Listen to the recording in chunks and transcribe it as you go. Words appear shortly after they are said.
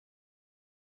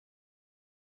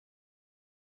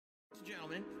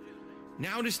gentlemen,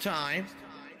 now it is time.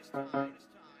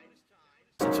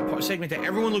 It's a segment that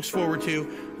everyone looks forward to,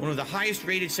 one of the highest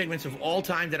rated segments of all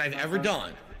time that I've ever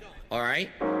done. All right?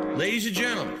 Ladies and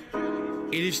gentlemen,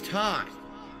 it is time.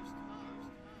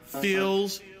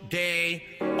 Phil's day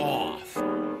off.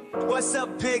 What's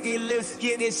up, Piggy? Let's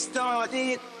get it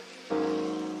started.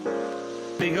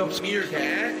 Big up Spear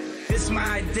Cat. It's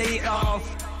my day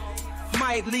off.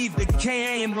 Might leave the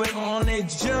camera on and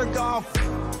jerk off.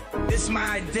 It's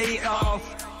my day off.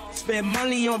 Spend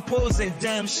money on pools and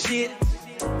damn shit.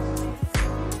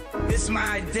 It's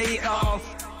my day off.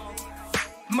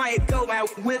 Might go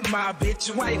out with my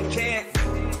bitch wife cat.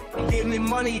 Give me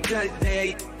money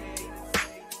today.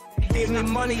 Give me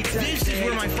money today. This is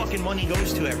where my fucking money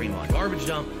goes to every month. Garbage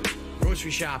dump,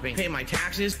 grocery shopping, pay my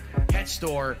taxes, pet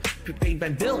store, pay my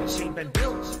bills,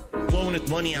 blowing his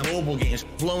money on mobile games,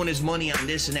 blowing his money on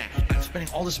this and that. I'm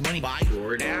spending all this money by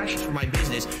DoorDash for my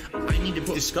business. I need to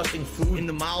put disgusting food in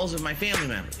the mouths of my family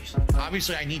members.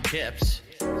 Obviously, I need tips.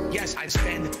 Yes, I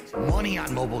spend money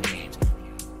on mobile games.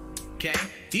 Okay?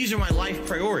 These are my life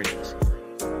priorities.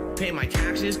 Pay my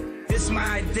taxes. It's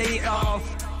my day off.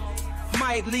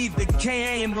 Might leave the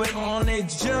camera on and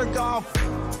jerk off.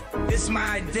 It's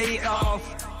my day off.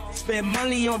 Spend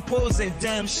money on pools and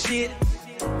damn shit.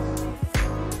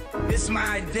 It's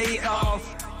my day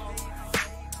off.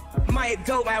 Might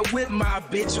go out with my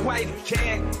bitch wife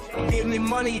cat. Give me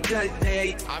money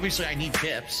today. Obviously, I need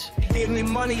tips. Give me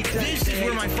money today. This is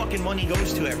where my fucking money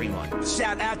goes to every month.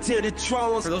 Shout out to the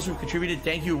trolls. For those who contributed,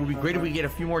 thank you. It would be great if we get a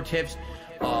few more tips.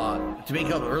 To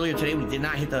make up earlier today, we did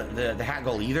not hit the hat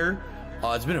goal either.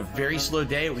 It's been a very slow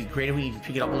day. It would be great if we need to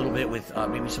pick it up a little bit with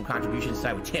maybe some contributions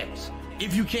tonight with tips.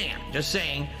 If you can, just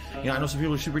saying, you know, I know some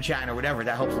people are super chatting or whatever,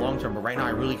 that helps long term, but right now I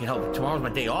really can help. Tomorrow's my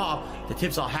day off, the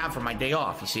tips I'll have for my day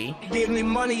off, you see? Give me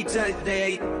money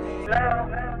today. Hello?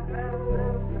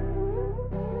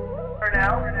 For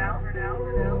now?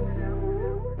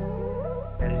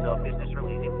 That is a business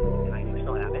releasing. Can I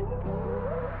still have it?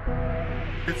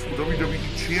 It's WWE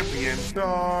Champion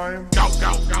time. Go.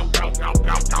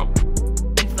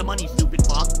 It's the money, stupid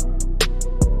fuck.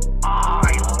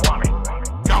 I love it.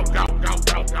 Go.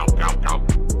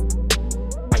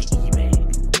 By eBay.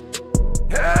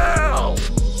 Hell!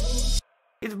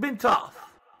 It's been tough.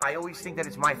 I always think that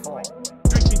it's my fault.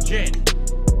 Drinking gin.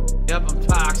 Yep, I'm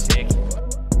toxic.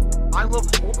 I love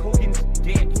Hulk Hogan's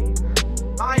dick.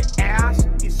 My ass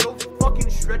is so fucking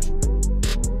stretched.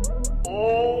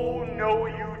 Oh, no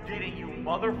you didn't, you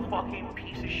motherfucking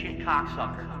piece of shit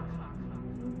cocksucker.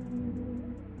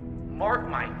 Mark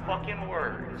my fucking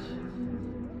words.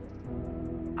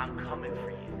 I'm coming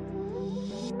for you.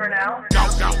 For now? Go.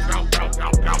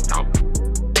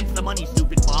 It's the money,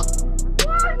 stupid fuck.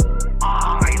 What?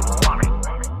 I love it.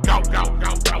 Go.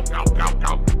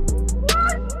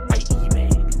 What? By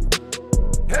eBay.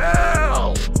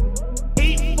 Hell!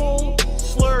 Hateful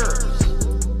slurs.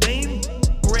 Lame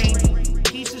brain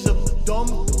pieces of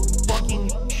dumb fucking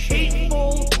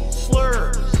hateful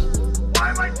slurs. Why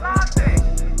am I toxic?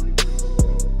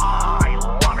 I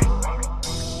love it.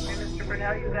 Hey, Mr.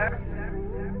 Brunel, you there?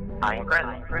 I am Chris.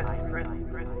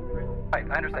 Right,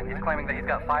 I understand. He's claiming that he's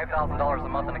got $5,000 a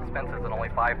month in expenses and only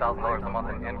 $5,000 a month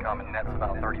in income, and nets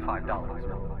about $35.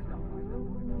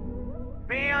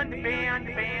 Banned.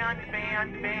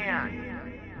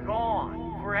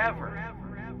 Gone forever.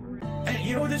 And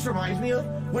you know what this reminds me of?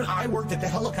 When I worked at the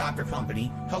helicopter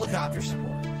company, helicopter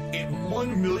support. It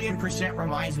 1,000,000%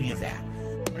 reminds me of that.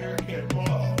 American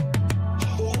Ball.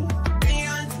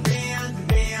 Banned.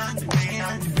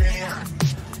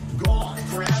 Gone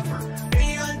forever.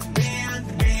 Banned.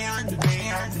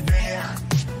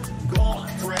 Gone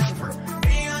forever.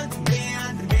 Banned.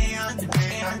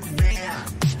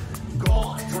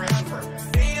 Gone forever.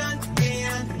 Banned.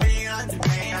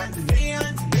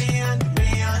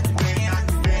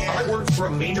 I worked for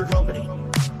a major company,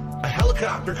 a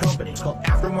helicopter company. It's called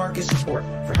Aftermarket Support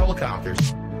for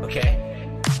Helicopters. Okay?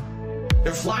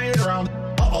 They're flying around.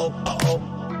 Uh-oh.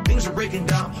 Things are breaking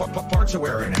down. Parts are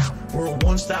wearing out. We're a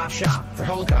one-stop shop for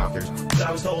helicopters. So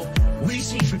I was told, we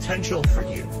see potential for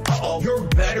you. Uh-oh. You're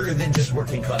better than just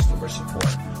working customer support.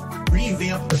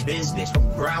 Revamp the business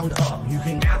from ground up. You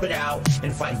can map it out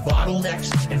and find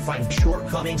bottlenecks and find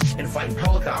shortcomings and find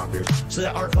helicopters so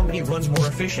that our company runs more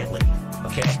efficiently.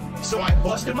 Okay? So I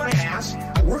busted my ass.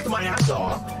 I worked my ass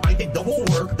off. I did double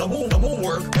work,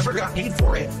 never got paid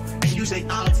for it. And you say,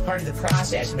 oh, it's part of the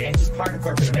process, man. It's just part of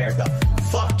corporate America.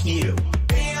 Fuck you.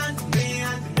 Banned.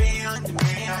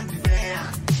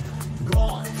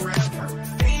 Gone forever.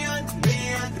 Banned.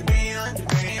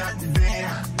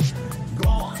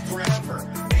 Gone forever.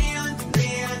 Banned.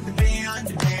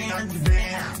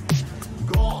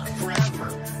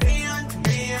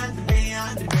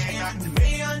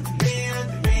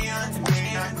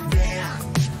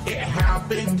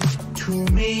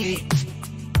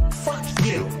 Fuck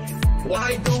you.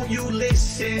 Why don't you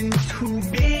listen to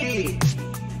me?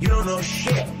 You don't know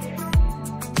shit.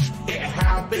 It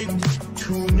happened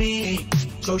to me.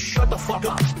 So shut the fuck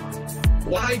up.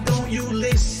 Why don't you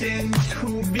listen to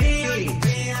me?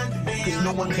 Cause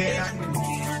no one cares.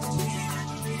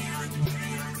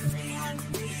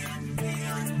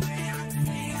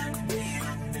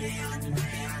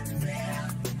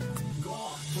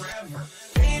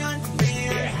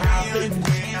 It happened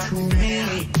to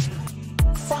me.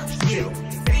 Fuck you.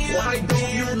 Why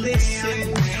don't you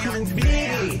listen to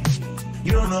me?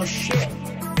 You don't know shit.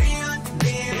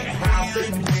 It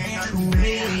happened to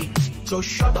me. So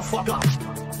shut the fuck up.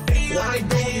 Why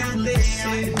don't you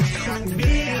listen to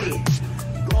me?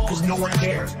 Cause no one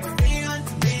cares.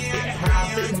 It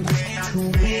happened to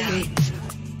me.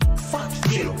 Fuck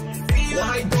you.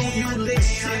 Why don't you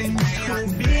listen to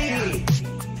me?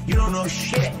 You don't know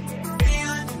shit.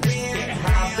 It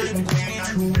happened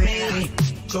to me.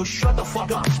 So shut the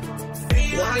fuck up.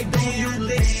 Why don't you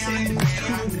listen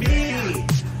to me?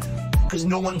 Cause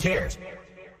no one cares.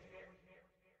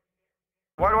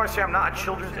 Why do I say I'm not a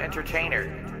children's entertainer?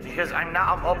 Because I'm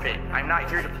not a Muppet. I'm not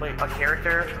here to play a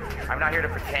character. I'm not here to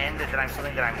pretend that I'm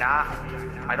something that I'm not.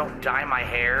 I don't dye my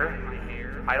hair.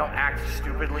 I don't act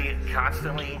stupidly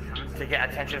constantly to get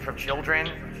attention from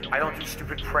children. I don't do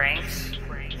stupid pranks.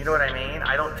 You know what I mean?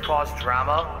 I don't cause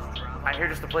drama. I'm here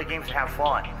just to play games and have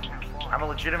fun. I'm a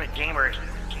legitimate gamer.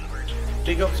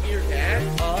 Big ups to your dad.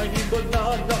 I eat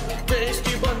banana,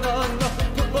 tasty banana,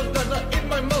 put banana in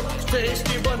my mouth,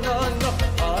 tasty banana.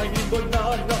 I eat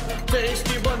banana,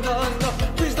 tasty banana.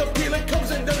 Please the peel it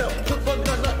comes in the milk, put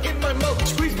banana in my mouth,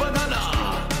 squeeze banana.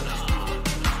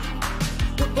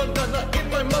 Put banana in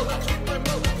my mouth,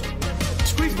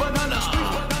 squeeze banana.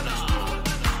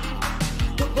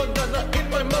 Put banana in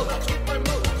my mouth.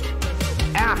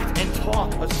 Act and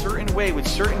talk a certain way with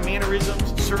certain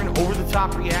mannerisms, certain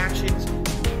over-the-top reactions,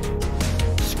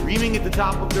 screaming at the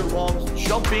top of their lungs,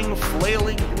 jumping,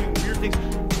 flailing, doing weird things,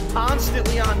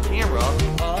 constantly on camera.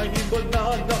 I eat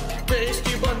banana,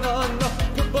 tasty banana,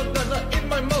 put banana in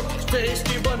my mouth,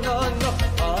 tasty banana.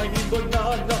 I eat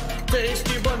banana,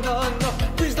 tasty banana.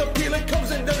 Please the peel it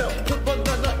comes in the milk, put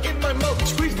banana in my mouth,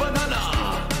 squeeze banana.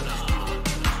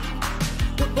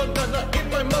 Put banana in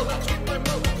my mouth.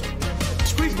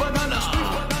 Squeeze banana.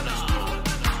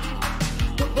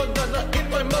 Put banana in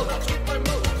my mouth.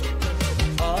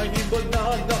 I eat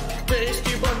banana,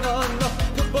 tasty banana.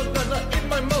 Put banana in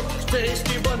my mouth,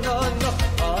 tasty banana.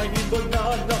 I eat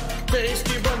banana,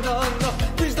 tasty banana.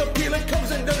 Please the peel it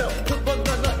comes in the milk. Put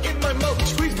banana in my mouth,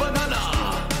 squeeze banana.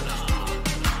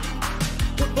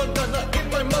 Put banana in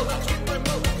my mouth.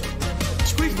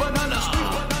 Squeeze banana.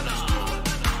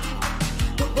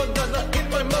 Put banana in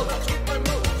my mouth.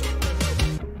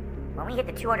 When we hit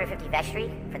the 250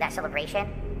 vestry for that celebration,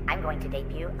 I'm going to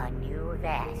debut a new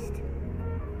vest.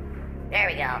 There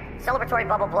we go. Celebratory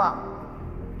bubble blow.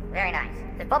 Very nice.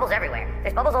 There's bubbles everywhere.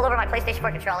 There's bubbles all over my PlayStation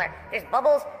 4 controller. There's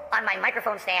bubbles on my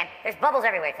microphone stand. There's bubbles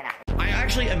everywhere tonight. I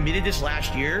actually admitted this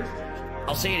last year.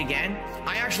 I'll say it again.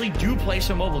 I actually do play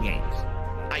some mobile games.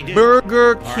 I do.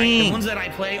 Burger All right, King. the ones that I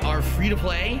play are free to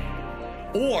play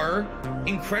or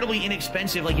incredibly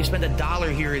inexpensive, like you spend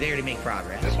 $1 here or there to make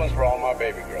progress. This one's for all my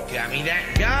baby girls. Got me that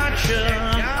gotcha.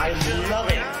 I love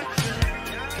it.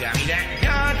 Got me that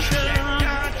gotcha.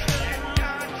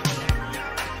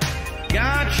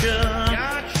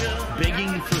 Gotcha.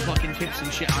 Begging for fucking tips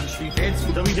and shit on Street. It's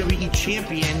WWE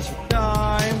Champions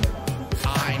time.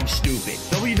 I'm stupid.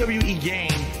 WWE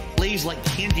game plays like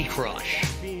Candy Crush.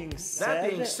 That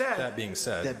being said. That being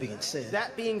said. That being said.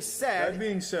 That being said. That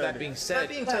being said. That being said.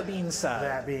 That being said.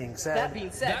 That being said. That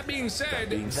being said.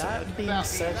 That being said. That being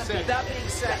said. That being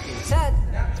said.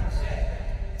 That being said.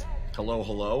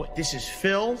 Hello. This is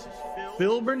Phil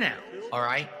Burnell. All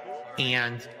right.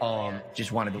 And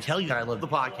just wanted to tell you that I love the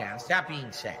podcast. That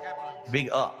being said, big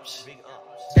ups.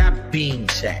 That being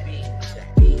said,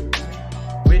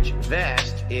 which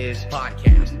vest is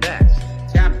podcast best?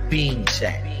 That being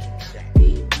said,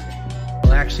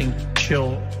 relaxing,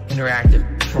 chill, interactive,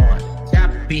 fun.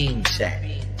 That being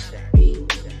said,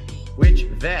 which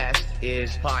vest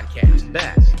is podcast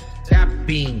best? That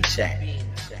being said,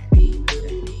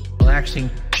 relaxing,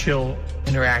 chill,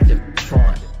 interactive,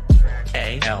 fun.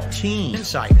 AL Team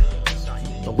Insider,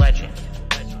 the legend,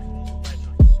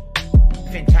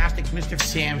 Fantastic Mr.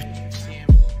 Sam,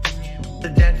 the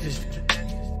dentist,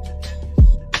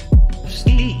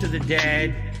 Steve to the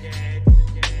Dead,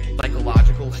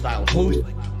 psychological style host,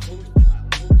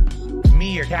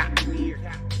 Meerkat,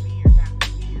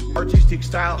 artistic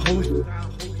style host.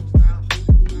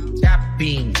 That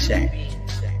being said,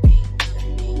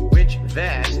 which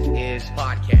vest is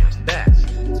podcast best?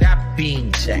 That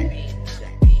being said,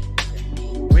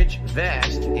 which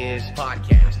vest is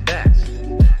podcast best?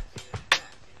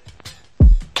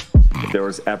 If there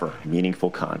was ever meaningful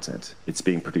content, it's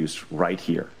being produced right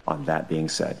here on That Being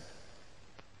Said.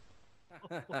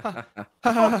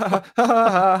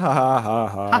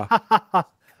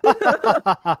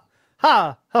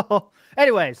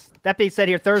 Anyways, that being said,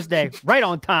 here Thursday, right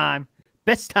on time,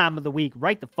 best time of the week,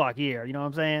 right the fuck here. You know what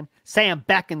I'm saying? Sam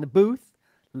back in the booth.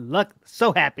 Look,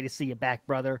 so happy to see you back,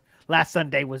 brother. Last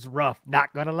Sunday was rough.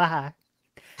 Not gonna lie.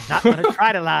 Not gonna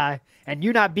try to lie. And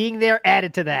you not being there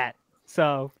added to that.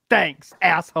 So thanks,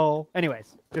 asshole.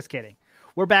 Anyways, just kidding.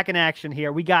 We're back in action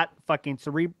here. We got fucking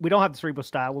we don't have the Cerebral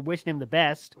Style. We're wishing him the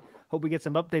best. Hope we get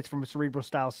some updates from Cerebral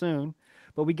Style soon.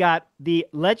 But we got the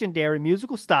legendary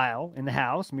Musical Style in the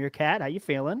house. Meerkat, how you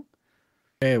feeling?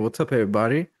 Hey, what's up,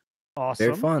 everybody? Awesome.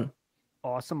 Very fun.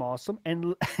 Awesome.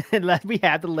 And we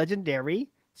have the legendary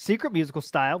Secret Musical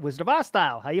Style, Wizard of Oz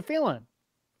Style. How you feeling?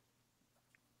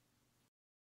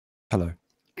 Hello.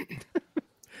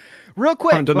 Real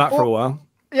quick. I haven't done that for a while.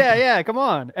 Yeah, come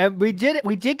on. And we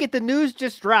did get the news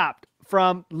just dropped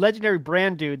from legendary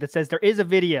brand dude that says there is a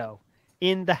video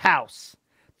in the house.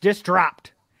 Just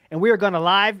dropped. And we are going to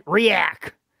live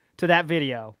react to that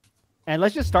video. And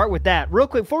let's just start with that. Real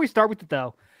quick, before we start with it,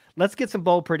 though, let's get some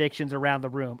bold predictions around the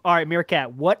room. All right,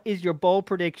 Meerkat, what is your bold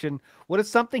prediction? What is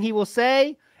something he will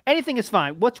say? Anything is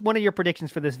fine. What's one of your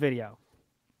predictions for this video?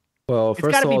 Well,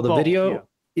 first of all, the video... Yeah.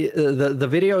 The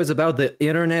video is about the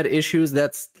internet issues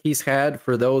that he's had.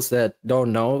 For those that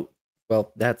don't know,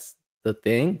 well, that's the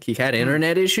thing. He had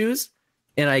internet issues,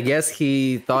 and I guess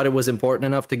he thought it was important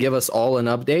enough to give us all an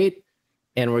update,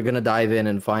 and we're going to dive in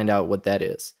and find out what that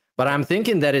is. But I'm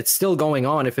thinking that it's still going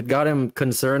on if it got him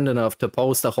concerned enough to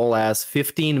post a whole ass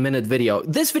 15-minute video.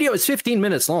 This video is 15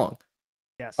 minutes long.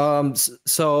 Yes.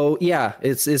 So yeah,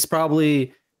 it's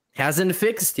probably hasn't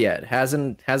fixed yet.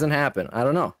 Hasn't happened. I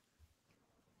don't know.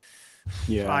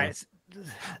 Yeah. All right.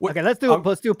 Okay, let's do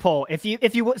a poll. If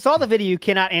you saw the video, you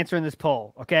cannot answer in this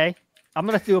poll. Okay, I'm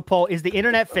gonna do a poll. Is the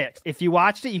internet fixed? If you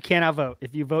watched it, you cannot vote.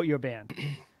 If you vote, you're banned.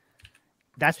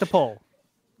 That's the poll.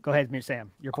 Go ahead,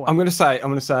 Sam. Your point. I'm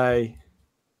gonna say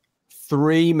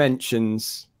 3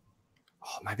 mentions.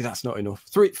 Oh, maybe that's not enough.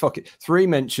 3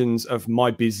 mentions of my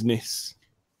business.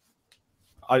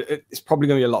 It's probably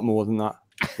gonna be a lot more than that,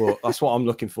 but that's what I'm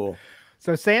looking for.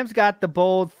 So Sam's got the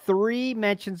bold 3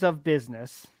 mentions of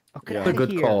business. Okay, yeah. A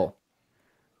good call.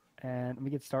 And let me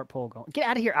get start poll going. Get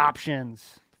out of here,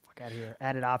 options. Fuck out of here.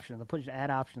 Added options. I'll put you add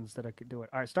options that I could do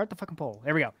it. All right, start the fucking poll.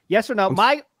 Here we go. Yes or no?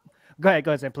 Go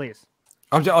ahead, Sam, please.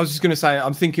 I was just gonna say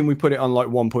I'm thinking we put it on like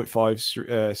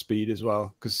 1.5 speed as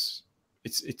well, because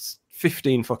it's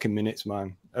 15 fucking minutes,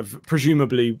 man. Of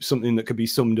presumably something that could be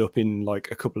summed up in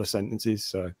like a couple of sentences.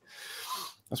 So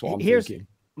that's what I'm thinking.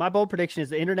 My bold prediction is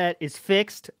the internet is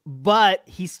fixed, but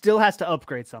he still has to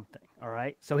upgrade something. All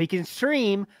right. So he can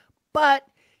stream, but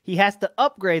he has to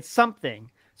upgrade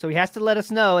something. So he has to let us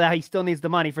know that he still needs the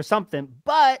money for something,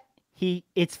 but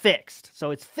it's fixed.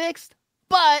 So it's fixed,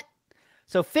 but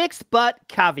fixed, but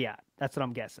caveat. That's what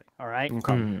I'm guessing. All right.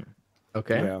 Okay.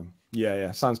 Okay.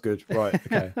 Yeah. Sounds good. Right.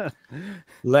 Okay.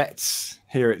 Let's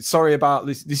hear it. Sorry about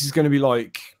this. This is going to be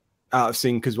like out of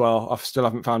sync as well. I still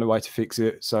haven't found a way to fix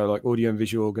it, so like audio and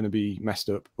visual are going to be messed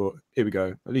up, but here we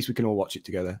go. At least we can all watch it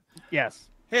together. Yes.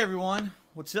 Hey everyone,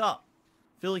 what's up?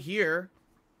 Phil here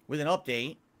with an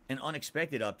update, an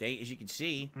unexpected update. As you can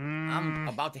see, I'm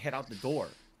about to head out the door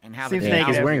and have a day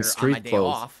out here on my day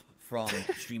off from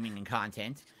streaming and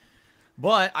content.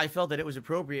 But I felt that it was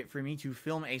appropriate for me to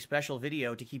film a special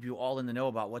video to keep you all in the know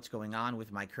about what's going on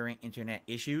with my current internet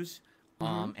issues.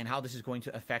 And how this is going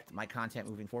to affect my content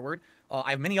moving forward.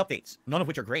 I have many updates, none of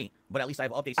which are great, but at least I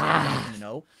have updates to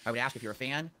know. I would ask if you're a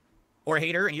fan or a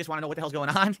hater and you just want to know what the hell's going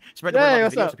on. Spread the word about the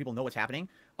video so people know what's happening.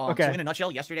 So in a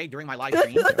nutshell, yesterday during my live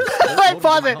stream,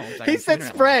 pause it. He said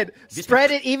spread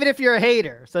it even if you're a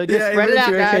hater. So just spread it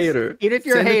out, guys. Even if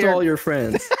you're a hater, send it to all your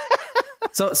friends.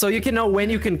 so you can know when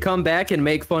you can come back and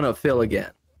make fun of Phil again.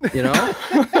 You know.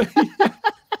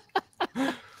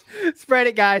 Spread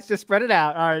it, guys. Just spread it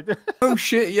out. All right. Oh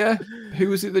shit! Yeah. Who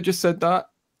was it that just said that?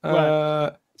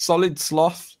 Solid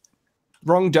Sloth.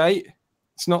 Wrong date.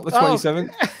 It's not the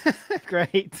 27th.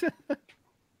 Great.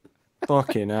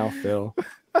 Fucking hell, Phil.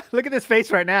 Look at this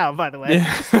face right now. By the way.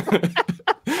 Yeah.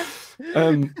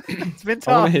 It's been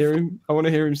tough. I want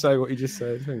to hear him say what he just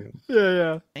said. Hang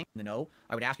on. Yeah. No,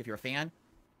 I would ask if you're a fan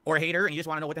or a hater and you just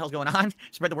want to know what the hell's going on.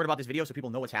 Spread the word about this video so people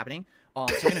know what's happening.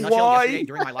 So in a nutshell, yesterday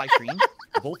during my live stream,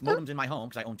 both modems in my home,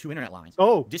 because I own 2 internet lines,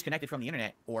 disconnected from the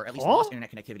internet, or at least lost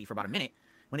internet connectivity for about a minute.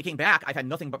 When it came back, I've had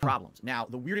nothing but problems. Now,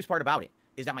 the weirdest part about it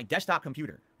is that my desktop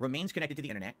computer remains connected to the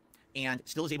internet and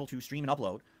still is able to stream and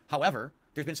upload. However,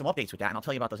 there's been some updates with that, and I'll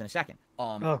tell you about those in a second.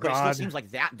 But it still seems like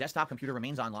that desktop computer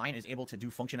remains online and is able to do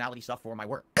functionality stuff for my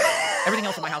work. Everything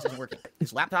else in my house isn't working.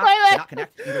 This laptop cannot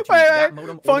connect either to that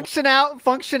modem or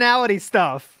functionality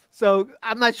stuff. So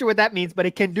I'm not sure what that means, but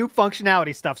it can do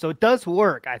functionality stuff. So it does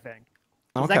work, I think.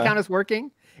 Does that count as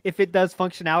working if it does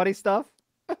functionality stuff?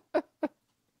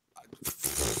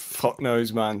 Fuck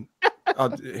knows, man.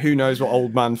 Who knows what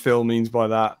old man Phil means by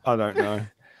that? I don't know.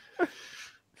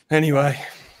 Anyway.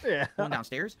 Yeah. Going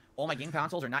downstairs, all my game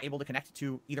consoles are not able to connect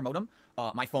to either modem.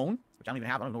 My phone, which I don't even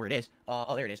have, I don't know where it is.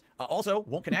 Oh, there it is. Also,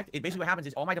 won't connect. It basically what happens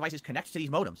is all my devices connect to these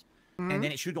modems, and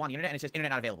then it should go on the internet, and it says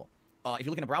internet not available. If you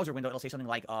look in a browser window, it'll say something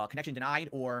like connection denied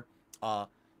or,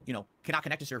 cannot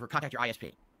connect to server, contact your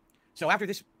ISP. So after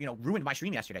this, ruined my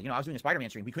stream yesterday. I was doing a Spider-Man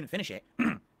stream. We couldn't finish it.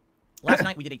 Last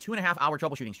night, we did a 2.5-hour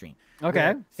troubleshooting stream.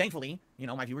 Okay. Thankfully,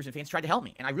 my viewers and fans tried to help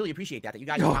me, and I really appreciate that you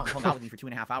guys came out and hung out with me for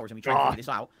 2.5 hours, and we tried to figure this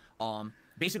out.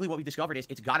 Basically, what we discovered is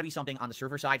it's got to be something on the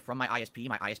server side from my ISP.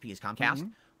 My ISP is Comcast.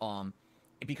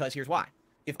 Because here's why.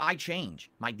 If I change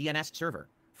my DNS server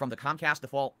from the Comcast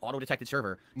default auto-detected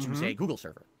server to, say, Google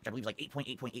server, which I believe is like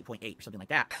 8.8.8.8 or something like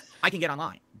that, I can get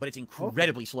online, but it's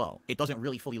incredibly slow. It doesn't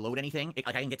really fully load anything.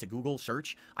 Like, I can get to Google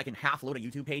search. I can half load a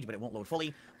YouTube page, but it won't load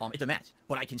fully. It's a mess,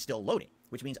 but I can still load it,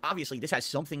 which means, obviously, this has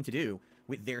something to do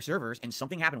with their servers, and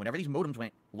something happened. Whenever these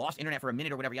modems lost internet for a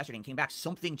minute or whatever yesterday and came back,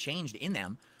 something changed in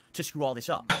them to screw all this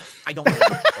up. I don't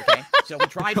know. Okay? So we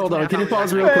tried. Hold on, can you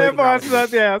pause real quick?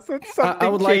 I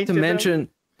would like to mention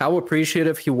how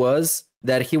appreciative he was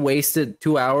that he wasted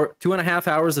 2.5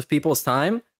 hours of people's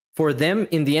time for them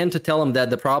in the end to tell him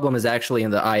that the problem is actually in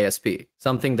the ISP,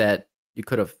 something that you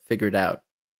could have figured out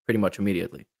pretty much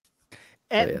immediately.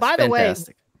 And by the way,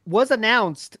 was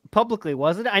announced publicly,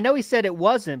 wasn't it? I know he said it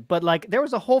wasn't, but like there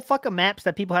was a whole fucking maps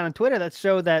that people had on Twitter that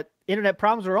showed that internet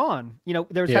problems were on.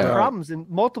 There was having problems in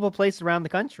multiple places around the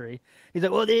country. He's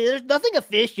like, well, there's nothing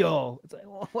official. It's like,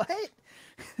 well, what?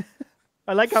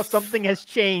 I like how something has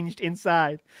changed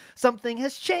inside. Something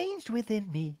has changed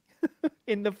within me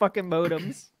in the fucking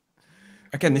modems.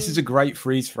 Again, this is a great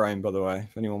freeze frame, by the way,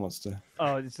 if anyone wants to.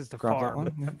 Oh, it's just a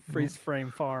farm. Freeze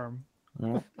frame farm.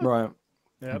 Right.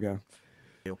 There we go.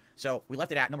 So we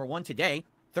left it at number 1 today,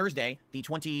 Thursday, the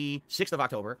 26th of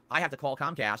October. I have to call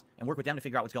Comcast and work with them to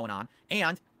figure out what's going on.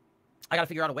 And I got to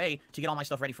figure out a way to get all my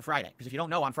stuff ready for Friday. Because if you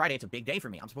don't know, on Friday, it's a big day for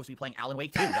me. I'm supposed to be playing Alan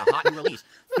Wake 2, the hot new release.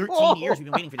 13 years we've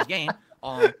been waiting for this game.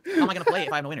 How am I going to play it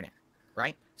if I have no internet?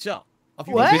 Right? So, a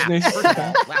few things happened. First of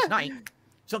all, last night,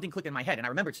 something clicked in my head, and I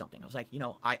remembered something. I was like,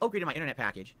 I upgraded my internet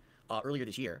package earlier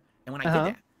this year. And when I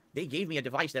did that, they gave me a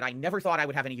device that I never thought I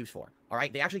would have any use for. All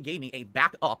right? They actually gave me a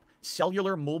backup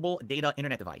cellular mobile data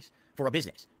internet device for a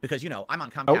business. Because, I'm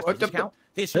on Comcast business account.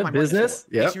 They assume I'm running a store.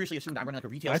 They seriously assumed I'm running like a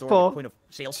retail store with point of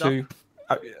sale stuff.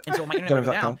 And so my internet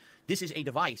goes down. This is a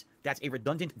device that's a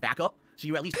redundant backup, so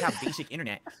you at least have basic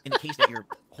internet in the case that your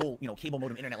whole, cable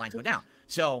modem internet lines go down.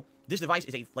 So this device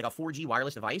is like a 4G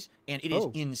wireless device, and it is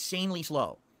insanely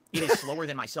slow. It is slower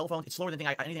than my cell phone. It's slower than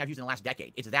anything I've used in the last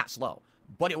decade. It's that slow,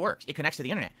 but it works. It connects to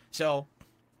the internet. So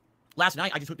last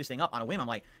night I just hooked this thing up on a whim. I'm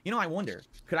like, I wonder,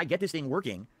 could I get this thing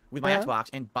working with my Xbox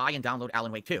and buy and download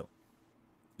Alan Wake 2?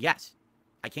 Yes,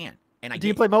 I can. And do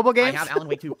you play mobile games? I have Alan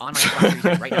Wake 2 on my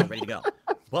Xbox right now, ready to go.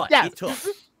 But it took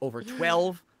over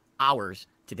 12 hours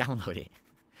to download it.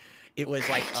 It was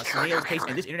like a snail's pace,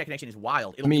 and this internet connection is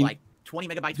wild. It'll be like 20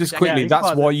 megabytes per second. Just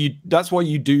quickly, that's why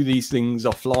you do these things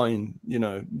offline. You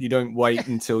don't wait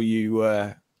until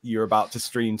you're about to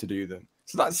stream to do them.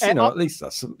 So that's at least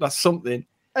that's something.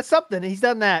 That's something. He's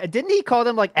done that. Didn't he call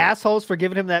them like assholes for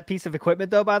giving him that piece of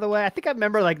equipment though, by the way? I think I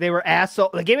remember like they were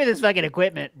assholes. Like, give me this fucking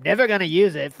equipment. Never gonna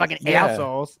use it. Fucking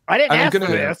assholes. I didn't ask for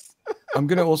this. I'm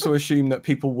gonna also assume that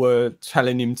people were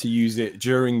telling him to use it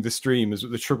during the stream as the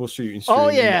troubleshooting stream. Oh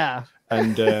yeah.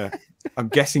 And I'm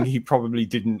guessing he probably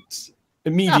didn't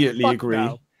immediately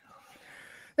agree.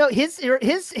 No, his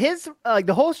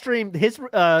the whole stream, his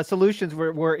solutions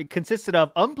were it consisted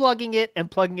of unplugging it and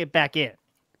plugging it back in.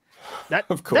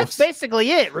 Of course. That's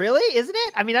basically it, really, isn't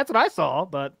it? I mean, that's what I saw,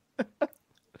 but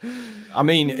I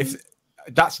mean, if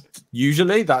that's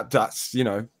usually that's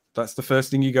that's the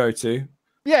first thing you go to.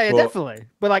 Yeah, definitely.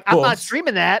 But like, I'm not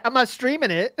streaming that. I'm not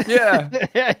streaming it. Yeah.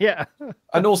 yeah.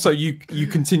 And also, you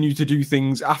continue to do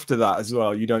things after that as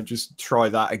well. You don't just try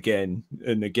that again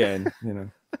and again.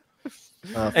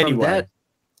 Anyway,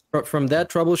 from that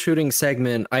troubleshooting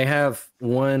segment, I have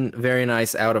one very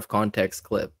nice out of context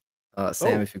clip.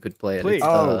 Sam, if you could play it. Please. It's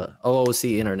the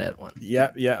OOC internet one.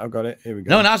 Yeah, I got it. Here we go.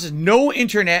 No, now it says no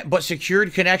internet but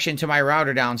secured connection to my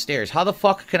router downstairs. How the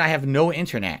fuck can I have no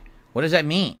internet? What does that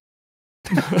mean?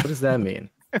 What does that mean?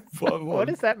 What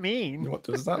does that mean? What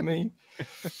does that mean?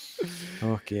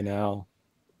 Okay, now.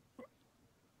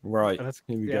 Right,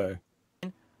 here we go.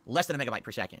 Less than a megabyte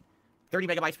per second. 30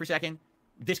 megabytes per second.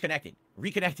 Disconnected.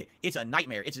 Reconnected. It's a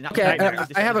nightmare. It's not. Okay,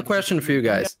 I have a question for you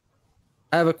guys.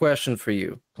 I have a question for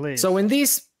you. Please. So in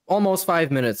these almost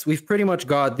 5 minutes, we've pretty much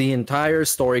got the entire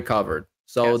story covered.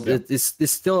 So this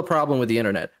is still a problem with the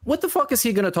internet. What the fuck is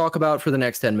he going to talk about for the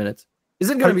next 10 minutes?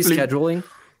 Is it going to be scheduling?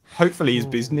 Hopefully his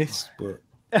business, but...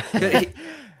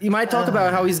 He might talk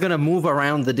about how he's going to move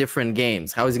around the different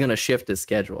games, how he's going to shift his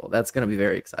schedule. That's going to be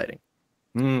very exciting.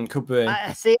 Could be.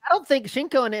 See, I don't think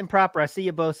Shinko and Improper, I see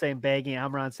you both saying begging.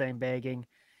 Amron saying begging.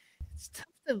 It's tough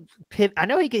to pivot. I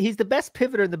know he's the best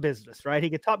pivoter in the business, right?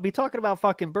 He could be talking about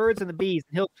fucking birds and the bees,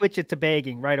 and he'll switch it to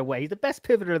begging right away. He's the best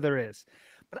pivoter there is.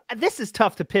 But this is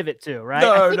tough to pivot to, right?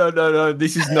 No.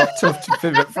 This is not tough to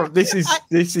pivot from. This is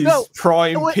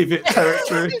prime pivot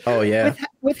territory. Oh yeah.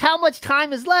 With how much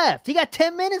time is left? He got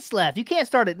 10 minutes left. You can't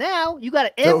start it now. You got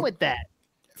to end with that.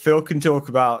 Phil can talk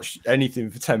about anything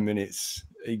for 10 minutes.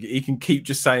 He can keep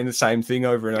just saying the same thing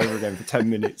over and over again for 10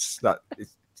 minutes.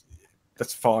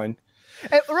 That's fine.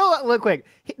 Hey, real quick.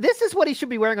 This is what he should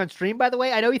be wearing on stream, by the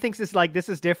way. I know he thinks this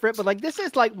is different, but this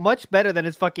is much better than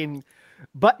his fucking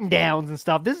button downs and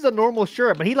stuff. This is a normal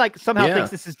shirt, but he somehow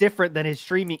thinks this is different than his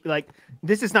streaming.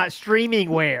 This is not streaming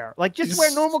wear. Just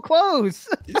wear normal clothes.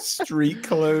 Street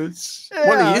clothes.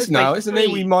 Well, he is now, isn't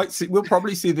he? We'll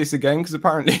probably see this again because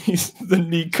apparently he's the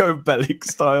Nico Bellic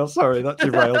style. Sorry, that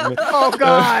derailed me. Oh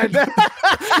God.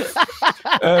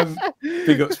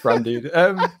 Big ups, Brand dude.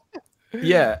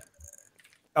 Yeah.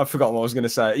 I've forgotten what I was going to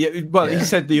say. He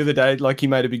said the other day, he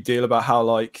made a big deal about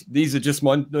how, these are just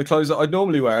the clothes that I'd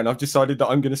normally wear, and I've decided that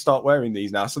I'm going to start wearing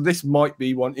these now. So this might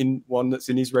be one that's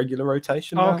in his regular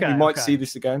rotation. Okay, we might see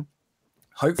this again.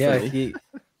 Hopefully.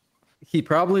 Yeah, he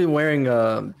probably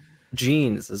wearing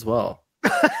jeans as well.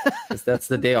 Because that's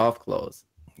the day off clothes.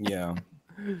 Yeah.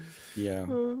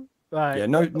 Right. Yeah.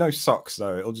 No socks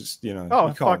though. It'll just you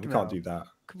can't do that.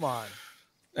 Come on.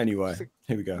 Anyway,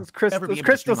 here we go. Those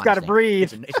crystals got to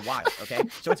breathe. It's wild, okay?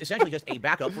 So it's essentially just a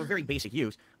backup for very basic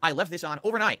use. I left this on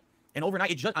overnight. And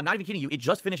overnight, I'm not even kidding you, it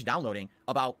just finished downloading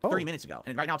about 30 minutes ago.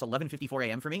 And right now it's 11:54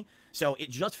 a.m. for me. So it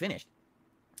just finished.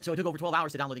 So it took over 12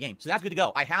 hours to download the game. So that's good to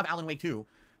go. I have Alan Wake 2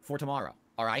 for tomorrow.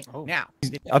 All right? Now.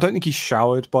 I don't think he's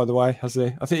showered, by the way, has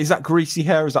he? I think, is that greasy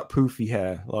hair or is that poofy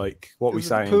hair? What are we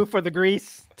saying? Poof or the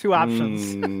grease? Two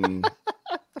options.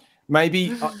 Maybe,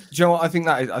 do you know what? I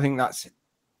think that's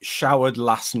showered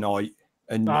last night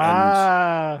and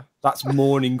that's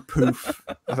morning poof.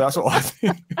 That's what I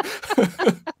think.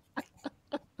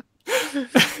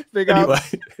 Anyway.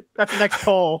 That's the next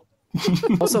poll.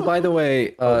 Also, by the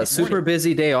way, super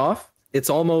busy day off.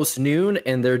 It's almost noon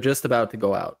and they're just about to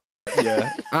go out.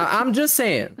 Yeah. I'm just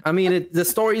saying. I mean, the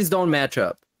stories don't match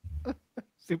up.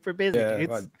 Super busy.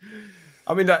 Yeah,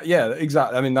 I mean,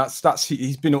 exactly. I mean, that's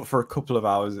he's been up for a couple of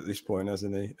hours at this point,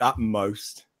 hasn't he? At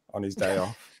most on his day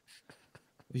off.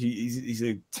 He's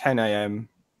a 10 a.m.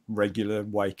 regular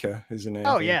waker, isn't he?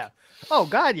 Oh, yeah. Oh,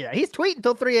 God, yeah. He's tweeting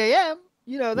till 3 a.m.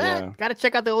 You know that. Yeah. Got to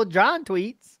check out the old John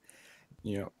tweets.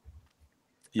 Yeah.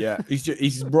 Yeah.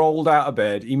 He's rolled out of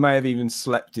bed. He may have even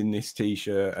slept in this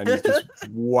T-shirt and he's just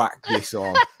whacked this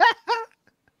on.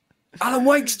 Alan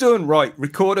Wake's done. Right.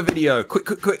 Record a video.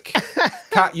 Quick.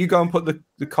 Kat, you go and put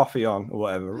the coffee on or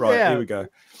whatever. Right. Yeah. Here we go.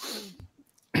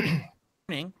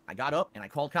 I got up and I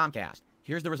called Comcast.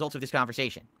 Here's the results of this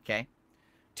conversation, okay?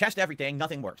 Test everything,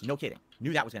 nothing works. No kidding.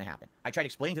 Knew that was going to happen. I tried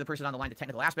explaining to the person on the line the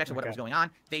technical aspects of what was going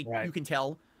on. You can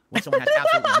tell when someone has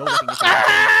absolutely no recognition.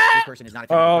 This person is not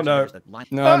a Oh, no.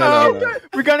 No.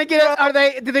 We're going to get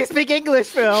it. Do they speak English,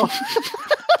 Phil?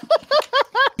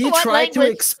 He tried to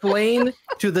explain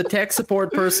to the tech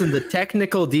support person the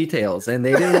technical details, and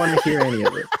they didn't want to hear any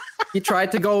of it. He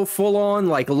tried to go full on,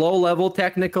 low-level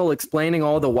technical, explaining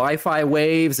all the Wi-Fi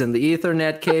waves and the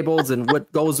Ethernet cables and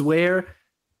what goes where.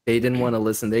 They didn't want to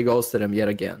listen. They ghosted him yet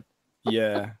again.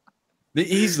 Yeah.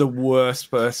 He's the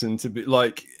worst person to be,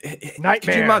 Nightmare.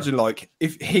 Could you imagine,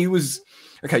 if he was...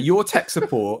 Okay, you're tech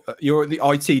support, you're at the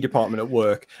IT department at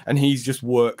work, and he just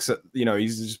works at,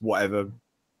 he's just whatever,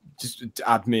 just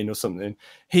admin or something.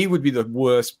 He would be the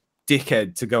worst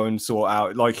dickhead to go and sort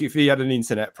out. If he had an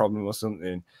internet problem or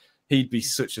something... He'd be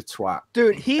such a twat.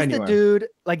 Dude, he's the dude,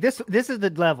 this is the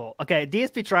level. Okay,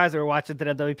 DSP tries are watching the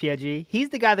WPIG. He's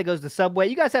the guy that goes to Subway.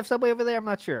 You guys have Subway over there? I'm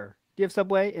not sure. Do you have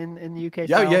Subway in the UK?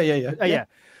 Yeah. Oh, yeah.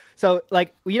 So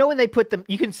like, you know, when they put them,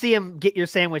 you can see him get your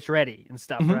sandwich ready and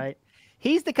stuff, right?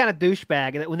 He's the kind of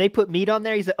douchebag that when they put meat on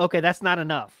there, he's like, okay, that's not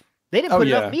enough. They didn't put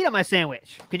enough meat on my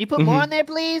sandwich. Can you put more on there,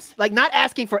 please? Like, not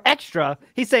asking for extra.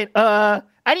 He's saying, I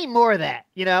need more of that,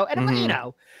 you know? And I'm like, you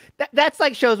know, that's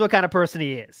like shows what kind of person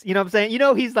he is. You know what I'm saying? You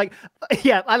know, he's like,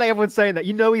 yeah, I like everyone saying that.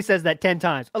 You know, he says that 10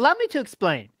 times. Allow me to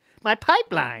explain. My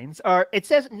pipelines are, it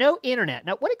says no internet.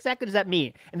 Now, what exactly does that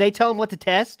mean? And they tell him what to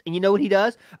test, and you know what he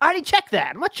does? I already checked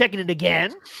that. I'm not checking it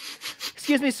again.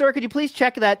 Excuse me, sir, could you please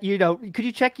check that, you know, could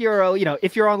you check your, you know,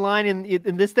 if you're online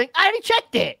in this thing? I already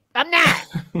checked it. I'm not.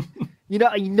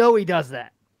 You know he does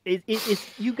that.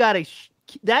 It's you got to,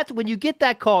 that's when you get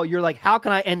that call, you're like, how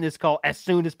can I end this call as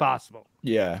soon as possible?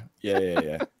 Yeah.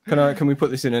 Can we put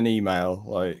this in an email,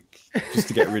 like, just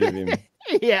to get rid of him?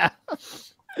 Yeah.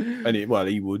 And he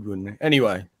would, wouldn't he?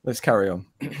 Anyway, let's carry on.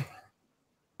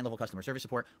 Level customer service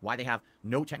support. Why they have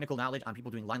no technical knowledge on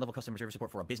people doing line level customer service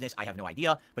support for a business, I have no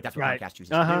idea. But that's what Comcast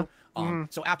chooses to do.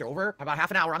 So after over about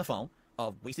half an hour on the phone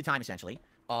of wasted time, essentially,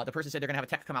 the person said they're gonna have a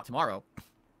tech come out tomorrow.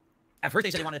 At first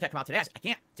they said they wanted a tech come out today. I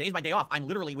can't. Today's my day off. I'm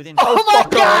literally within. Oh my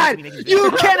God!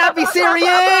 You cannot be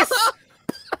serious.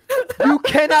 You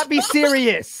cannot be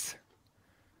serious.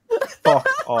 Fuck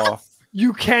off.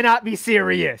 You cannot be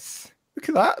serious. Look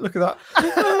at that.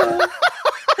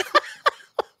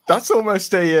 That's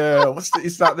almost a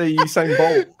is that the Usain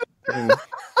Bolt?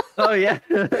 Oh yeah.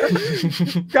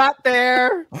 Got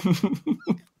there.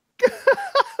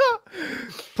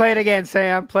 Play it again,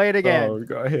 Sam. Play it again. Oh, we've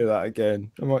got to hear that again.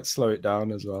 I might slow it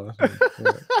down as well.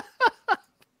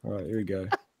 All right, here we go.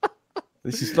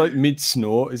 This is like mid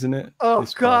snort, isn't it? Oh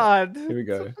God. Here we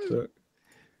go. So...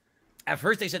 At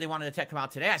first they said they wanted a tech come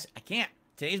out today. I said, I can't.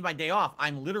 Today's my day off.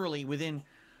 I'm literally within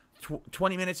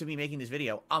 20 minutes of me making this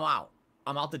video. I'm out.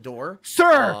 I'm out the door.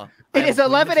 Sir, it is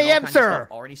 11 a.m., sir.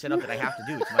 Already set up that I have to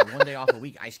do. It's my one day off a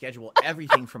week. I schedule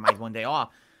everything for my one day off.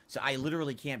 So I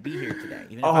literally can't be here today.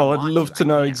 I'd love to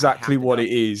know exactly what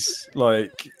it is.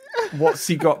 Like, what's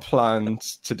he got planned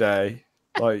today?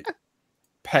 Like,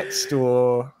 pet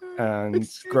store and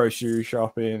grocery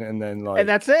shopping, and then like... And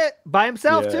that's it. By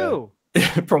himself, too.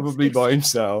 Probably by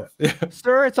himself.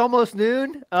 Sir, it's almost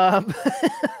noon.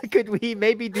 Could we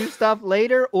maybe do stuff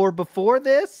later or before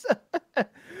this?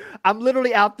 I'm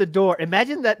literally out the door.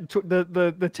 Imagine that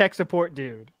the tech support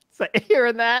dude. So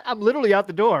hearing that, I'm literally out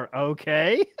the door.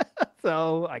 Okay.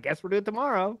 So I guess we'll do it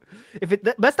tomorrow. If it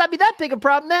must not be that big a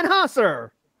problem then, huh,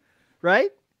 sir?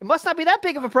 Right? It must not be that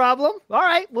big of a problem. All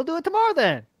right, we'll do it tomorrow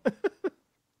then.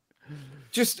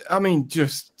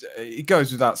 It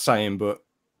goes without saying, but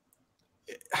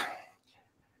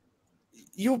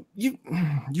you're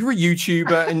a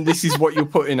YouTuber and this is what you're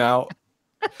putting out.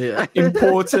 Yeah.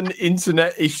 Important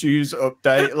internet issues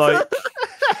update. Like,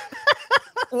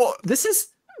 what? This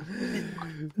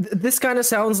kind of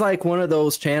sounds like one of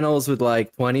those channels with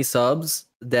like 20 subs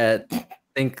that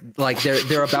think like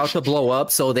they're about to blow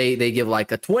up, so they give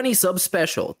like a 20 sub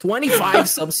special, 25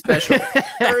 sub special,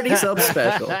 30 sub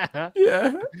special.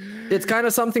 Yeah, it's kind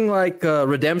of something like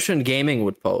Redemption Gaming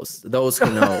would post. Those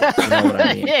who know what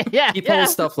I mean. He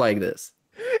posts stuff like this.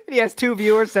 He has 2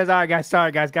 viewers. Says, "All right, guys,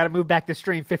 sorry guys, got to move back to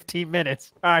stream 15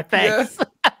 minutes. All right, thanks.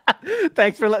 Yeah.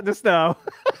 Thanks for letting us know."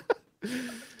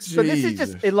 So this is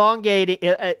just elongating.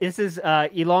 This is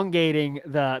elongating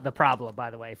the problem, by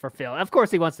the way, for Phil. Of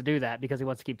course, he wants to do that because he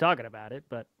wants to keep talking about it.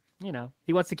 But you know,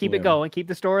 he wants to keep it going, keep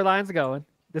the storylines going.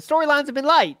 The storylines have been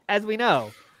light, as we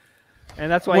know,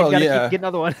 and that's why he's got to get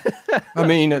another one. I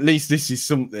mean, at least this is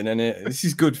something, and this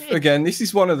is good. Again, this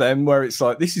is one of them where it's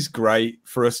like this is great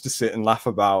for us to sit and laugh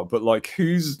about, but like,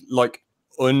 who's like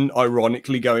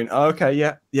unironically going, oh, "Okay,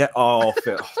 yeah, oh,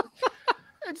 Phil."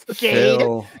 It's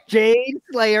Jade,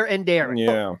 Slayer, and Darren.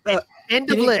 Yeah. End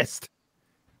of list.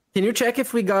 Can you check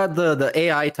if we got the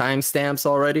AI timestamps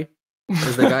already?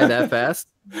 Is the guy that fast?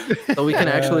 So we can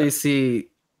actually see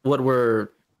what we're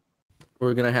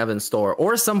gonna have in store,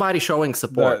 or somebody showing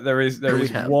support. There is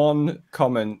one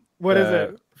comment. What is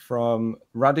it? From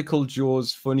Radical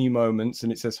Jaws Funny Moments,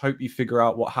 and it says, "Hope you figure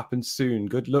out what happens soon.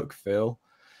 Good luck, Phil."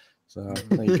 So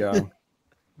there you go.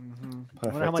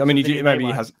 Perfect. I mean,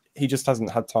 he just hasn't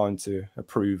had time to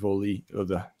approve all the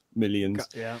other millions.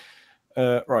 Yeah.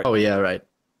 Right. Oh yeah, right.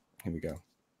 Here we go.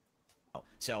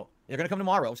 So they're gonna come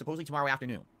tomorrow, supposedly tomorrow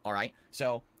afternoon. All right.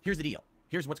 So here's the deal.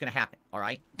 Here's what's gonna happen. All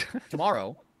right.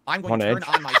 Tomorrow, I'm going to turn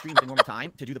on my stream at the normal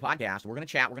time to do the podcast. We're gonna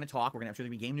chat. We're gonna talk. We're gonna have to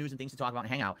be game news and things to talk about and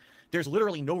hang out. There's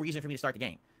literally no reason for me to start the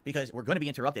game because we're gonna be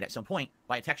interrupted at some point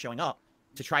by a tech showing up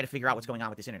to try to figure out what's going on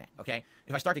with this internet. Okay.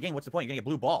 If I start the game, what's the point? You're gonna get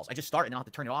blue balls. I just start and I'll have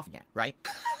to turn it off again, right?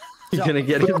 You're gonna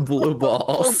get blue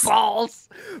balls. Blue balls.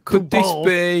 Could this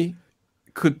be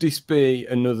could this be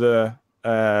another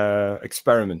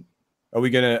experiment? Are we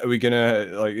gonna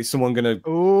like, is someone gonna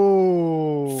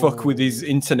fuck with his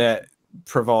internet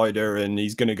provider and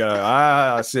he's gonna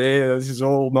go, see, this is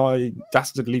all my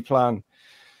dastardly plan?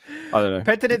 I don't know.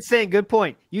 Pentinent's saying, good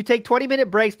point. You take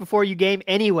 20-minute breaks before you game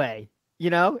anyway. You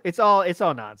know, it's all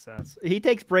nonsense. He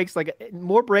takes breaks, like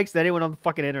more breaks than anyone on the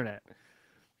fucking internet.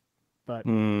 But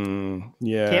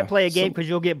yeah, can't play a game because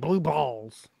you'll get blue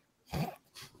balls.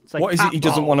 It's like, what is it he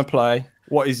doesn't want to play?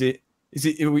 What is it? Is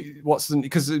it what's the,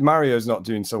 because Mario's not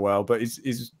doing so well, but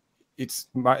it's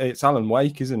Alan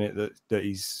Wake, isn't it, that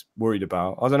he's worried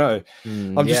about? I don't know.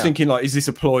 I'm just thinking, like, is this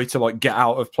a ploy to like get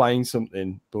out of playing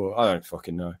something? But I don't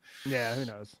fucking know. Yeah, who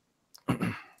knows?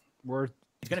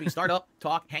 It's gonna be start up,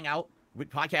 talk, hang out, with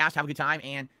podcast, have a good time,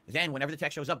 and then whenever the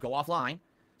tech shows up, go offline.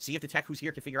 See if the tech who's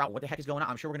here can figure out what the heck is going on.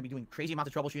 I'm sure we're going to be doing crazy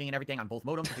amounts of troubleshooting and everything on both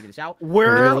modems to figure this out.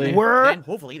 Then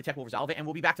hopefully the tech will resolve it and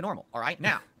we'll be back to normal. All right,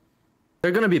 now.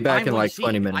 They're going to be back in like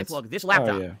 20 minutes. I plug this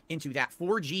laptop into that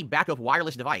 4G backup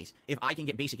wireless device if I can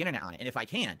get basic internet on it. And if I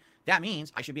can, that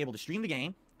means I should be able to stream the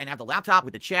game and have the laptop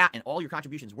with the chat and all your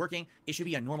contributions working. It should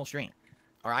be a normal stream.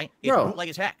 All right? It's bootleg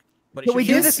as heck. But can we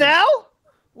do this now?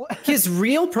 His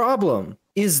real problem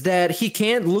is that he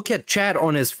can't look at chat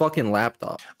on his fucking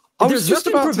laptop. There's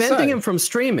nothing preventing him from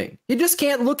streaming. He just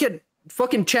can't look at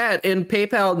fucking chat and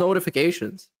PayPal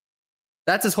notifications.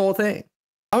 That's his whole thing.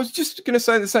 I was just going to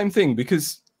say the same thing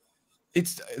because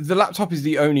the laptop is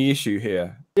the only issue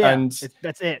here. Yeah, and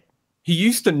that's it. He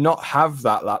used to not have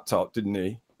that laptop, didn't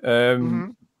he? I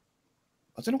don't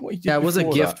know what he did. Yeah, it was a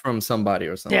gift from somebody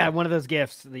or something. Yeah, one of those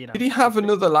gifts. You know. Did he have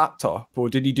another laptop or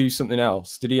did he do something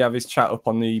else? Did he have his chat up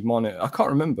on the monitor? I can't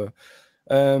remember.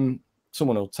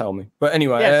 Someone will tell me. But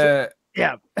anyway,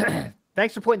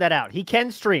 thanks for pointing that out. He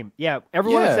can stream. Yeah,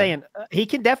 everyone is saying he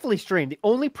can definitely stream. The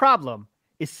only problem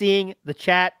is seeing the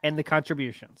chat and the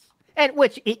contributions, and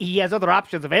which he has other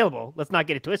options available. Let's not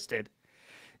get it twisted.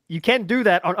 You can do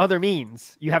that on other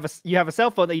means. You have a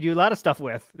cell phone that you do a lot of stuff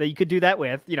with that you could do that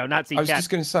with. You know, not see. I was chat just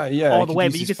going to say, all the way,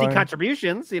 but you can see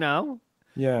contributions. You know,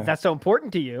 if that's so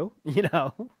important to you. You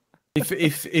know,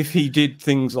 if he did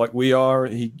things like we are,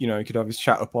 he could have his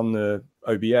chat up on the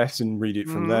OBS and read it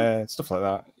from there, stuff like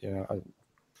that. Yeah,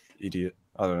 idiot.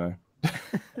 I don't know.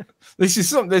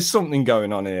 There's something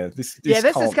going on here. This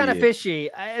is kind of fishy.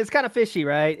 It's kind of fishy,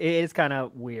 right? It is kind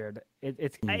of weird.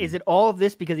 Is it all of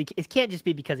this because it can't just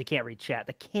be because he can't read chat?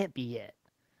 That can't be it.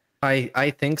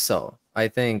 I think so. I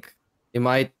think it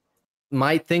might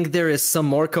think there is some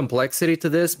more complexity to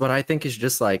this, but I think it's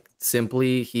just like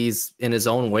simply he's in his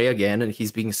own way again and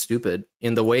he's being stupid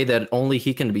in the way that only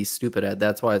he can be stupid at.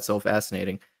 That's why it's so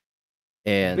fascinating.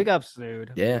 And big up,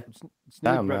 Snood. Yeah.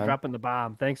 Snood dropping the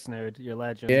bomb. Thanks, Snood. You're a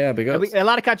legend. Yeah, big up. A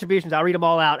lot of contributions. I'll read them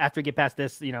all out after we get past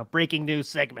this, breaking news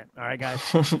segment. All right, guys.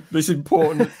 This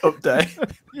important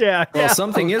update. Yeah. Well,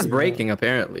 something is breaking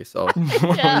apparently. So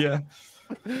yeah.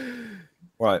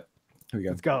 Right. Here we go.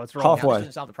 Let's go. Let's roll. Halfway.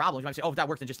 Doesn't solve the problem. You might say, "Oh, if that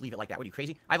works, then just leave it like that." What are you,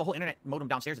 crazy? I have a whole internet modem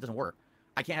downstairs that doesn't work.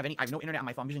 I can't have any. I have no internet on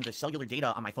my phone. I'm using the cellular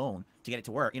data on my phone to get it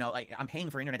to work. I'm paying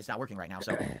for internet that's not working right now,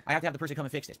 so I have to have the person come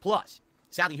and fix this. Plus,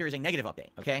 sadly, here is a negative update.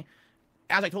 Okay.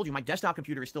 As I told you, my desktop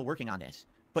computer is still working on this,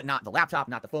 but not the laptop,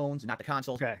 not the phones, not the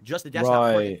consoles, just the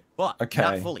desktop. Right. But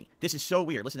not fully. This is so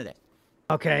weird. Listen to this.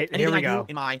 Okay, anything here we I go. do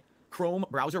in my Chrome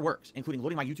browser works, including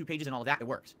loading my YouTube pages and all of that. It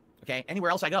works. Okay. Anywhere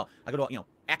else I go to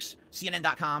X,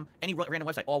 CNN.com, any random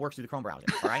website, all works through the Chrome browser.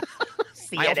 All right.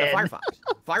 I also have Firefox.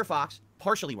 Firefox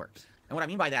partially works, and what I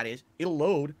mean by that is it'll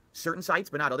load certain sites,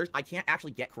 but not others. I can't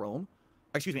actually get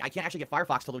I can't actually get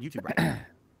Firefox to load YouTube right now.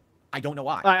 I don't know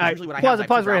why. Usually what I have is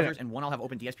two browsers, and one I'll have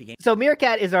open DSP games. So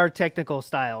Meerkat is our technical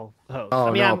style host.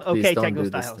 Oh, I'm okay technical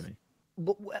style host.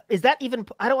 Is that even?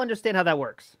 I don't understand how that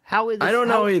works. How is? I don't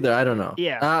know either. I don't know.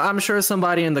 Yeah. I'm sure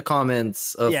somebody in the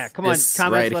comments of this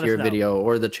right here video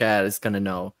or the chat is gonna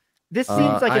know. This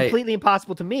seems like completely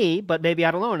impossible to me, but maybe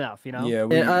I don't know enough.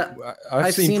 Yeah.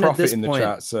 I've seen Profit in the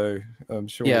chat, so I'm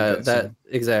sure. Yeah.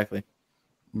 Exactly.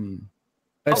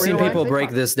 I've seen people break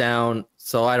this down,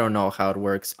 so I don't know how it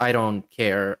works. I don't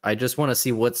care. I just want to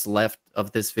see what's left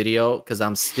of this video because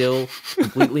I'm still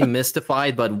completely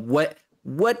mystified. But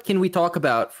what can we talk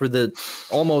about for the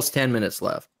almost 10 minutes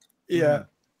left? Yeah.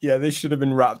 Yeah, this should have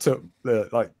been wrapped up.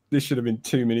 This should have been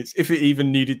 2 minutes, if it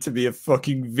even needed to be a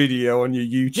fucking video on your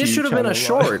YouTube. This should have been a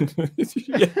short.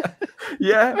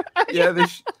 Yeah.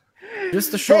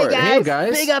 Just a short. Hey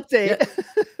guys, big update.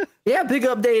 Yeah, big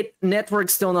update.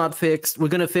 Network's still not fixed. We're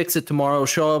gonna fix it tomorrow.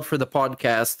 Show up for the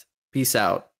podcast. Peace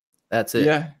out. That's it.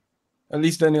 Yeah. At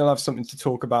least then he'll have something to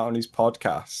talk about on his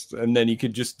podcast, and then he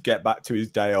could just get back to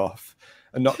his day off,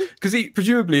 and not because he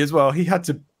presumably as well he had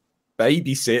to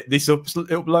babysit this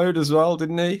upload as well,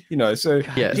 didn't he? You know, so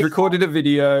he's recorded a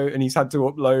video and he's had to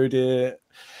upload it.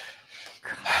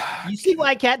 You see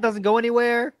why Cat doesn't go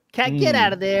anywhere? Cat, get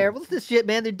out of there. What's this shit,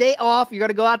 man? The day off. You're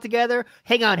gonna go out together.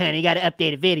 Hang on, honey. You got to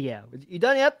update a video. You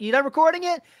done? You done recording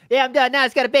it? Yeah, I'm done. Now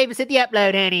it's got to babysit the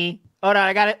upload, honey. Hold on,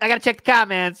 I gotta check the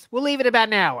comments. We'll leave it about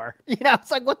an hour. You know,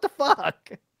 it's like, what the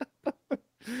fuck?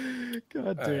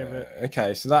 God damn it.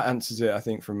 Okay, so that answers it, I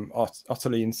think, from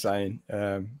Utterly Insane.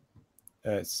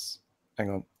 It's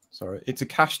hang on, sorry. It's a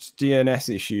cached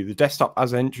DNS issue. The desktop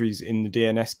has entries in the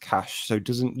DNS cache, so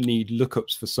doesn't need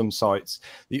lookups for some sites.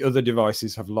 The other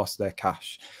devices have lost their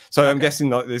cache. So I'm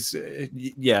guessing like this.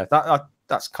 Yeah,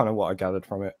 that's kind of what I gathered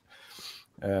from it.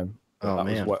 That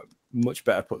was much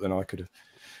better put than I could have.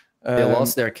 They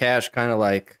lost their cache, kind of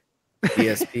like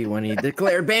DSP when he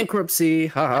declared bankruptcy.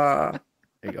 Haha.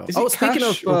 There you go. Is it speaking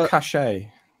of cache,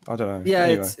 I don't know. Yeah,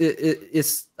 anyway.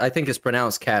 it's I think it's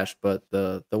pronounced cache, but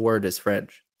the word is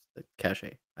French.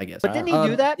 Cache, I guess. But didn't he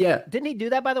do that? Yeah. Didn't he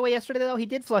do that, by the way, yesterday, though? He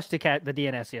did flush the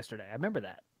DNS yesterday. I remember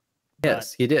that.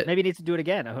 Yes, he did. Maybe he needs to do it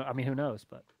again. I mean, who knows?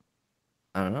 But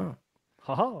I don't know.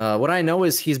 What I know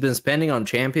is he's been spending on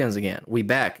Champions again. We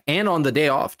back. And on the day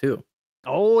off, too.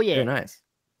 Oh, yeah. Very nice.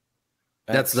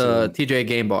 That's the TJ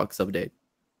Gamebox update.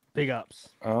 Big ups.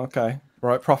 Oh, okay.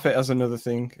 Right. Profit has another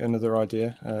thing, another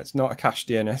idea. It's not a cache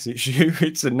DNS issue.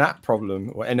 It's a NAT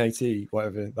problem or NAT,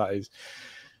 whatever that is.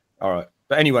 All right.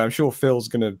 But anyway, I'm sure Phil's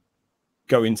going to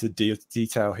go into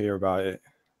detail here about it.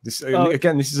 This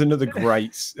again, this is another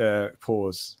great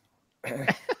pause.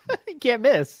 You can't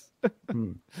miss.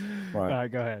 Right. All right,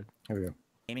 go ahead. Here we go.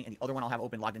 And the other one I'll have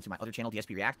open logged into my other channel,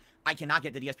 DSP React. I cannot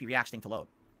get the DSP React thing to load.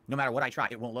 No matter what I try,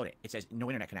 it won't load it. It says no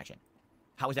internet connection.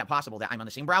 How is that possible that I'm on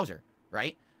the same browser,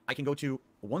 right? I can go to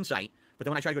one site, but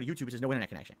then when I try to go to YouTube, it says no internet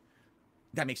connection.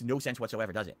 That makes no sense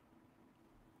whatsoever, does it?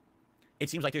 It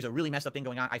seems like there's a really messed up thing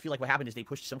going on. I feel like what happened is they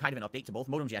pushed some kind of an update to both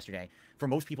modems yesterday. For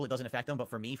most people, it doesn't affect them, but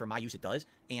for me, for my use, it does,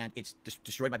 and it's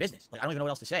destroyed my business. Like I don't even know what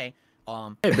else to say.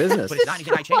 Hey, business. But it's not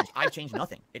anything I changed. I've changed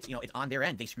nothing. It's it's on their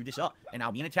end. They screwed this up, and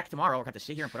now me and a tech tomorrow are going to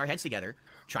sit here and put our heads together,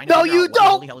 trying to figure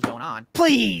out what the hell is going on.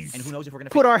 Please. And who knows if we're going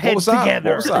to put our heads together.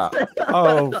 What was that?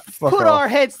 Oh, fuck put off. our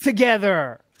heads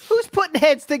together. Who's putting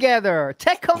heads together?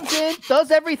 Tech comes in,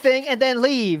 does everything, and then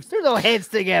leaves. There's no heads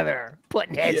together.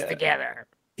 Putting heads together.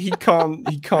 He can't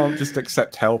just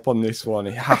accept help on this one.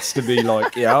 It has to be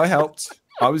like, yeah, I helped.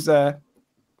 I was there.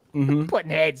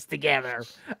 Putting heads together.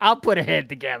 I'll put a head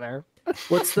together.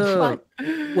 What's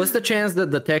the chance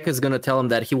that the tech is going to tell him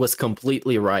that he was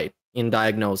completely right in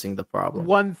diagnosing the problem?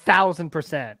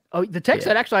 1000%. Oh, the tech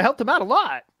said actually I helped him out a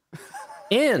lot.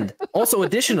 And also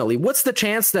additionally, what's the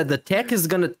chance that the tech is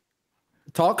going to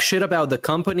talk shit about the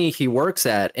company he works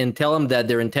at and tell him that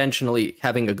they're intentionally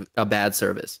having a bad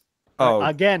service? Oh,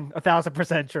 again,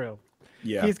 1000% true.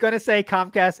 Yeah. He's going to say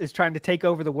Comcast is trying to take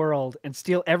over the world and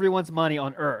steal everyone's money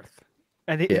on Earth.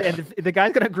 And the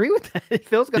guy's going to agree with that.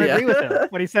 Phil's going to agree with him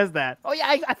when he says that. Oh, yeah,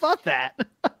 I thought that.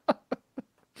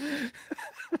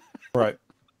 Right.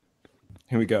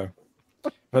 Here we go.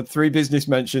 I've had 3 business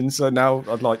mentions, so now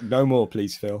I'd like no more,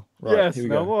 please, Phil. Right, yes, here we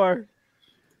no go. more.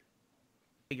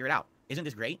 Figure it out. Isn't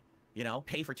this great?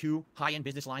 Pay for 2 high-end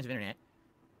business lines of internet,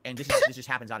 and this just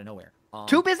happens out of nowhere.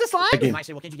 2 business lines? You might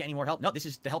say, well, can't you get any more help? No, this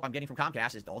is the help I'm getting from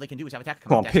Comcast. Is all they can do is have a tech come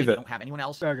Come out. on, pivot. They don't have anyone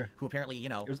else who apparently,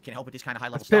 can help with this kind of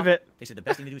high-level stuff. Pivot. They said the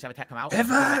best thing to do is have a tech come out.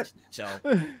 Pivot. So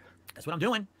that's what I'm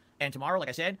doing. And tomorrow, like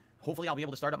I said, hopefully I'll be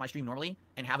able to start up my stream normally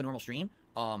and have a normal stream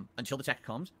until the tech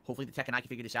comes. Hopefully the tech and I can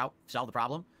figure this out, solve the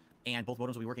problem, and both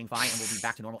modems will be working fine, and we'll be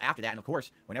back to normal after that. And of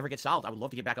course, whenever it gets solved, I would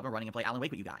love to get back up and running and play Alan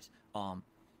Wake with you guys.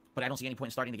 But I don't see any point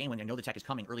in starting the game when I know the tech is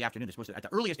coming early afternoon. They're supposed to, at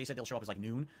the earliest, they said they'll show up as like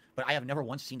noon, but I have never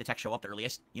once seen the tech show up the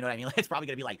earliest. You know what I mean? It's probably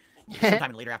going to be like sometime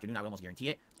in later afternoon. I would almost guarantee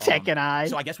it. Tech and I.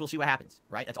 So I guess we'll see what happens,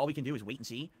 right? That's all we can do is wait and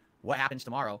see what happens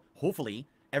tomorrow. Hopefully,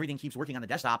 everything keeps working on the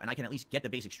desktop, and I can at least get the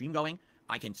basic stream going.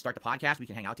 I can start the podcast. We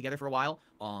can hang out together for a while.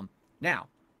 Now,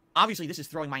 obviously, this is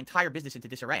throwing my entire business into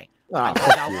disarray. I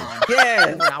missed out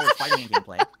on 4 hours Spider-Man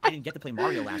gameplay. I didn't get to play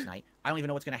Mario last night. I don't even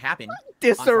know what's going to happen.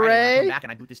 Disarray. I come back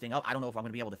and I boot this thing up. I don't know if I'm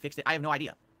going to be able to fix it. I have no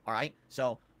idea. All right.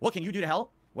 So what can you do to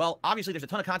help? Well, obviously, there's a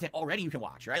ton of content already you can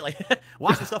watch, right? Like,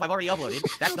 watch the stuff I've already uploaded.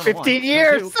 That's number 1. 15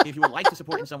 years. Number 2, if you would like to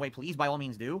support in some way, please, by all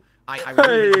means, do. I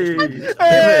really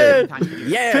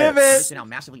Yes. Pivot. This now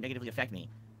massively negatively affect me.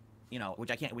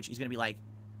 Which I can't. Which is going to be like.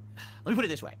 Let me put it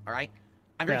this way. All right.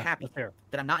 I'm very happy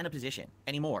that I'm not in a position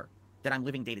anymore that I'm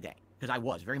living day to day, because I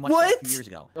was very much like a few years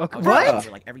ago. Okay.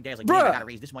 Like every day, I was like, man, I got to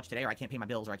raise this much today, or I can't pay my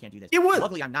bills, or I can't do this.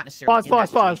 Luckily, I'm not necessarily in that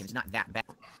situation. It's not that bad.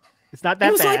 It's not that bad.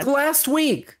 It was like last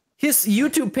week. His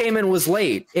YouTube payment was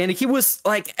late, and he was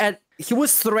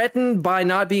threatened by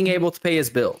not being able to pay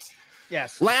his bills.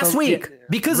 Yes. Last week,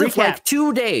 because recap. of like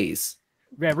 2 days.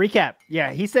 Yeah, recap.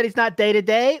 Yeah, he said he's not day to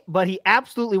day, but he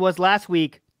absolutely was last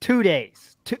week. 2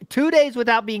 days. 2 days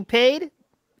without being paid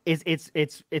is it's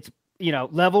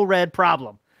level red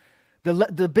problem.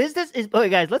 The business is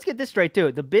guys, let's get this straight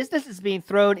too. The business is being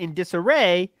thrown in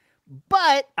disarray,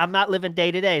 but I'm not living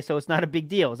day to day, so it's not a big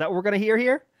deal. Is that what we're gonna hear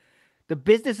here? The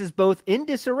business is both in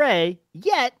disarray,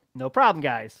 yet no problem,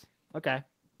 guys. Okay.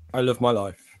 I love my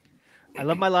life. I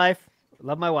love my life. I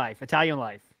love my wife. Italian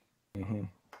life. Mm-hmm.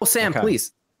 Well, Sam,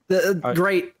 please. The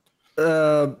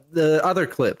other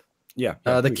clip. Yeah.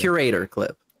 The curator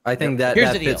clip. I think that Here's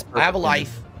that the deal. fits I have a perfectly.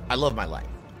 life. I love my life.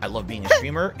 I love being a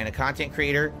streamer and a content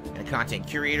creator and a content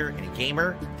curator and a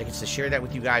gamer that gets to share that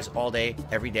with you guys all day,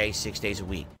 every day, 6 days a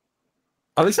week.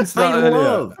 I listened to that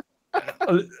earlier.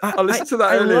 I listened to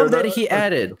that earlier. I love that he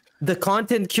added the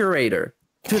content curator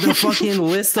to the fucking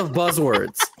list of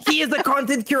buzzwords. He is the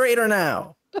content curator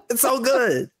now. It's so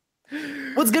good.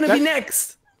 What's gonna be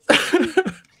next?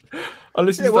 I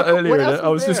listened to that earlier and I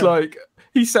was just like,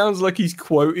 he sounds like he's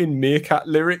quoting Meerkat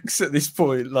lyrics at this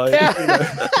point. Like,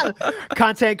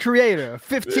 Content creator,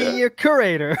 15-year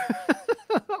curator,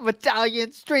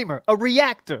 Italian streamer, a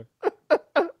reactor.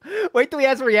 Wait till he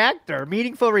has a reactor,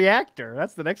 meaningful reactor.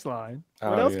 That's the next line.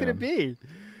 What else could it be?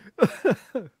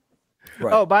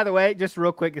 Right. Oh, by the way, just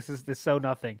real quick, this is so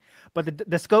nothing. But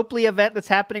the Scopely event that's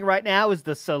happening right now is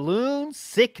the Saloon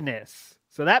Sickness.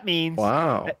 So that means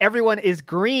that everyone is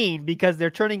green because they're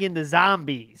turning into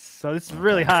zombies. So this is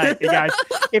really high, you guys.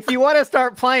 If you want to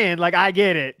start playing, like, I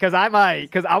get it, because I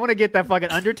want to get that fucking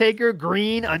Undertaker,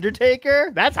 green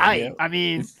Undertaker. That's hype. Yeah. I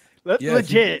mean,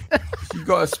 legit. You've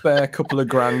got a spare couple of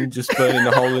grand just burning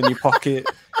a hole in your pocket.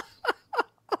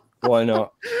 Why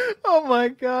not? Oh my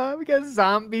god, we got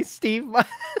zombie Steve,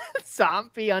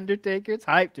 zombie Undertaker. It's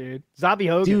hype, dude. Zombie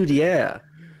Hogan, dude. Yeah,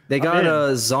 they got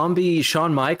a zombie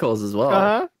Shawn Michaels as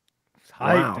well.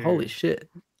 Wow, dude. Holy shit!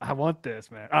 I want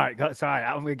this, man. All right, sorry,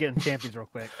 I'm gonna get in champions real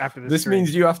quick after this. This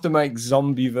means you have to make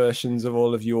zombie versions of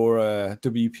all of your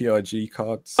WPRG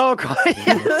cards. Oh god,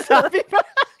 zombie.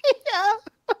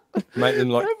 Yeah. Make them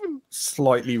like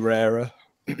slightly rarer.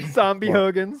 Zombie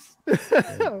Hogans.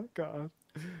 Oh god.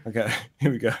 Okay, here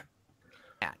we go.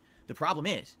 The problem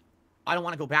is, I don't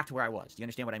want to go back to where I was. Do you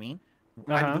understand what I mean?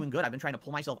 I've been doing good. I've been trying to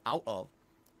pull myself out of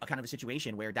a kind of a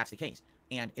situation where that's the case.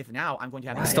 And if now I'm going to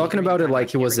have... He's talking about it like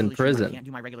he was in prison. I can't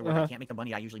do my regular work. I can't make the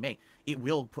money I usually make. It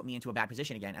will put me into a bad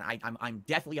position again. And I'm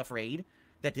deathly afraid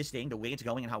that this thing, the way it's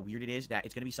going and how weird it is, that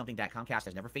it's going to be something that Comcast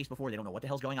has never faced before. They don't know what the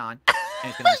hell's going on.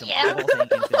 And it's going to be some eyeball thing.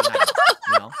 And it's going to be nice,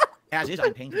 you know? As is,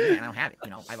 I'm paying for it, and I don't have it.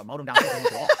 You know, I have a modem down here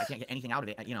at all. I can't get anything out of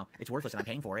it. You know, it's worthless, and I'm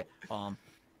paying for it. I'm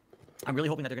really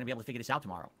hoping that they're going to be able to figure this out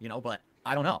tomorrow. You know, but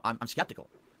I don't know. I'm skeptical.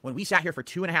 When we sat here for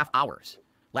 2.5 hours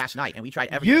last night, and we tried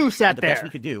everything, you sat the there. best we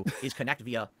could do is connect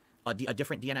via a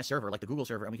different DNS server, like the Google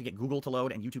server, and we could get Google to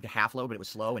load and YouTube to half load, but it was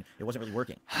slow and it wasn't really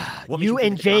working. You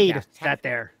and Jade sat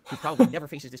there. Who probably never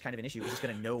faces this kind of an issue is just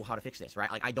going to know how to fix this,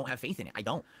 right? Like, I don't have faith in it. I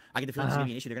get the feeling it's going to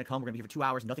be an issue. They're going to come. We're going to be here for 2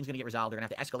 hours. Nothing's going to get resolved. They're going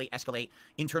to have to escalate,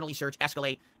 internally search,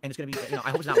 escalate, and it's going to be, I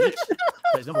hope it's not weeks.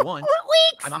 Because number one,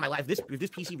 I'm on my life. If this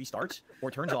PC restarts or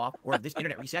turns off or if this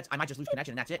internet resets, I might just lose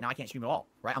connection and that's it. Now I can't stream at all,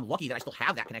 right? I'm lucky that I still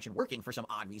have that connection working for some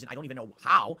odd reason. I don't even know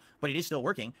how, but it is still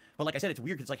working. But like I said, it's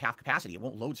weird because it's like half capacity. It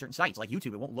won't load certain sites like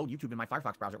YouTube. It won't load YouTube in my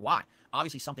Firefox browser. Why?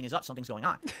 Obviously something is up. Something's going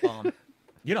on.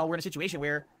 We're in a situation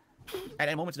where at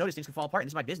a moment's notice things can fall apart. And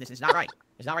this is my business. And it's not right.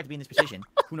 It's not right to be in this position.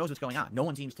 Who knows what's going on? No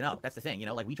one seems to know. That's the thing.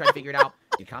 Like we try to figure it out.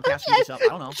 Did Comcast screw this up? I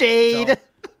don't know. Jade.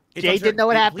 So, Jade didn't know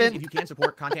what happened. If you can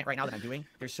support content right now that I'm doing,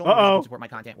 there's so many ways you can support my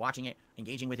content, watching it,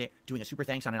 engaging with it, doing a super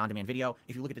thanks on an on-demand video.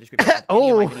 If you look at the description of any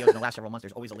of my videos in the last several months,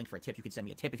 there's always a link for a tip. You can send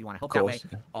me a tip if you want to help that way.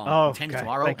 10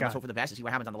 tomorrow. Let's hope for the best and see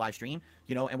what happens on the live stream,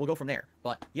 and we'll go from there.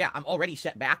 But yeah, I'm already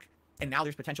set back. And now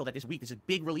there's potential that this week, this is a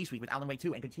big release week with Alan Wake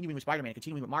 2 and continuing with Spider-Man,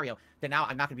 continuing with Mario, that now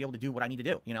I'm not going to be able to do what I need to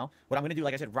do, What I'm going to do,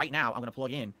 like I said, right now, I'm going to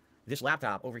plug in this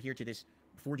laptop over here to this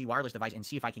 4G wireless device and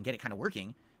see if I can get it kind of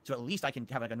working. So at least I can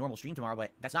have like a normal stream tomorrow, but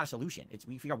that's not a solution.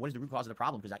 We figure out what is the root cause of the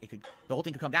problem because the whole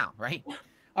thing could come down, right?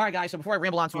 All right, guys. So before I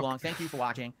ramble on too long, thank you for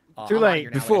watching. Too late.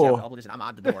 I'm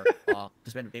out the door to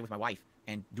spend the day with my wife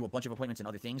and do a bunch of appointments and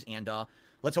other things. And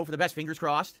let's hope for the best. Fingers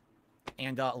crossed.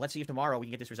 And let's see if tomorrow we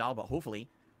can get this resolved. But hopefully,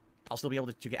 I'll still be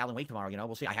able to get Alan Wake tomorrow.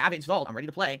 We'll see. I have it installed. I'm ready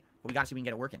to play. But we got to see if we can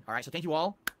get it working. All right. So thank you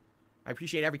all. I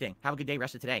appreciate everything. Have a good day,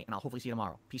 rest of today, and I'll hopefully see you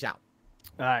tomorrow. Peace out.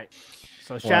 All right.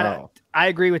 So shout out. I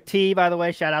agree with T, by the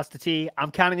way. Shout outs to T. I'm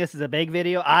counting this as a big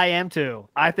video. I am too.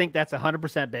 I think that's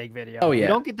 100% big video. Oh, yeah. You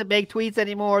don't get the big tweets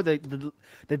anymore. Because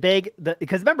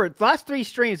remember, the last 3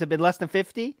 streams have been less than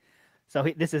 50.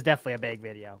 So this is definitely a big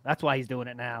video. That's why he's doing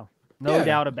it now. No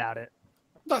doubt about it.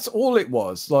 That's all it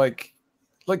was. Like,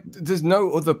 like, there's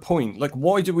no other point. Like,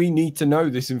 why do we need to know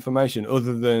this information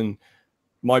other than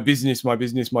my business, my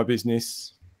business, my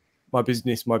business, my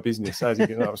business, my business? As you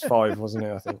can, that was 5, wasn't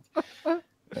it? I think.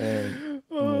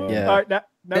 Yeah. All right, now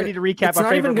we need to recap. It's our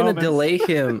not even going to delay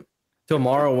him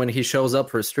tomorrow when he shows up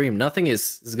for stream. Nothing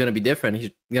is going to be different.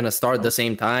 He's going to start the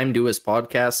same time, do his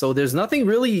podcast. So there's nothing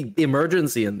really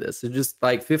emergency in this. It's just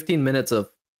like 15 minutes of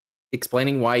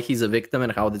explaining why he's a victim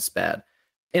and how it's bad.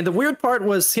 And the weird part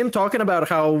was him talking about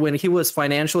how when he was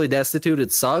financially destitute,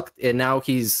 it sucked. And now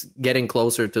he's getting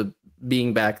closer to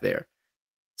being back there.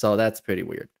 So that's pretty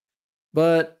weird.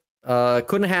 But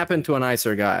couldn't happen to a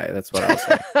nicer guy. That's what I was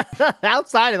saying.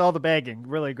 Outside of all the begging,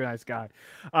 really nice guy.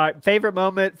 Favorite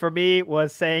moment for me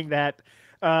was saying that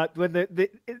when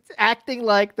it's acting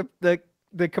like the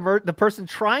person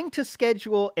trying to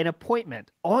schedule an appointment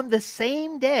on the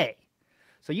same day.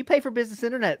 So you pay for business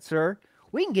internet, sir.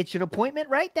 We can get you an appointment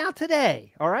right now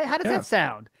today. All right. How does that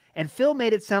sound? And Phil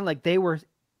made it sound like they were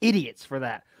idiots for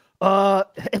that.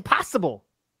 Impossible.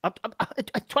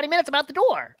 20 minutes, I'm out the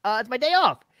door. It's my day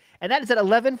off. And that is at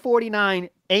 11:49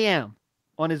 a.m.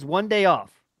 on his one day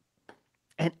off.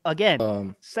 And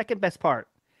again, second best part,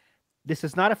 this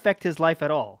does not affect his life at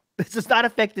all. This does not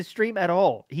affect his stream at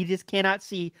all. He just cannot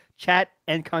see chat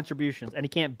and contributions, and he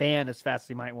can't ban as fast as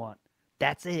he might want.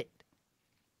 That's it.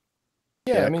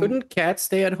 Yeah, I mean, couldn't Cat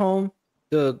stay at home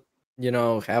to,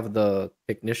 have the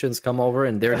technicians come over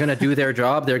and they're going to do their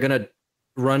job? They're going to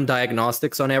run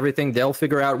diagnostics on everything. They'll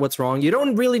figure out what's wrong. You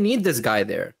don't really need this guy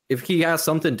there if he has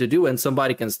something to do and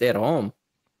somebody can stay at home.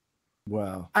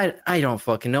 Wow. I don't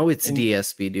fucking know. It's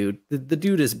DSP, dude. The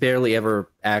dude is barely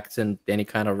ever acts in any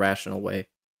kind of rational way.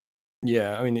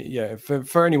 Yeah, I mean, yeah.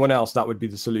 For anyone else, that would be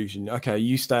the solution. Okay,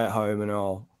 you stay at home and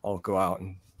I'll go out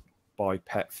and buy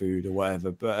pet food or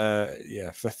whatever. But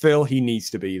yeah, for Phil, he needs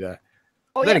to be there.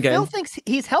 Oh, yeah, Phil thinks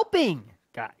he's helping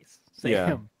guys.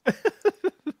 Him.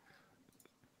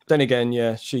 Then again,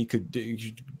 yeah, she could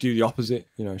do the opposite.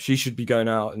 She should be going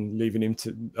out and leaving him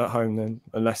at home then,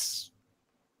 unless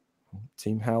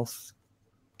team health,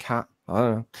 cat. I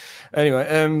don't know.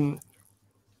 Anyway,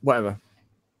 whatever.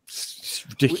 It's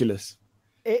ridiculous.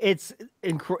 This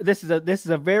is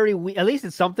a very weak. At least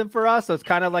it's something for us. So it's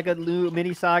kind of like a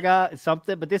mini saga. It's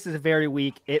something, but this is very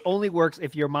weak. It only works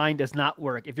if your mind does not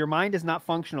work. If your mind is not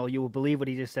functional, you will believe what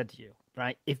he just said to you.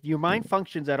 Right? If your mind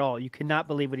functions at all, you cannot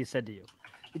believe what he said to you.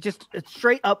 It's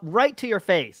straight up right to your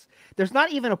face. There's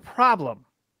not even a problem.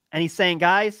 And he's saying,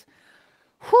 guys,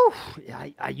 whew,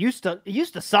 it used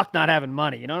to suck not having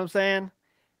money. You know what I'm saying?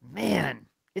 Man,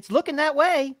 it's looking that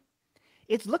way.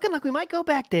 It's looking like we might go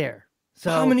back there.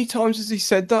 So how many times has he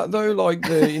said that though? Like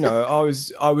I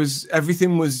was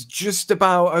everything was just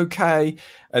about okay,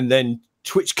 and then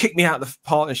Twitch kicked me out of the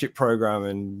partnership program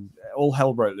and all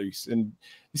hell broke loose. And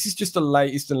this is just the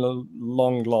latest in a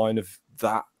long line of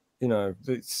that. He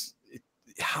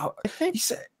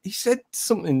said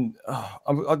something.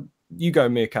 You go,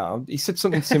 Meerkat. He said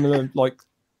something similar like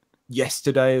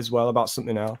yesterday as well about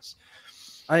something else.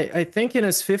 I think in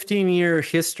his 15-year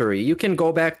history, you can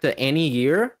go back to any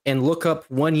year and look up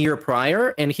 1 year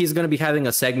prior, and he's going to be having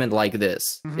a segment like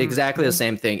this. Mm-hmm. Exactly the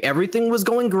same thing. Everything was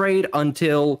going great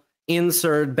until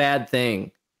insert bad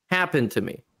thing happened to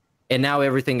me, and now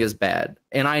everything is bad,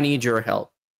 and I need your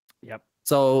help. Yep.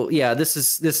 So yeah, this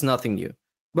is nothing new.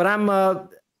 But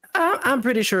I'm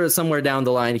pretty sure somewhere down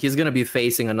the line he's going to be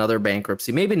facing another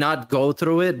bankruptcy. Maybe not go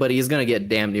through it, but he's going to get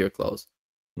damn near close.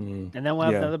 And then we'll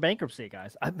have another bankruptcy,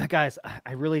 guys.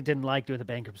 I really didn't like doing the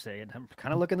bankruptcy, and I'm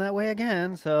kind of looking that way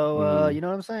again. So you know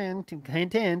what I'm saying?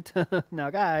 Hint, hint. Now,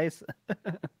 guys,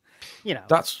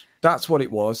 that's what it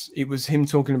was. It was him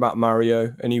talking about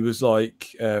Mario, and he was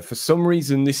like, for some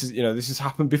reason, this has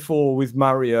happened before with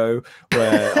Mario,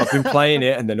 where I've been playing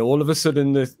it, and then all of a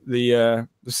sudden the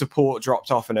support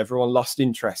dropped off, and everyone lost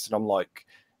interest, and I'm like,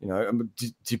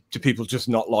 do people just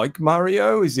not like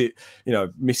Mario? Is it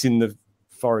missing the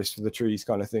forest for the trees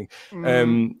kind of thing?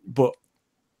 But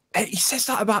he says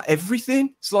that about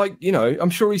everything. It's like,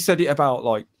 I'm sure he said it about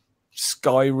like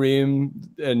Skyrim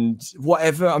and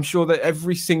whatever. I'm sure that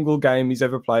every single game he's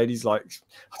ever played, he's like,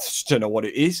 I just don't know what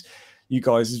it is. You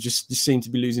guys just seem to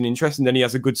be losing interest. And then he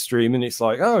has a good stream and it's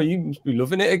like, oh, you must be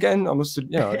loving it again. I must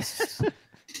have,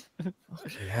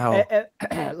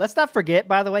 Let's not forget,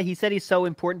 by the way, he said he's so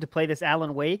important to play this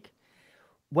Alan Wake.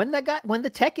 When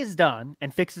the tech is done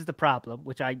and fixes the problem,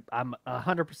 which I'm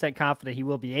 100% confident he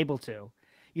will be able to,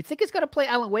 you think he's going to play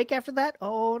Alan Wake after that?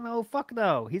 Oh, no, fuck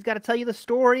no. He's got to tell you the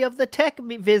story of the tech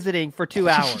visiting for 2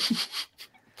 hours.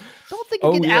 Don't think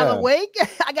you get Alan Wake.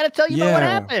 I got to tell you about what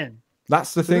happened.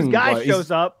 That's the thing. This guy shows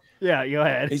up. Yeah, go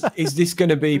ahead. Is this going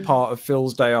to be part of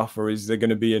Phil's day off, or is there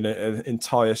going to be an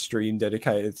entire stream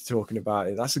dedicated to talking about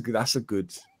it? That's a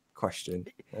good question.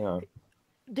 Yeah.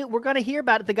 Dude, we're gonna hear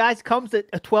about it. The guy comes at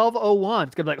 12:01.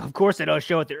 It's gonna be like, of course they don't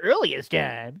show at the earliest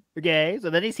time. Okay, so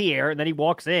then he's here, and then he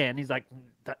walks in. He's like,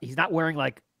 he's not wearing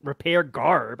like repair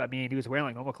garb. I mean, he was wearing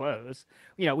like normal clothes.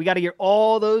 You know, we got to hear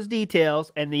all those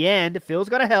details. And in the end, Phil's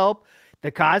gonna help.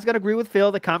 The guy's gonna agree with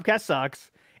Phil that Comcast sucks,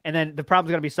 and then the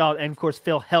problem's gonna be solved. And of course,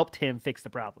 Phil helped him fix the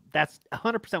problem. That's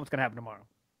 100% what's gonna happen tomorrow,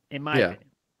 in my opinion.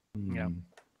 You know,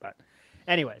 but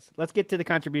anyways, let's get to the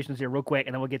contributions here real quick,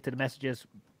 and then we'll get to the messages.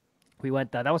 We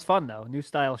went, that was fun, though. New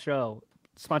style show.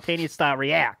 Spontaneous style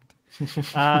react.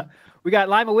 We got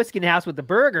Lima Whiskey in the house with the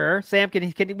burger. Sam,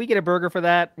 can we get a burger for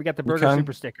that? We got the burger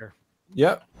super sticker.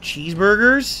 Yep.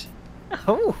 Cheeseburgers?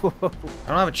 Oh. I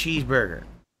don't have a cheeseburger.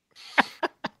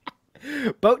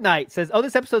 Boat Night says,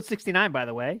 this episode 69, by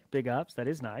the way. Big ups. That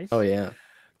is nice. Oh, yeah.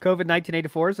 COVID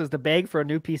 1984 says, the beg for a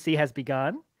new PC has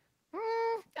begun.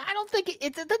 I don't think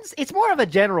it's more of a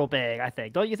general bag, I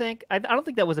think. Don't you think? I don't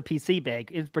think that was a PC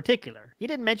bag in particular. He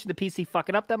didn't mention the PC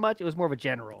fucking up that much. It was more of a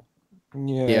general.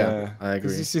 Yeah, I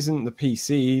agree. This isn't the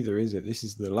PC either, is it? This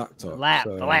is the laptop.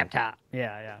 The laptop.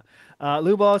 Yeah.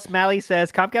 Lubos Malley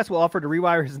says Comcast will offer to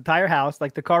rewire his entire house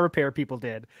like the car repair people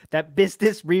did. That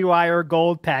business rewire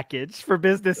gold package for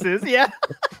businesses. Yeah.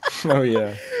 Oh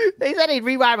yeah. They said he'd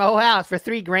rewire my whole house for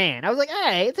 $3,000. I was like,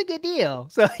 hey, it's a good deal.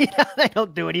 So they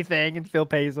don't do anything, and Phil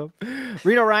pays them.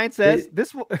 Reno Ryan says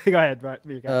this. Go ahead, right?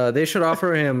 They should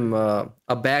offer him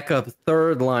a backup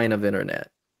third line of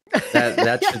internet.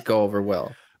 That should go over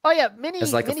well. Oh yeah, mini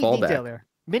like a detail fallback. there.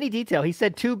 Mini detail. He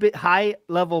said 2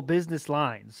 high-level business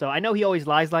lines. So I know he always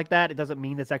lies like that. It doesn't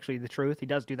mean that's actually the truth. He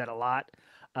does do that a lot.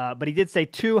 But he did say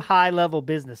 2 high-level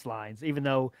business lines, even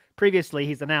though previously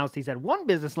he's announced he said 1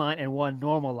 business line and 1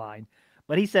 normal line.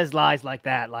 But he says lies like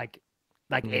that, like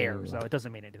air. So it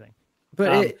doesn't mean anything.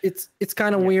 But it's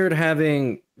kind of weird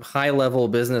having high-level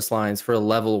business lines for a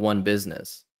level 1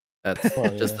 business. That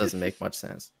just doesn't make much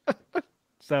sense.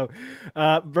 So,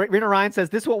 Rena Ryan says,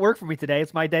 this won't work for me today.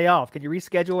 It's my day off. Can you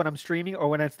reschedule when I'm streaming or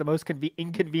when it's the most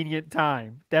inconvenient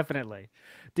time? Definitely.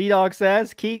 D-Dog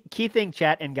says, key thing,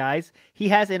 chat and guys, he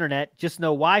has internet, just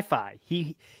no Wi-Fi.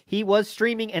 He was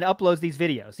streaming and uploads these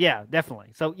videos. Yeah,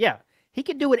 definitely. So, yeah, he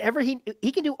can do whatever he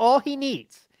can do all he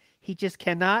needs. He just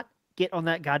cannot get on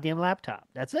that goddamn laptop.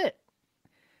 That's it.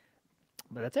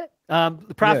 But that's it.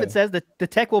 The Prophet says that the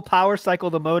tech will power cycle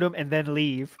the modem and then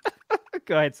leave.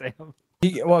 Go ahead, Sam.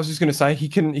 I was just going to say he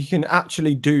can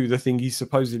actually do the thing he's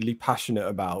supposedly passionate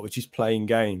about, which is playing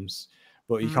games,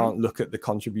 but he can't look at the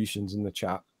contributions in the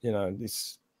chat. You know,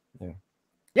 this.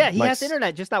 Yeah, he has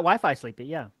internet, just not Wi-Fi, Sleepy.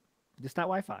 Yeah, just not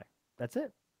Wi-Fi. That's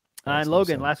it. And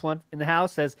Logan, last one in the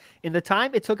house, says, in the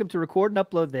time it took him to record and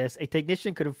upload this, a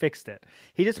technician could have fixed it.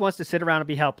 He just wants to sit around and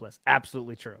be helpless.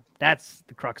 Absolutely true. That's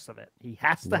the crux of it. He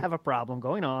has to have a problem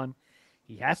going on.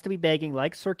 He has to be begging,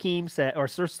 like Sir Keem said, or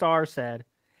Sir Star said.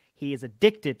 He is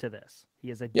addicted to this.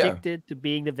 He is addicted to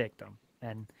being the victim.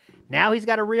 And now he's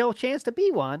got a real chance to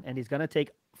be one, and he's going to take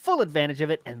full advantage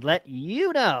of it and let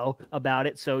you know about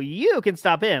it so you can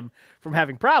stop him from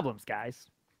having problems, guys.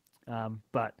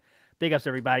 But big ups,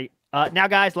 everybody. Now,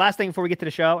 guys, last thing before we get to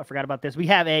the show, I forgot about this. We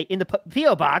have in the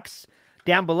P.O. box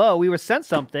down below, we were sent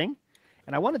something,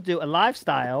 and I want to do a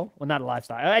lifestyle. Well, not a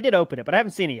lifestyle. I did open it, but I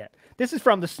haven't seen it yet. This is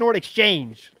from the Snort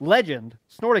Exchange legend,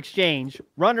 Snort Exchange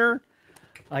runner.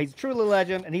 He's a true little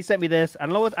legend, and he sent me this. I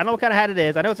don't know what kind of hat it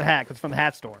is. I know it's a hat because it's from the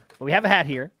hat store. But we have a hat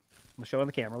here. I'm going to show on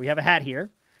the camera. We have a hat here.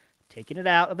 Taking it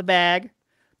out of the bag.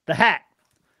 The hat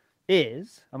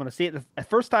is, I'm going to see it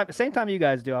the same time you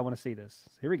guys do. I want to see this.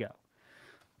 Here we go.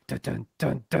 Dun, dun,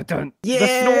 dun, dun, dun. Yeah.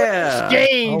 The Snort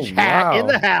Exchange hat in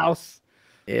the house.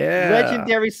 Yeah.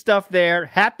 Legendary stuff there.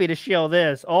 Happy to show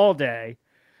this all day.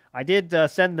 I did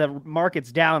send the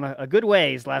markets down a good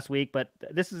ways last week, but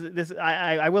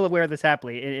I will wear this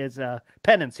happily. It is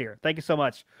penance here. Thank you so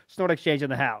much. Snort Exchange in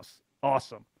the house.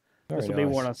 Awesome. This will be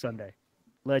worn on Sunday.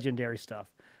 Legendary stuff.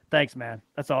 Thanks, man.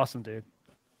 That's awesome, dude.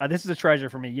 This is a treasure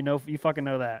for me. You fucking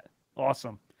know that.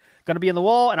 Awesome. Gonna be in the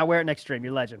wall, and I'll wear it next stream.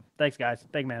 You're a legend. Thanks, guys.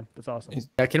 Big man. That's awesome.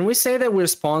 Can we say that we're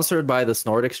sponsored by the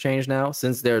Snort Exchange now,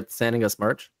 since they're sending us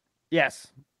merch? Yes.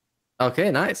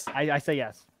 Okay, nice. I say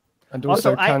yes. And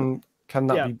also, can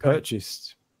that be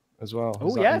purchased as well?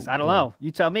 Oh, yes. I don't know.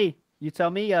 You tell me.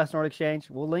 Snort Exchange.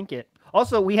 We'll link it.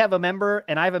 Also, we have a member,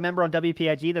 and I have a member on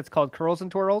WPIG that's called Curls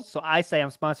and Twirls. So I say I'm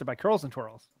sponsored by Curls and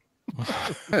Twirls.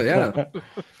 Yeah.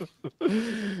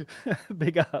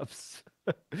 Big ups.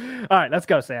 All right, let's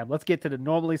go, Sam. Let's get to the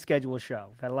normally scheduled show.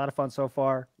 We've had a lot of fun so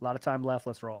far. A lot of time left.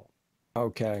 Let's roll.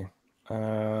 Okay.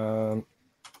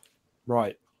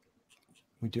 Right.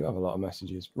 We do have a lot of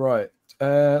messages. Right.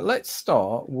 Let's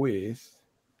start with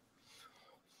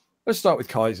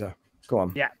Kaiser. Go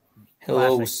on. Yeah.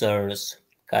 Hello, Classic. sirs.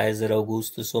 Kaiser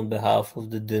Augustus on behalf of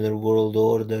the Dinner World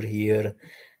Order here.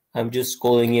 I'm just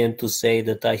calling in to say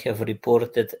that I have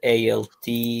reported ALT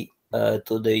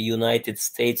to the United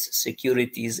States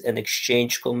Securities and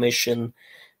Exchange Commission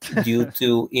due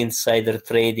to insider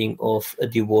trading of a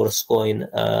divorce coin.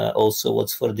 Also,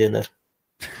 what's for dinner?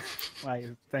 Why,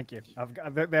 thank you.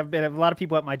 There have been a lot of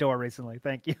people at my door recently.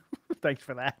 Thank you. Thanks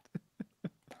for that.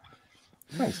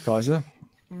 Thanks, Kaiser.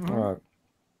 All right.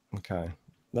 Okay.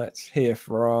 Let's hear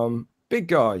from Big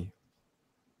Guy.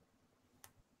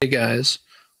 Hey, guys.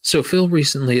 So Phil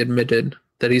recently admitted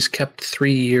that he's kept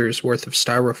 3 years worth of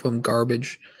styrofoam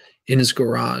garbage in his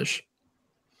garage.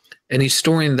 And he's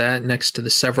storing that next to the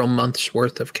several months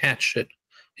worth of cat shit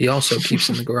he also keeps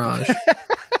in the garage.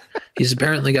 He's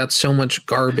apparently got so much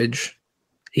garbage,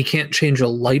 he can't change a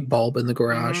light bulb in the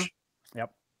garage.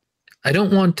 Yep. I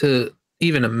don't want to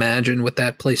even imagine what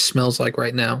that place smells like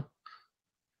right now.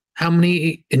 How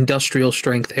many industrial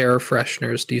strength air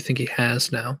fresheners do you think he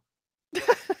has now?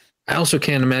 I also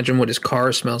can't imagine what his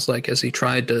car smells like as he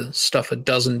tried to stuff a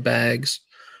dozen bags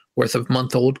worth of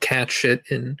month-old cat shit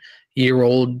in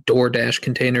year-old DoorDash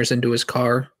containers into his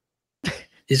car.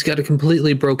 He's got a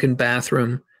completely broken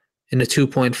bathroom in a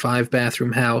 2.5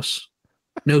 bathroom house,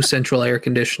 no central air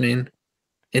conditioning,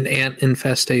 an ant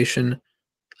infestation,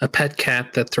 a pet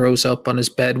cat that throws up on his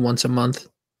bed once a month.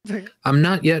 I'm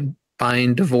not yet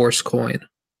buying divorce coin,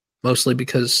 mostly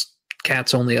because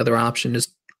Cat's only other option is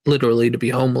literally to be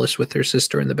homeless with their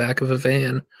sister in the back of a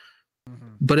van.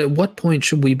 But at what point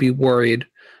should we be worried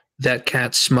that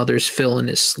Cat smothers Phil in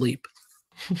his sleep?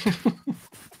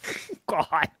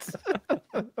 God.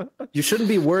 You shouldn't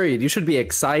be worried. You should be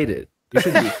excited. You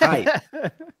should be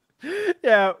hyped.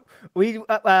 Yeah,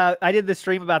 I did the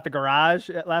stream about the garage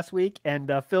last week,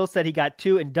 and Phil said he got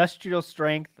 2 industrial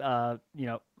strength,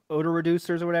 odor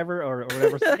reducers or whatever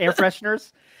air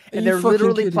fresheners, and they're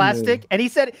literally plastic. And he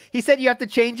said you have to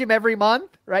change them every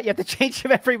month, right? You have to change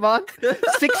them every month.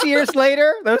 6 years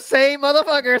later, those same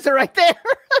motherfuckers are right there.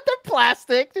 They're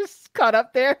plastic, just cut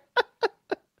up there.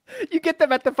 You get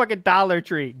them at the fucking Dollar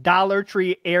Tree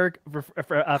air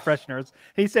fresheners.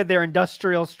 He said they're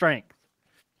industrial strength.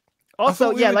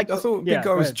 Also, I thought Big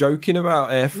Guy was joking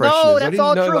about air fresheners. No, that's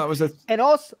all true. That was And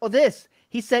also this,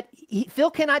 he said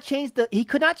Phil could not change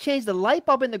the light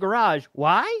bulb in the garage.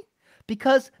 Why?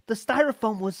 Because the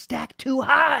styrofoam was stacked too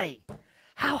high.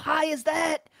 How high is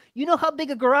that? You know how big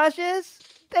a garage is?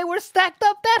 They were stacked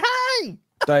up that high.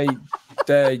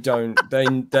 They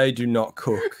do not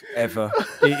cook ever.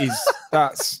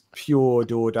 That's pure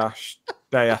DoorDash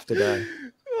day after day.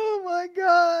 Oh my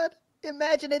God.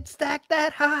 Imagine it stacked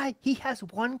that high. He has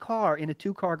 1 car in a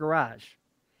 2-car garage,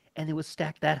 and it was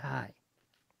stacked that high.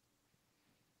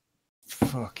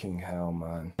 Fucking hell,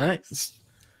 man. Nice.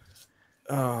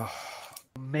 Oh,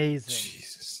 amazing.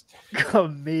 Jesus.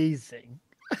 Amazing.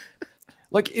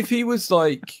 Like, if he was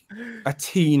like a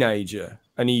teenager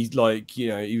and he's like,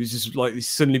 he was just like, he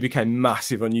suddenly became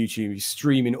massive on YouTube. He's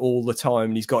streaming all the time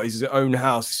and he's got his own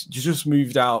house, just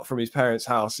moved out from his parents'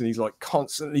 house, and he's like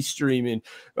constantly streaming.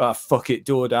 Fuck it,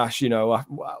 DoorDash.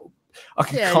 I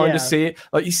can kind of see it.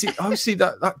 Like, I see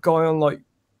that guy on like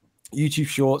YouTube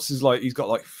Shorts is like, he's got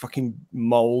like fucking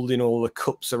mold in all the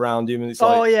cups around him, and it's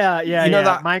like,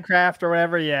 that Minecraft or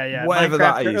whatever, whatever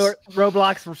Minecraft that is, or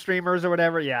Roblox for streamers or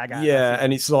whatever, I got it.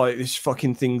 And it's like this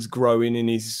fucking thing's growing in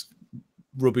his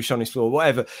rubbish on his floor,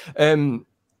 whatever. You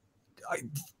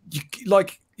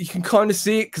can kind of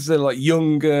see it because they're like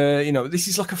younger. This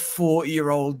is like a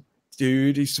 40-year-old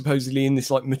dude who's supposedly in this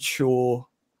like mature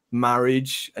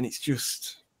marriage, and it's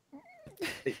just,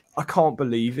 I can't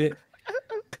believe it.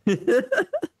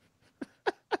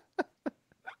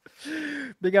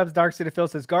 Big ups Dark City Phil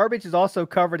says garbage is also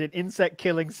covered in insect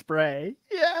killing spray.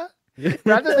 Yeah.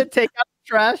 Rather than take out the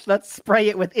trash, let's spray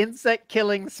it with insect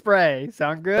killing spray.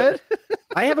 Sound good?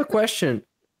 I have a question.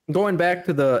 Going back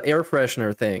to the air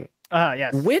freshener thing.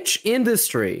 Yes. Which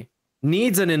industry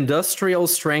needs an industrial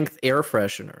strength air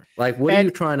freshener? Like, what are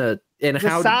you trying to, and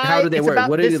how do they work?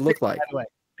 What did it look like?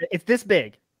 It's this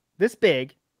big,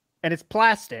 and it's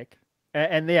plastic.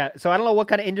 And so I don't know what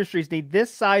kind of industries need this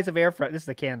size of air freshener. This is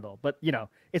a candle, but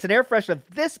it's an air freshener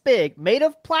this big, made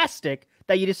of plastic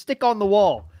that you just stick on the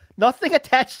wall. Nothing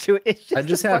attached to it. It's just I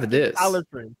just have this. Dollar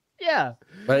Tree. Yeah,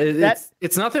 but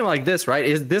it's nothing like this, right?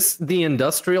 Is this the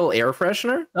industrial air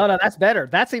freshener? No, that's better.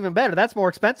 That's even better. That's more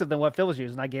expensive than what Phil was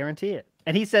using. I guarantee it.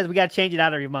 And he says we got to change it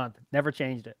out every month. Never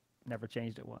changed it. Never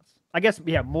changed it once. I guess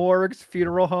morgues,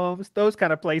 funeral homes, those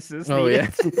kind of places. Oh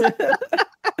yeah.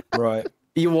 Right.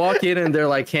 You walk in and they're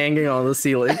like hanging on the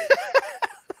ceiling.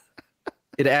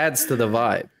 It adds to the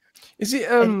vibe. Is it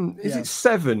is it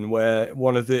Seven where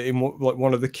one of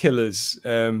the killers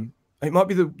it might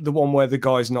be the one where the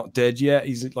guy's not dead yet.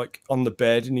 He's like on the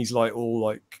bed and he's like all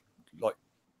like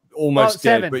almost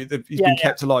dead, but he's been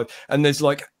kept alive. And there's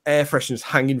like air fresheners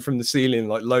hanging from the ceiling,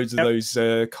 like loads of those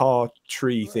car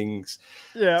tree things.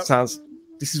 Yeah.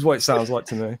 This is what it sounds like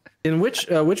to me. In which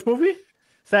movie?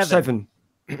 Seven.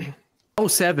 Oh,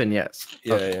 Seven, yes.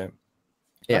 Yeah, okay.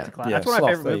 Yeah. That's one of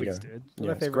my favorite movies, dude.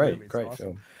 Yeah, it's great awesome.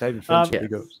 Film. David Fincher,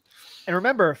 big ups. And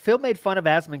remember, Phil made fun of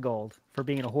Asmongold for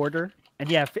being a hoarder.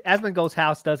 And yeah, Asmongold's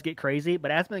house does get crazy,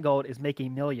 but Asmongold is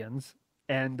making millions.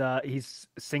 And he's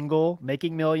single,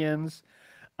 making millions,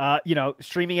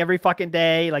 streaming every fucking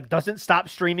day, like doesn't stop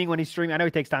streaming when he's streaming. I know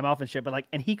he takes time off and shit, but like,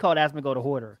 and he called Asmongold a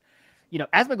hoarder.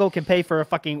 Asmongold can pay for a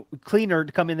fucking cleaner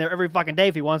to come in there every fucking day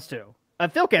if he wants to.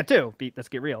 Phil can too. Let's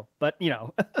get real. But,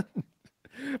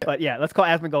 but yeah, let's call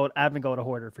Asmongold a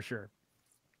hoarder for sure.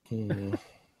 I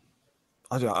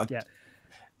don't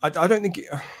think.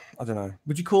 I don't know.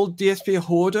 Would you call DSP a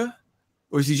hoarder,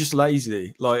 or is he just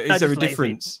lazy? Like, is there a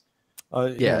difference?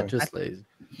 Just lazy.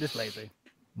 Just lazy.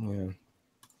 Yeah.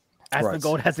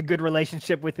 Asmongold has a good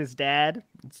relationship with his dad.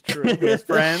 It's true. With his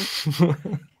friends.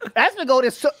 Asmongold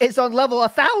is on level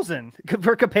 1,000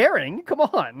 for comparing. Come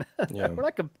on. Yeah.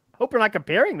 Hope we're not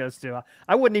comparing those two.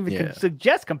 I wouldn't even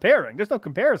suggest comparing. There's no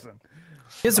comparison.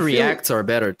 His reacts are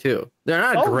better too. They're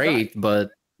not great,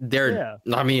 but they're.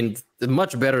 I mean,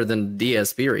 much better than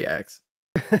DSP reacts.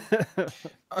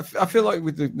 I feel like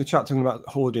with the chat talking about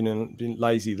hoarding and being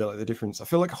lazy, the difference. I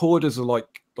feel like hoarders are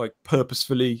like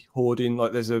purposefully hoarding.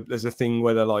 Like there's a thing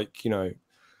where they're like,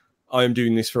 I am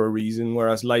doing this for a reason.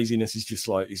 Whereas laziness is just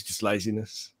like it's just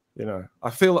laziness. I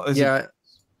feel like there's yeah,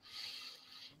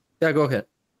 go ahead.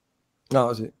 No,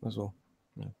 that's it as well.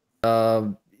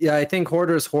 Yeah, I think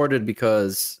hoarders hoarded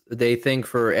because they think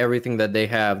for everything that they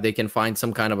have, they can find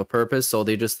some kind of a purpose, so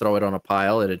they just throw it on a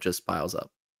pile and it just piles up.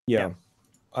 Yeah.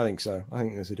 I think so. I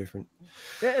think there's a different.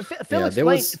 Phil, go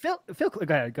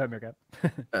ahead, Mirka.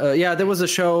 There was a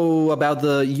show about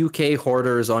the UK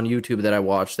hoarders on YouTube that I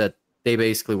watched that they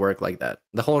basically work like that.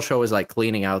 The whole show is like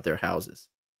cleaning out their houses.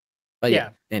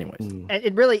 But anyways. And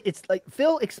it's like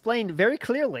Phil explained very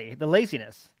clearly the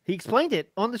laziness. He explained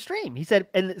it on the stream. He said,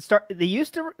 they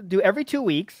used to do every 2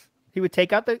 weeks. He would take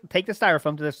the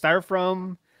styrofoam to the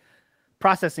styrofoam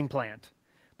processing plant.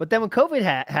 But then when COVID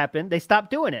happened, they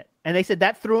stopped doing it. And they said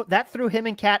that threw him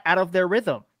and Kat out of their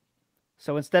rhythm.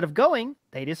 So instead of going,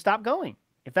 they just stopped going.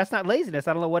 If that's not laziness,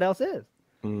 I don't know what else is.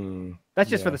 That's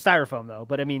just for the styrofoam, though.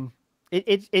 But I mean,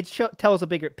 it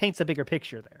paints a bigger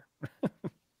picture there.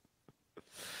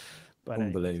 But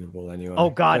unbelievable. Anyway. Oh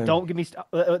God, don't get me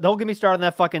started on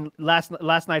that fucking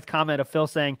last night's comment of Phil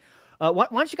saying, "Why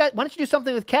don't you do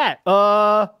something with Kat?"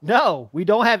 No, we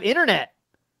don't have internet.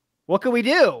 What can we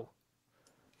do?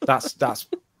 That's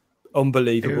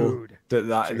unbelievable. Dude.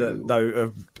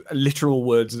 That literal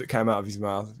words that came out of his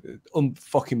mouth.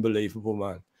 Fucking believable,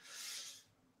 man.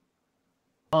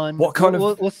 What kind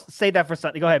of? We'll say that for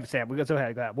Sunday. Go ahead, Sam. Go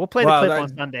ahead. We'll play the clip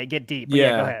on Sunday. Get deep. But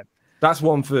yeah, go ahead. That's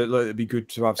one for it'd be good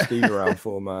to have Steve around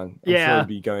for, man. I'm sure he'd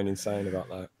be going insane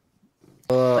about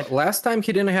that. Last time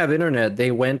he didn't have internet, they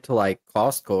went to like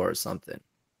Costco or something.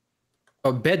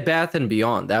 Oh, Bed Bath and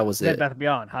Beyond. That was it. Bed Bath and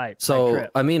Beyond. Hype. So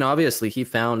I mean, obviously he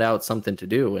found out something to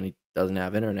do when he doesn't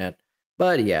have internet.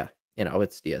 But yeah,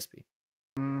 it's DSP.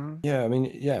 Yeah, I mean,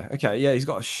 okay, he's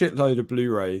got a shitload of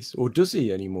Blu-rays, or does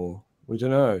he anymore? We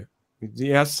don't know. He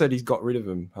has said he's got rid of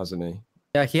them, hasn't he?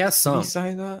 Yeah, he has some. Did he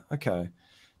say that? Okay.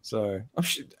 So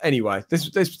anyway,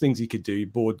 there's things he could do.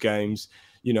 Board games,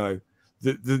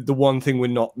 the one thing we're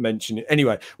not mentioning.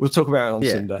 Anyway, we'll talk about it on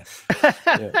Sunday.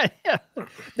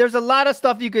 There's a lot of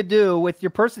stuff you could do with your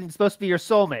person that's supposed to be your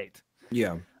soulmate.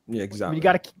 Yeah, exactly. I mean, you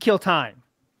got to kill time.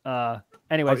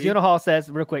 Anyways, Fiona Hall says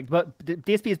real quick, but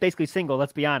DSP is basically single.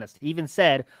 Let's be honest. He even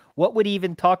said, "What would he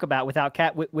even talk about without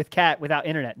Kat without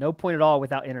internet? No point at all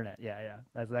without internet." Yeah.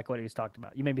 That's exactly what he was talking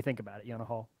about. You made me think about it, Fiona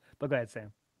Hall. But go ahead,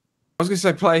 Sam. I was going to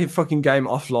say play a fucking game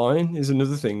offline is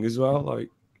another thing as well. Like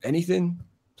anything,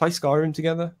 play Skyrim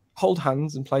together. Hold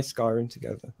hands and play Skyrim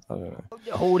together. I don't know.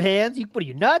 Hold hands? What are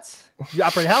you, nuts? You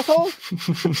operate a household?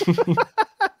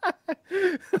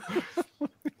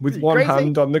 With one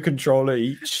hand on the controller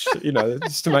each,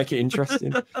 just to make it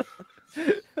interesting.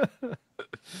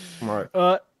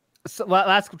 Right. So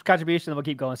last contribution, then we'll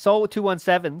keep going.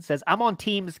 Soul217 says, I'm on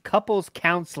Team's couples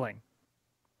counseling.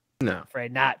 No.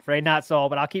 Afraid not, Soul,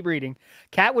 but I'll keep reading.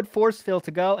 Kat would force Phil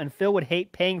to go, and Phil would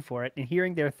hate paying for it and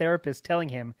hearing their therapist telling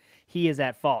him he is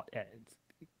at fault.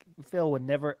 Phil would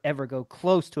never ever go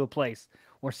close to a place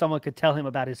where someone could tell him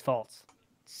about his faults.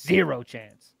 Zero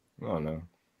chance. Oh no,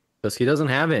 because he doesn't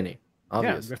have any.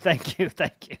 Obviously. Yeah,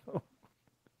 thank you.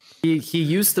 He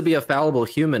used to be a fallible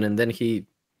human, and then he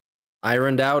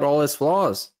ironed out all his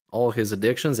flaws, all his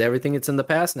addictions, everything. It's in the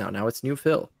past now. Now it's new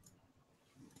Phil.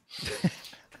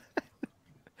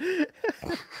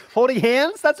 Holding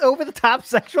hands? That's over the top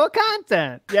sexual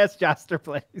content. Yes, Joster,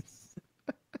 please.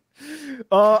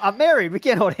 I'm married. We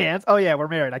can't hold hands. Oh yeah, we're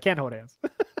married. I can't hold hands.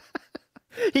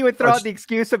 He would throw out the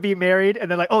excuse of being married,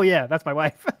 and then like, oh yeah, that's my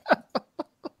wife.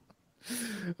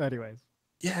 Anyways.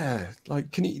 Yeah,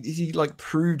 like, is he like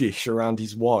prudish around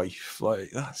his wife?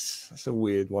 Like, that's a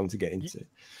weird one to get into.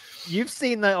 You've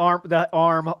seen the arm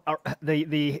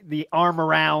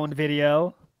around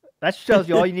video. That shows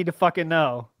you all you need to fucking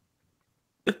know.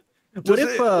 What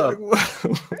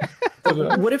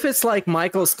if it's like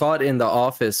Michael Scott in The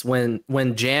Office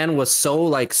when Jan was so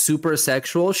like super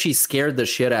sexual, she scared the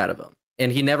shit out of him,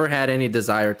 and he never had any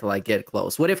desire to like get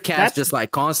close? What if Cass just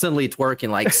like constantly twerking,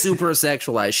 like super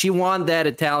sexualized? She wanted that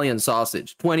Italian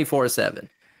sausage 24/7,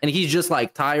 and he's just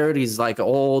like tired. He's like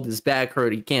old. His back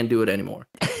hurt. He can't do it anymore.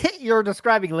 You're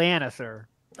describing Leanna, sir.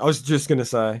 I was just gonna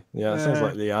say, yeah, it sounds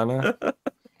like Leanna.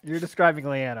 You're describing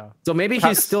Leanna. So maybe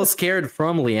he's still scared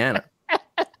from Leanna.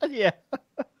 Yeah.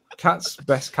 Cat's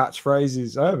best catchphrase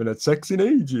is, I haven't had sex in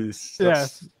ages.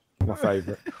 That's my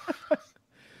favourite.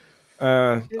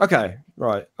 Okay,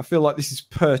 right. I feel like this is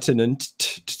pertinent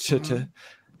to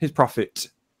his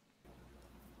profit.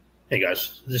 Hey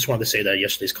guys, just wanted to say that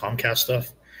yesterday's Comcast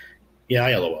stuff. Yeah,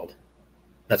 I LOL'd.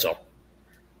 That's all.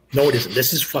 No, it isn't.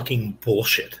 This is fucking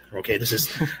bullshit. Okay, this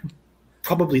is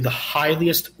probably the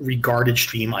highest regarded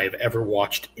stream I have ever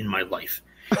watched in my life.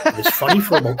 It was funny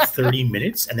for about 30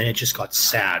 minutes, and then it just got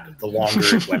sad the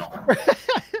longer it went on.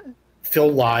 Phil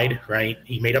lied, right?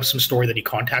 He made up some story that he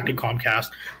contacted Comcast.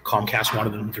 Comcast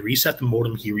wanted him to reset the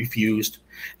modem. He refused.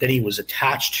 Then he was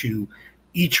attached to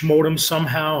each modem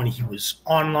somehow, and he was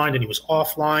online, and he was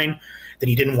offline. Then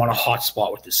he didn't want a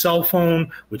hotspot with his cell phone,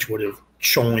 which would have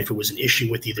shown if it was an issue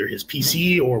with either his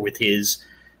PC or with his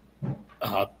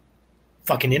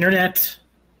fucking internet.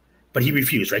 But he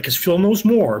refused, right? Because Phil knows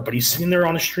more, but he's sitting there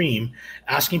on a stream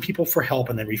asking people for help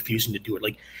and then refusing to do it.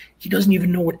 Like, he doesn't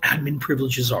even know what admin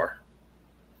privileges are.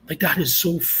 Like, that is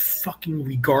so fucking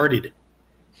regarded.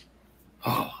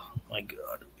 Oh, my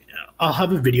God. Yeah. I'll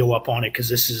have a video up on it because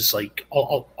this is like,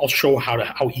 I'll show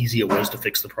how easy it was to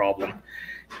fix the problem.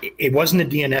 It wasn't a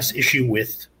DNS issue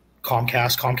with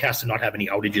Comcast. Comcast did not have any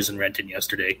outages in Renton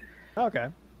yesterday. Okay.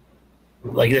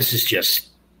 Like, this is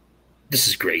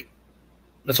great.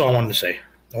 That's all I wanted to say.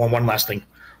 Oh, one last thing.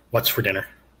 What's for dinner?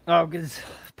 Oh, because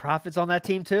Prophet's on that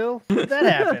team too? When did that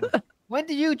happen? When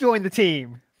did you join the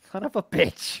team? Son of a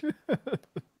bitch.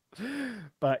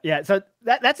 But yeah, so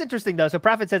that's interesting though. So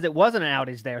Prophet says it wasn't an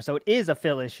outage there, so it is a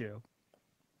Phil issue.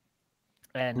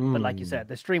 And but like you said,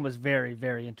 the stream was very,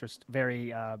 very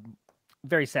very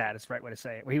sad. It's the right way to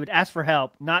say it. Where he would ask for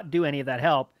help, not do any of that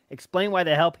help, explain why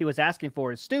the help he was asking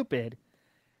for is stupid,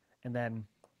 and then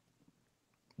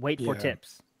wait for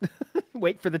tips.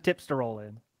 Wait for the tips to roll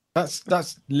in.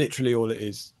 That's literally all it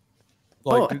is.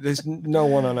 Like, there's no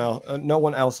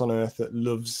one else on earth that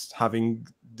loves having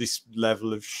this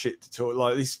level of shit to talk.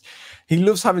 Like this, he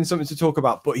loves having something to talk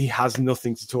about, but he has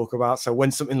nothing to talk about. So when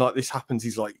something like this happens,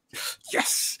 he's like,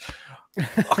 yes,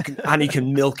 and he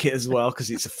can milk it as well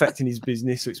because it's affecting his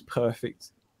business, so it's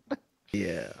perfect.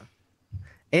 Yeah,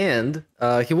 and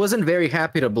he wasn't very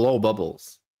happy to blow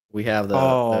bubbles. We have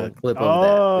the clip of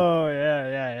that. Oh,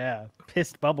 yeah.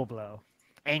 Pissed bubble blow.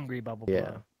 Angry bubble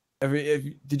blow.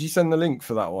 Did you send the link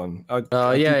for that one?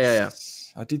 Yeah.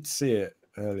 I did see it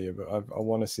earlier, but I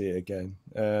want to see it again.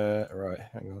 Right,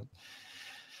 hang on.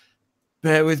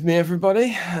 Bear with me,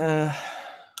 everybody.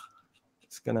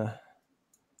 It's going to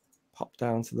pop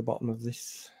down to the bottom of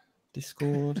this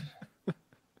Discord.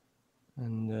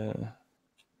 And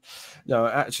no,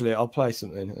 actually, I'll play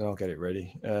something and I'll get it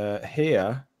ready.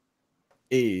 Here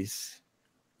is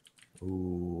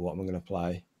what am I going to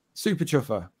play? Super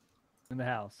Chuffer in the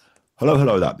house.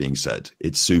 Hello. That being said,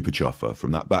 it's Super Chuffer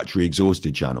from that Battery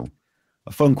Exhausted channel.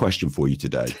 A fun question for you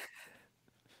today.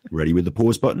 Ready with the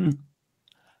pause button?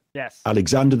 Yes.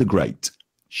 Alexander the Great,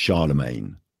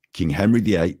 Charlemagne, King Henry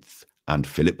VIII, and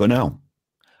Philip Burnell.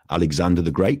 Alexander the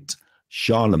Great,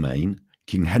 Charlemagne,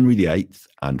 King Henry VIII,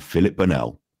 and Philip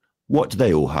Burnell. What do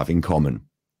they all have in common?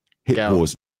 Hit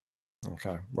pause.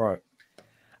 Okay, right.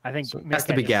 I think it has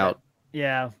to be gout.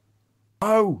 Yeah.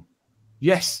 Oh,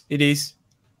 yes, it is.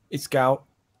 It's gout.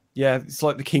 Yeah, it's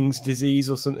like the king's disease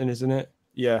or something, isn't it?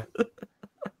 Yeah.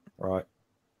 Right.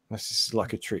 This is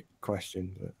like a trick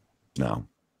question, but now.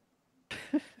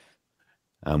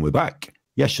 And we're back.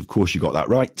 Yes, of course, you got that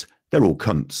right. They're all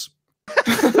cunts.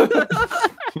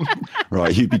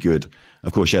 Right, you be good.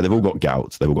 Of course, yeah, they've all got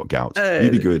gout. They've all got gout. Hey.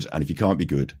 You be good, and if you can't be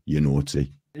good, you're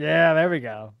naughty. Yeah, there we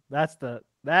go. That's the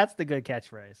good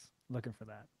catchphrase. Looking for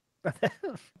that.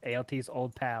 ALT's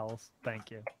old pals.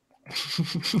 Thank you.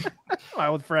 My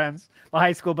old friends, my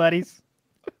high school buddies.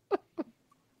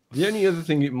 The only other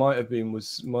thing it might have been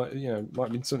was might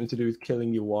have been something to do with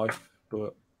killing your wife,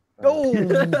 but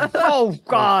oh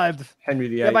God, Henry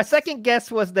VIII. Yeah, my second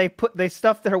guess was they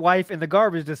stuffed their wife in the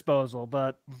garbage disposal,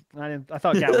 but I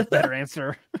thought Gout was a better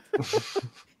answer.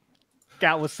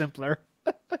 Gout was simpler.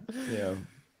 Yeah.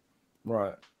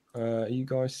 Right. Are you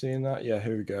guys seeing that? Yeah,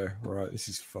 here we go. Right, this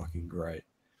is fucking great.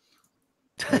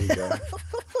 There you go.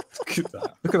 Look at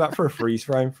that. Look at that for a freeze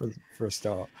frame for a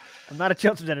start. I'm not a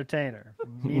children's entertainer.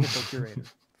 I'm a meaningful curator.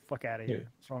 Fuck out of here.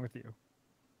 What's wrong with you?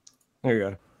 There you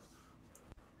go.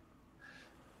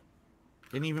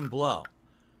 Didn't even blow.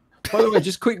 By the way,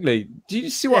 just quickly, do you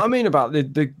see what I mean about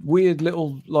the weird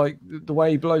little, like, the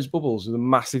way he blows bubbles with a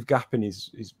massive gap in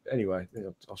his anyway,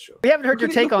 I'll show you. We haven't heard your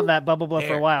take on that bubble blow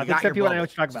for a while. You got Except your people know what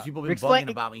bubbles. you're talking about. People have been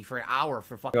bugging about me for an hour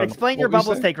for fucking... Explain your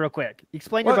bubbles take real quick.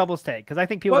 Explain your bubbles take, because I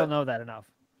think people don't know that enough.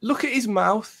 Look at his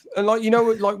mouth, and like, you know,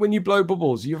 like when you blow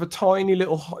bubbles, you have a tiny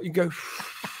little, you go,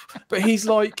 but he's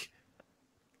like,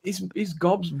 his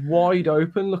gob's wide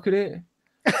open. Look at it.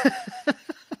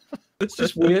 It's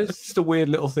just weird. It's just a weird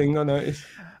little thing I noticed.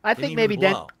 I think maybe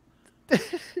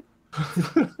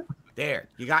There,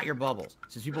 you got your bubbles.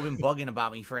 Since people have been bugging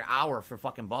about me for an hour for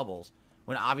fucking bubbles,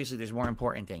 when obviously there's more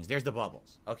important things. There's the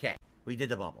bubbles. Okay, we did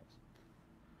the bubbles.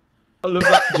 I love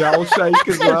that jowl shake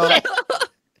as well.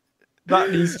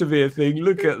 That needs to be a thing.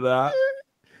 Look at that.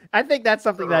 I think that's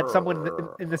something that someone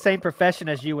in the same profession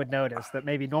as you would notice that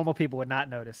maybe normal people would not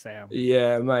notice, Sam.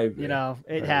 Yeah, maybe. You know,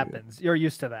 it happens. You're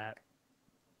used to that.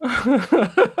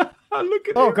 Look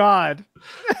at oh God.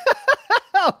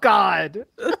 Oh God.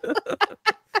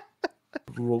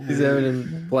 He's having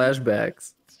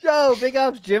flashbacks. Yo, big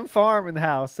ups, Jim Farm in the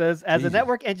house says, as a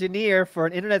network engineer for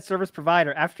an internet service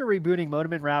provider, after rebooting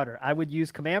modem and router, I would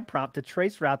use command prompt to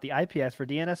trace route the IPS for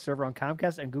DNS server on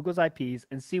Comcast and Google's IPs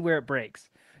and see where it breaks.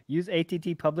 Use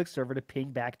ATT public server to ping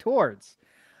back towards.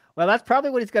 Well, that's probably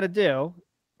what he's going to do.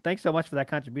 Thanks so much for that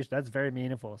contribution. That's very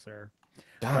meaningful, sir.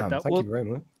 Damn, thank you very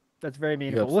much. That's very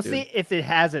meaningful. We'll see if it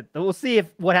has it. We'll see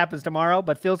if what happens tomorrow,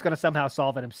 but Phil's going to somehow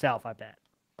solve it himself, I bet.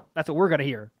 That's what we're going to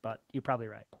hear, but you're probably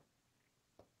right.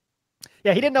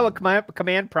 Yeah, he didn't know what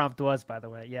command prompt was, by the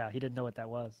way. Yeah, he didn't know what that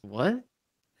was. What?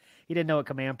 He didn't know what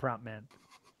command prompt meant.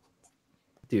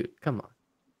 Dude, come on.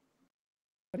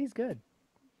 But he's good.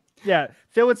 Yeah,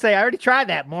 Phil would say, I already tried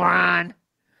that, moron.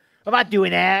 I'm not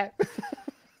doing that. I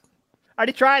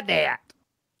already tried that.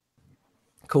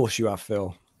 Of course you have,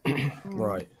 Phil.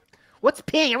 Right. What's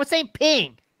ping? I was saying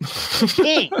ping.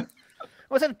 Ping. I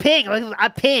wasn't ping. I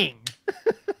ping.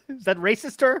 Is that a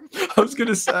racist term? I was going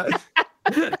to say.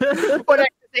 What I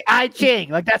say, I ching.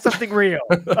 Like that's something real.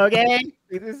 Okay?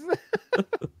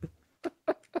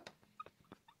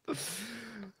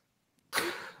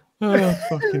 Oh,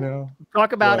 fucking hell.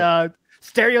 Talk about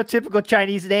stereotypical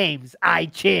Chinese names. I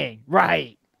ching.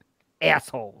 Right.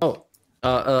 Asshole. Oh,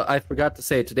 I forgot to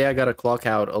say, today I got to clock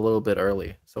out a little bit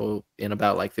early. So in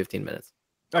about like 15 minutes.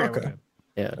 Okay.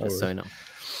 Yeah, just so you know.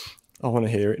 I want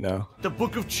to hear it now. The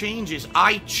Book of Changes,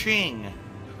 I Ching.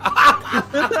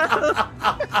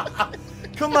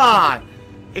 Come on.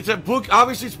 It's a book,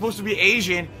 obviously it's supposed to be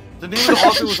Asian. The name of the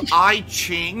author was I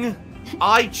Ching.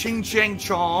 I Ching Chang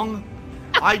Chong.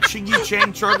 I Ching Yi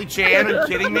Chang Charlie Chan. Are you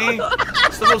kidding me?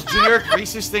 It's the most generic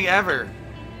racist thing ever.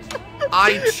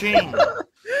 I Ching.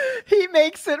 He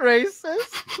makes it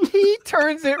racist. He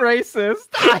turns it racist.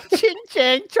 I Ching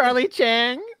Chang Charlie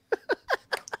Chang.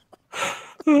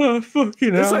 Oh,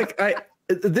 fucking hell. It's like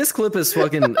this clip is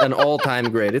fucking an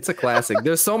all-time great. It's a classic.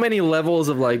 There's so many levels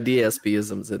of like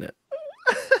DSP-isms in it.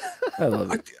 I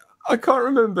love it. I can't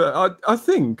remember. I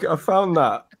think I found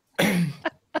that.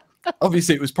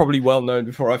 Obviously, it was probably well known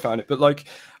before I found it, but like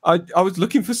I was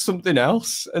looking for something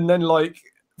else and then like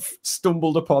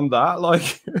stumbled upon that.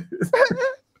 Like,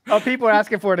 oh, people are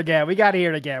asking for it again. We got to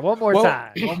hear it again. One more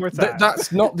time. One more time.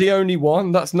 That's not the only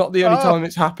one. That's not the only time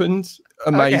it's happened.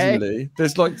 Amazingly, okay.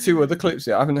 There's like 2 other clips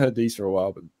here. I haven't heard these for a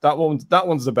while, but that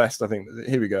one's the best. I think.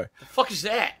 Here we go. The fuck is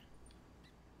that?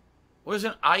 What is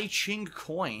an I Ching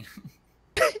coin?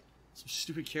 Some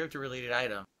stupid character-related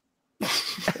item.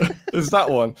 There's that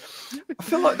one. I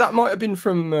feel like that might have been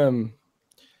from.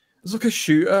 It's like a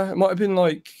shooter. It might have been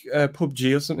like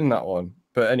PUBG or something. That one.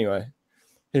 But anyway,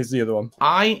 here's the other one.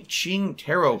 I Ching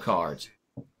tarot cards.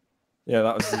 Yeah,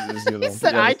 that was the other He one.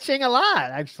 said Yeah, I ching a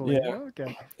lot, actually. Yeah.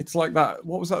 Okay. It's like that.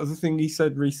 What was that other thing he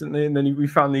said recently? And then we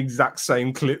found the exact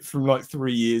same clip from like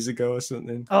 3 years ago or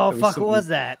something. Oh, There fuck, something... what was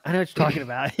that? I know what you're talking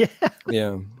about. Yeah.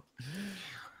 Yeah.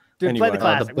 Dude, Anyway, play the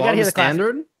classic. The We gotta bog hear the classic.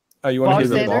 standard. Oh, you want to hear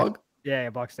the standard? bog? Yeah,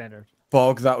 bog standard.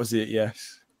 Bog, that was it,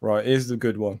 yes. Right, here's the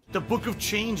good one. The Book of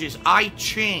Changes, I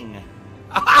Ching.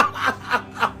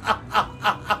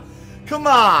 Come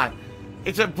on.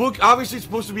 It's a book, obviously it's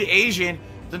supposed to be Asian.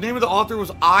 The name of the author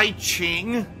was I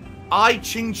Ching. I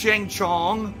Ching Chang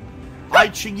Chong. I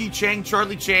Chingy Chang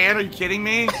Charlie Chan. Are you kidding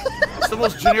me? It's the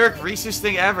most generic racist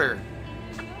thing ever.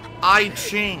 I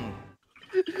Ching.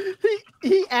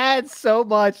 He adds so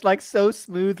much, like so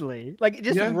smoothly. Like it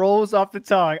just rolls off the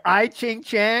tongue. I Ching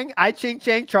Chang,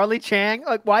 Charlie Chang.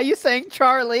 Like, why are you saying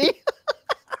Charlie?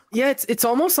 Yeah, it's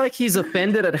almost like he's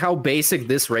offended at how basic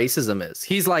this racism is.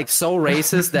 He's like so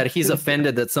racist that he's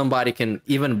offended that somebody can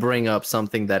even bring up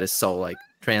something that is so like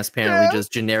transparently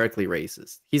just generically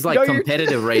racist. He's like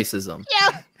competitive racism.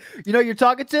 Yeah. You know who you're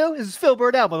talking to? This is Phil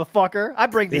Burnell, motherfucker. I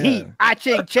bring the heat. I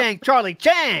Ching Chang, Charlie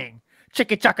Chang.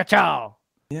 Chicka chaka chow.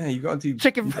 Yeah, you got to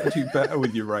do better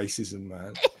with your racism,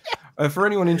 man. For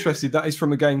anyone interested, that is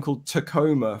from a game called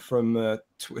Tacoma from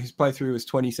his playthrough was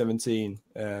 2017,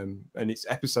 and it's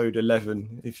episode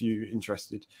 11 if you're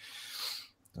interested.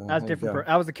 That's different.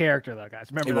 I was a character though, guys.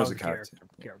 Remember, it that was a character.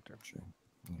 True.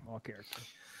 All character.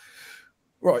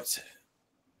 Right.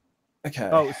 Okay.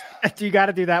 Oh, you got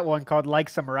to do that one called Like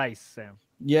Some Rice, Sam.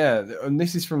 Yeah, and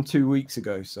this is from 2 weeks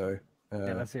ago, so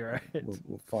yeah, let's hear it.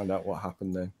 We'll find out what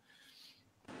happened then.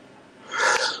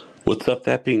 What's up?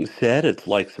 That being said, it's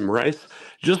Like Some Rice.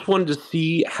 Just wanted to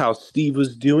see how Steve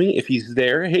was doing, if he's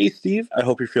there. Hey, Steve, I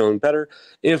hope you're feeling better.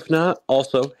 If not,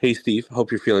 also, hey, Steve, I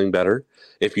hope you're feeling better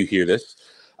if you hear this.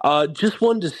 Just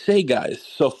wanted to say, guys,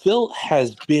 so Phil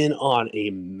has been on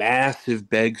a massive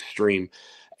beg stream,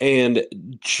 and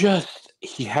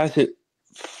he hasn't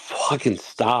fucking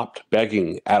stopped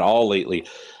begging at all lately.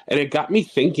 And it got me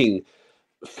thinking,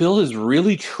 Phil is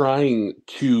really trying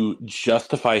to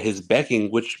justify his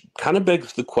begging, which kind of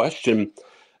begs the question.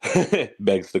 It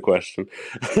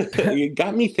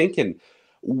got me thinking,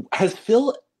 has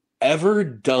Phil ever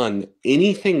done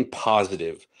anything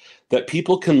positive that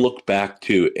people can look back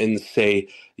to and say,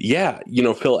 yeah,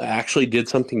 Phil actually did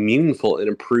something meaningful and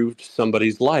improved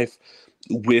somebody's life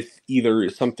with either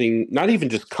something, not even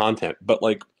just content, but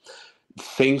like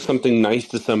saying something nice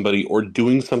to somebody or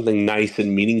doing something nice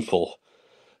and meaningful?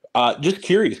 Just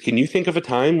curious, can you think of a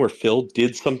time where Phil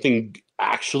did something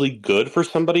actually good for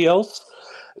somebody else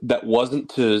that wasn't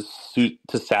to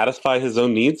satisfy his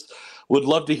own needs? Would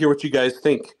love to hear what you guys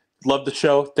think. Love the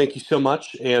show. Thank you so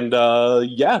much. And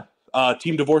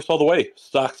Team Divorce all the way.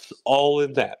 Stocks all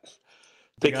in that.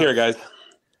 Take care, guys.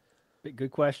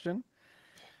 Good question.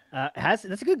 That's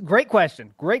a great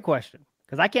question. Great question.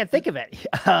 Because I can't think of it.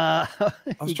 I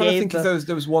was trying to think if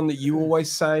there was one that you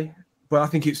always say, but I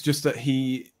think it's just that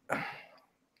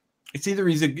it's either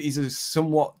he's a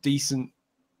somewhat decent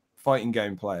fighting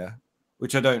game player,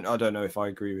 which I don't know if I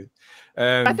agree with.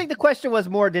 I think the question was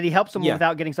more, did he help someone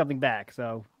without getting something back?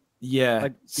 So yeah,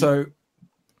 I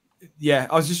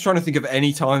was just trying to think of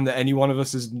any time that any one of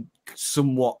us has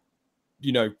somewhat,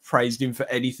 praised him for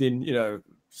anything,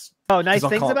 Oh, nice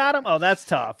things about him? Oh, that's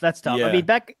tough. Yeah. I mean,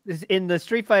 back in the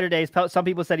Street Fighter days, some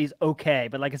people said he's okay,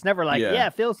 but like it's never like, yeah,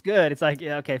 Phil's good. It's like,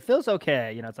 yeah, okay, Phil's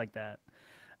okay. It's like that.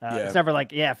 It's never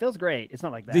like, yeah, Phil's great. It's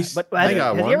not like that. I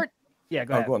got one. Yeah,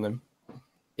 go ahead. Go on then.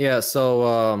 Yeah,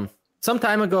 so some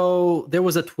time ago, there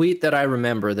was a tweet that I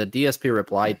remember that DSP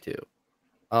replied to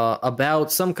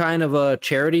about some kind of a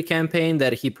charity campaign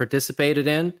that he participated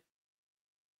in.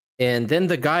 And then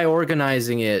the guy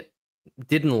organizing it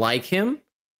didn't like him.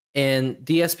 And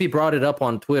DSP brought it up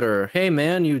on Twitter. Hey,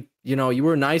 man, you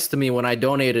were nice to me when I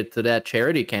donated to that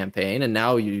charity campaign, and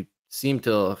now you seem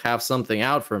to have something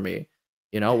out for me.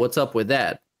 What's up with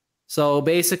that? So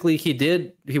basically,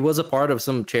 he was a part of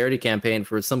some charity campaign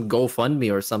for some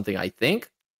GoFundMe or something, I think.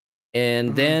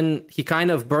 And then he kind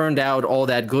of burned out all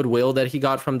that goodwill that he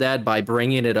got from that by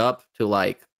bringing it up to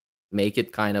like make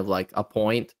it kind of like a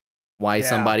point why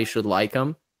somebody should like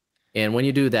him. And when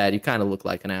you do that, you kind of look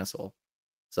like an asshole.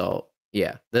 So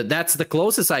yeah, that's the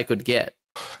closest I could get.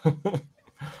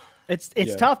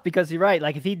 It's tough because you're right.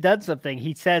 Like if he does something,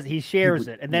 he shares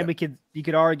it, and then you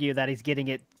could argue that he's getting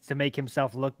it to make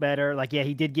himself look better. Like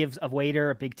he did give a waiter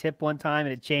a big tip one time,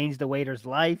 and it changed the waiter's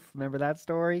life. Remember that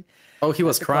story? Oh, he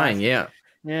was crying. Yeah.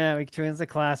 Yeah, it's a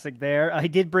classic there. He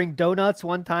did bring donuts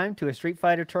one time to a Street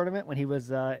Fighter tournament when he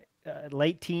was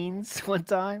late teens one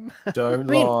time. Don't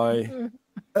lie.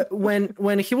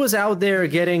 when he was out there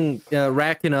getting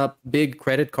racking up big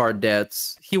credit card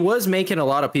debts, he was making a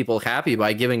lot of people happy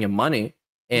by giving him money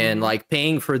and like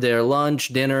paying for their lunch,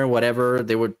 dinner, whatever.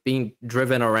 They were being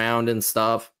driven around and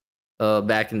stuff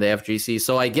back in the FGC.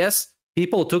 So I guess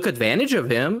people took advantage of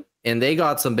him and they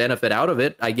got some benefit out of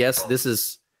it. I guess this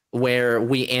is where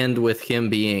we end with him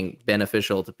being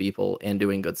beneficial to people and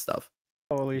doing good stuff.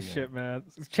 Holy shit, man.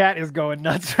 Chat is going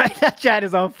nuts right now. Chat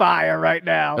is on fire right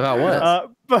now.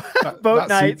 About what? Boat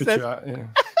Knight says, chat, yeah.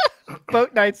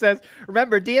 Boat Knight says,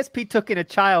 remember, DSP took in a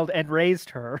child and raised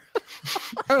her.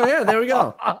 Oh, yeah, there we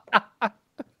go. I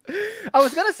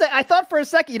was going to say, I thought for a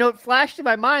second, you know, it flashed in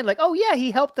my mind like, oh, yeah,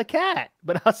 he helped the cat.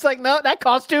 But I was like, no, that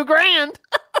cost $2,000.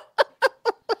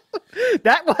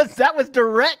 That was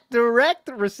direct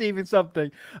receiving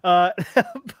something. But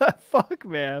fuck,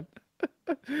 man.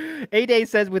 A-Day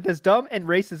says, with as dumb and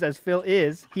racist as Phil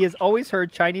is, he has always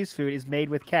heard Chinese food is made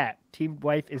with cat. Team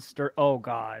wife is stir. Oh,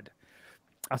 God.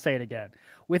 I'll say it again.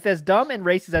 With as dumb and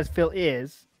racist as Phil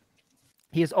is,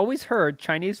 he has always heard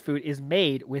Chinese food is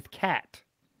made with cat.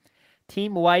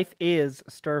 Team wife is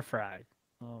stir-fried.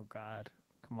 Oh, God.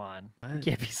 Come on. You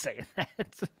can't be saying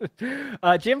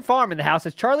that. Jim Farm in the house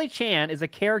says, Charlie Chan is a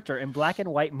character in black and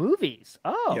white movies.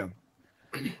 Oh. Yeah.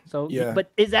 So, yeah. But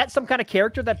is that some kind of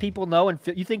character that people know? And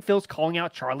you think Phil's calling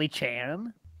out Charlie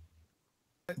Chan?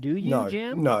 Do you,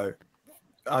 Jim? No.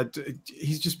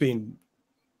 He's just being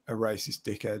a racist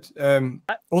dickhead.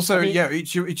 Also, I mean, yeah, it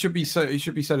should be said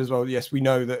as well. Yes, we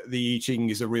know that the I Ching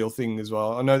is a real thing as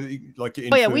well. I know that, like,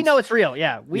 oh yeah, we know it's real.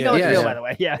 Yeah, we know it's real. By the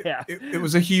way, yeah. It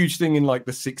was a huge thing in like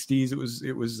the '60s.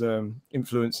 It was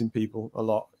influencing people a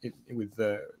lot with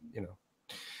you know.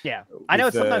 Yeah, I know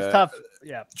it's sometimes tough.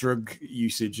 Yeah, drug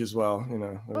usage as well. You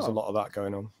know, there was a lot of that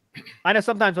going on. I know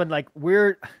sometimes when like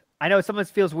I know it sometimes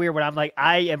feels weird when I'm like,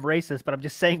 I am racist, but I'm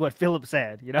just saying what Philip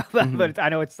said, you know. But I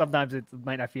know sometimes it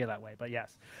might not feel that way. But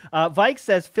yes, Vike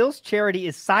says Phil's charity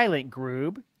is silent.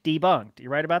 Groob debunked. You're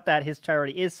right about that. His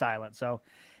charity is silent. So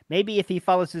maybe if he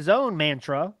follows his own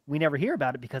mantra, we never hear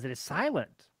about it because it is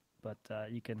silent. But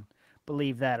you can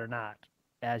believe that or not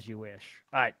as you wish.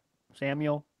 All right,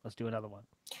 Samuel, let's do another one.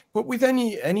 But with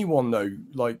anyone though,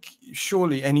 like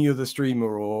surely any other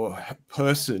streamer or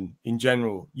person in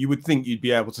general, you would think you'd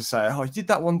be able to say, "Oh, I did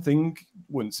that one thing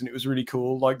once and it was really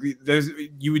cool." Like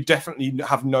you would definitely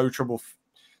have no trouble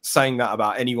saying that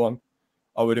about anyone,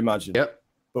 I would imagine. Yep.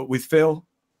 But with Phil,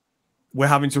 we're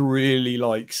having to really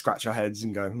like scratch our heads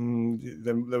and go,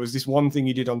 there was this one thing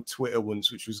he did on Twitter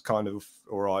once, which was kind of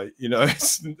all right, you know.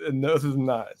 And other than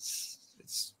that,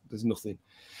 there's nothing.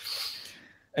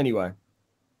 Anyway.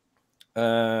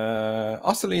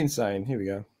 Utterly insane. Here we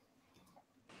go.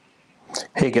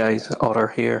 Hey guys, Otter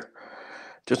here.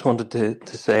 Just wanted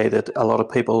to say that a lot of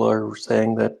people are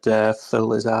saying that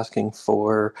Phil is asking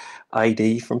for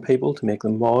ID from people to make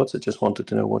them mods. I just wanted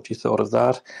to know what you thought of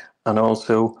that. And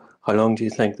also, how long do you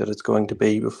think that it's going to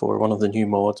be before one of the new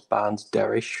mods bans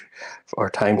Derish or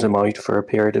times him out for a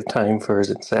period of time for his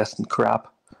incessant crap?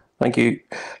 Thank you.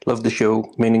 Love the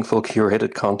show. Meaningful,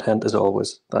 curated content as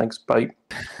always. Thanks. Bye.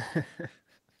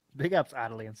 Big ups,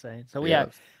 Utterly Insane. So we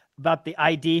have about the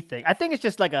ID thing. I think it's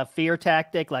just like a fear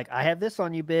tactic. Like, I have this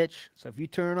on you, bitch. So if you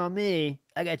turn on me,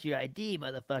 I got your ID,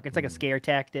 motherfucker. It's like a scare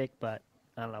tactic, but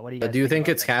I don't know. What do you guys do you think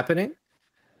it's happening?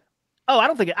 Oh, I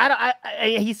don't think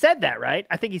it. He said that, right?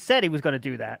 I think he said he was going to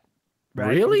do that. Right?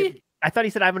 Really? I thought he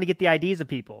said, I'm going to get the IDs of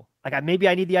people. Like, maybe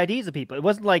I need the IDs of people. It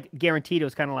wasn't like guaranteed. It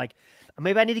was kind of like,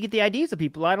 maybe I need to get the IDs of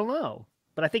people. I don't know.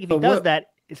 But I think if he does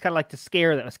that, it's kind of like to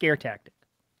scare them, a scare tactic.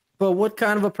 But what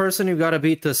kind of a person you gotta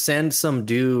be to send some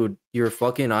dude your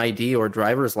fucking ID or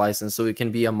driver's license so he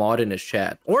can be a mod in his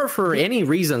chat? Or for any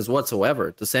reasons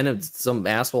whatsoever, to send him some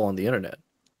asshole on the internet?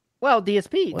 Well,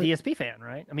 DSP fan,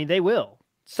 right? I mean, they will.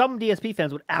 Some DSP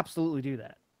fans would absolutely do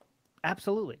that.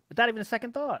 Absolutely. Without even a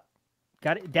second thought.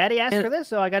 Got it. Daddy asked for this,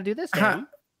 so I gotta do this.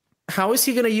 How is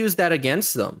he gonna use that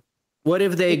against them? What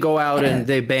if they go out and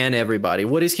they ban everybody?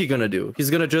 What is he gonna do? He's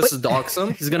gonna just dox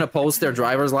them? He's gonna post their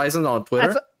driver's license on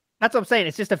Twitter? That's what I'm saying.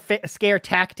 It's just a scare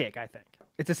tactic, I think.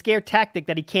 It's a scare tactic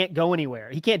that he can't go anywhere.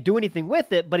 He can't do anything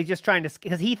with it, but he's just trying to,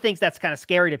 because he thinks that's kind of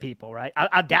scary to people, right?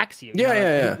 I'll dox you.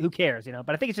 Yeah. Who cares, you know?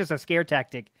 But I think it's just a scare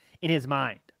tactic in his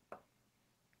mind.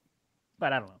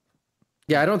 But I don't know.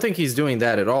 Yeah, I don't think he's doing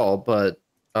that at all, but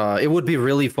it would be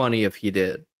really funny if he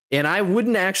did. And I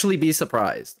wouldn't actually be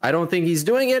surprised. I don't think he's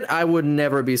doing it. I would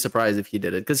never be surprised if he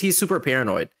did it, because he's super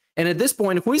paranoid. And at this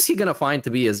point, who is he going to find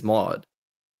to be his mod?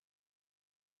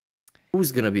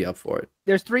 Who's going to be up for it?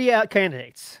 There's 3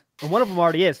 candidates. And one of them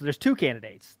already is. So there's 2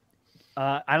 candidates.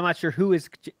 I'm not sure who is.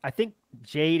 I think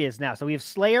Jade is now. So we have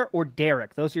Slayer or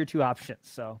Derek. Those are your two options.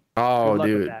 So oh, good luck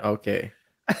with dude, that. okay.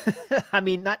 I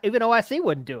mean, not even OIC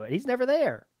wouldn't do it. He's never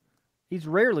there. He's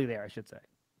rarely there, I should say.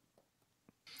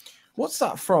 What's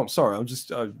that from? Sorry, I'm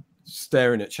just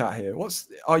staring at chat here.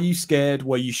 Are you scared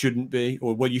where you shouldn't be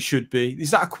or where you should be?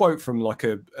 Is that a quote from like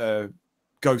a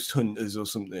Ghost Hunters or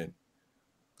something?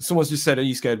 Someone's just said, "Are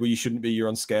you scared where you shouldn't be? You're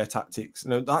on scare tactics."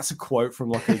 No, that's a quote from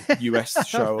like a US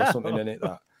show or something, isn't it?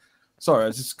 That. Sorry, I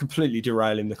was just completely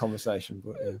derailing the conversation.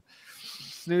 But yeah.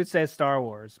 Snoot says Star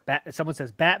Wars. Someone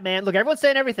says Batman. Look, everyone's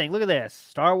saying everything. Look at this.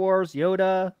 Star Wars,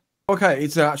 Yoda. Okay,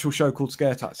 it's an actual show called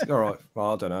Scare Tactics. All right.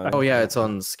 Well, I don't know. Oh, yeah, it's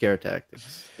on Scare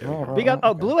Tactics.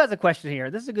 Blue has a question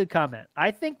here. This is a good comment.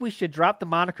 I think we should drop the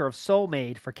moniker of Soul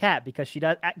Maid for Kat because she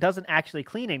doesn't actually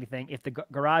clean anything if the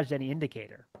garage is any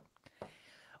indicator.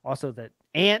 Also, the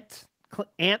ant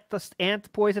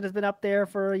poison has been up there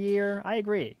for a year. I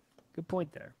agree. Good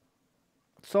point there.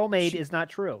 Soul Maid is not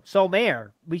true. Soul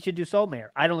Mare. We should do Soul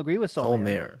Mare. I don't agree with Soul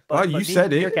Mare. Oh, you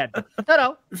said it.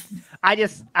 No. I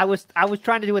was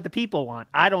trying to do what the people want.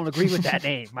 I don't agree with that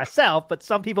name myself, but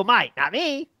some people might. Not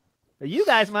me. But you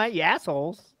guys might, you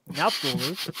assholes. Mouth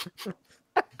schoolers.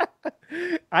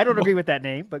 I don't agree with that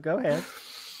name, but go ahead.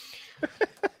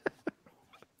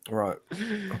 Right.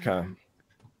 Okay.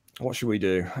 What should we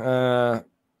do?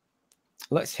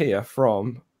 Let's hear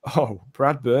from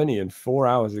Brad Burnian 4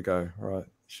 hours ago. Right.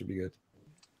 Should be good.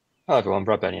 Hi everyone,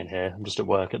 Brad Burnian here. I'm just at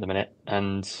work at the minute,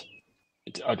 and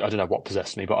I don't know what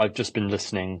possessed me, but I've just been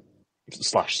listening /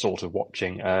 sort of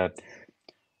watching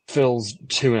Phil's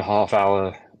 2.5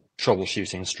 hour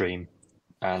troubleshooting stream,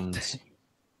 and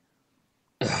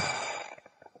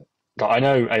I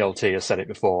know ALT has said it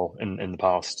before in the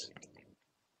past,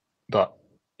 but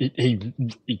he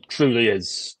truly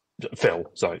is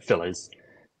Phil is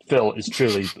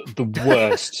truly the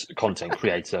worst content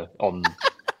creator on,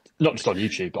 not just on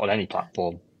YouTube, but on any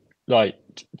platform. Like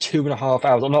 2.5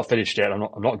 hours. I'm not finished yet. I'm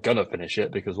not gonna finish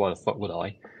it because why the fuck would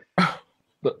I?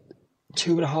 But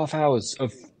 2.5 hours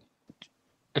of,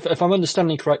 if I'm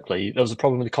understanding correctly, there was a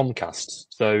problem with the Comcast,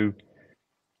 so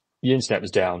the internet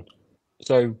was down.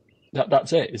 So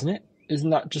that's it, isn't it?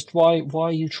 Isn't that just why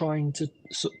are you trying to?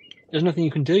 There's nothing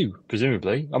you can do,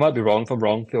 presumably. I might be wrong. If I'm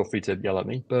wrong, feel free to yell at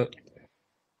me. But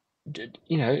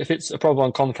you know, if it's a problem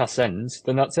on Comcast ends,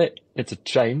 then that's it. It's a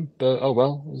shame, but oh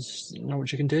well. There's not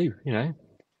much you can do. You know,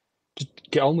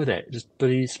 just get on with it. Just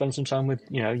please spend some time with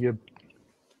your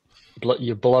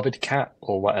beloved cat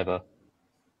or whatever,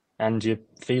 and your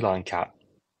feline cat.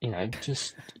 You know,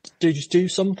 just do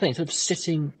something instead of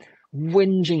sitting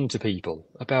whinging to people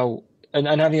about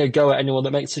and having a go at anyone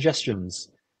that makes suggestions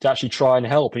to actually try and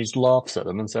help, and he just laughs at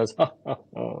them and says, I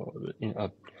don't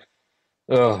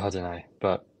know.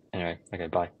 But anyway, okay,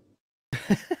 bye.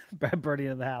 Brad Birdie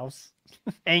in the house.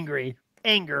 Anger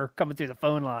coming through the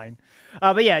phone line.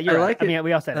 But yeah, you're right. I mean,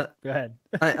 we all said it. Go ahead.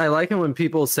 I like it when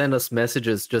people send us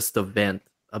messages just to vent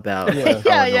about how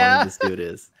annoying this dude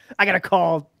is. I gotta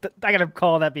call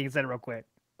that being said real quick.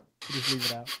 Just leave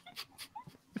it out.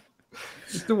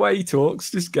 Just the way he talks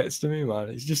just gets to me, man.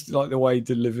 It's just like the way he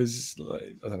delivers.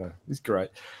 Like, I don't know. It's great.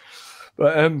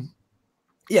 But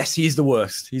yes, he's the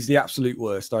worst. He's the absolute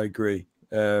worst. I agree.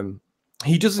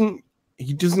 He doesn't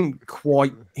get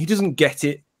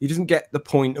it. He doesn't get the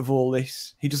point of all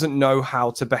this. He doesn't know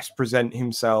how to best present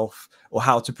himself or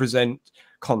how to present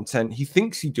content. He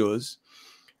thinks he does,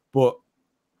 but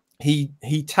he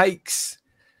takes,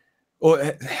 or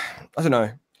I don't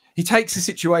know. He takes a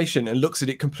situation and looks at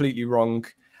it completely wrong,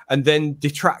 and then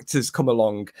detractors come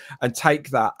along and take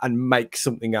that and make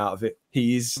something out of it.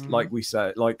 He is, like we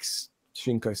say, like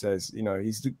Shinko says,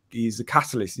 he's the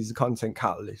catalyst. He's the content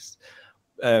catalyst.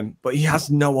 But he has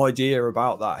no idea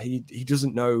about that. He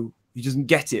doesn't know. He doesn't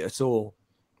get it at all.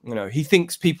 He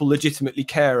thinks people legitimately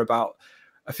care about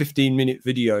a 15-minute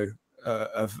video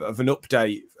of an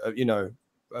update,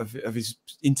 of his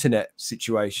internet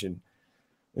situation.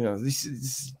 This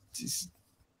is.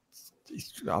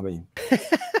 I mean,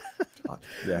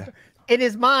 yeah. In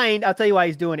his mind, I'll tell you why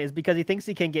he's doing it is because he thinks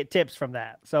he can get tips from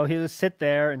that. So he'll just sit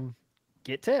there and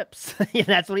get tips.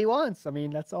 That's what he wants. I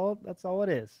mean, that's all it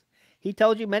is. He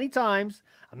told you many times,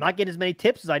 I'm not getting as many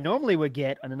tips as I normally would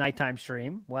get on a nighttime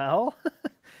stream. Well,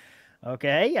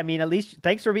 okay. I mean, at least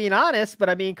thanks for being honest, but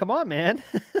I mean, come on, man.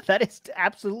 That is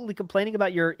absolutely complaining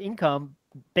about your income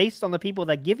based on the people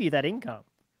that give you that income.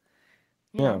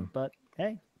 Yeah. But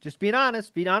hey, just being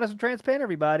honest and transparent,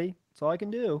 everybody. That's all I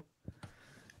can do.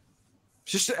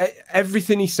 Just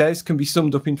everything he says can be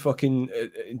summed up in fucking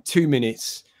in 2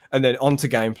 minutes and then on to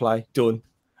gameplay. Done.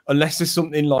 Unless there's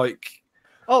something like...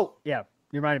 Oh, yeah.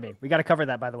 You reminded me. We got to cover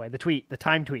that, by the way. The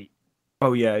time tweet.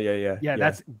 Oh yeah. Yeah,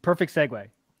 that's perfect segue.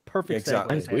 Perfect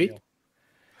exactly. segue. Samuel.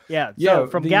 Yeah. Yeah, So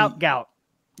from Gout. What's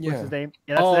Yeah. his name?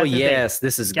 Yeah, Oh his name. yes,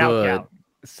 this is good.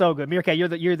 So good. Meerkat, you're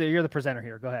the presenter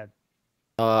here. Go ahead.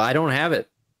 I don't have it.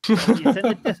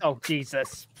 Oh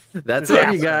Jesus. That's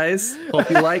it, you guys. Hope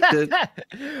you liked it.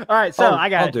 All right, so I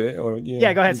got I'll it. do it. Or,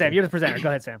 Yeah, go ahead, Sam. You're the presenter. Go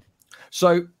ahead, Sam.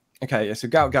 So, okay, so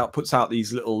Gout puts out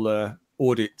these little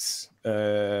audits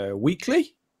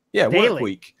weekly. Yeah, Daily. work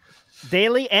week.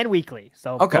 Daily and weekly.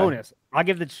 So Okay. bonus. I'll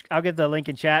give the link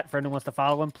in chat for anyone who wants to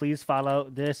follow him. Please follow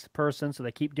this person so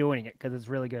they keep doing it because it's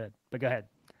really good. But go ahead.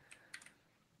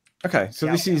 Okay, so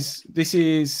this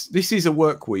is a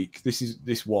work week. This is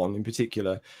this one in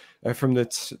particular, from the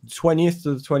 20th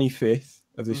to the 25th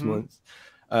of this month.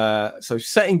 So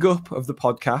setting up of the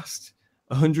podcast.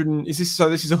 This is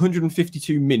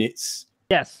 152 minutes.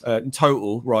 Yes. In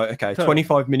total, right? Okay, Total.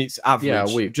 25 minutes average. Yeah,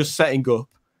 a week. Just setting up.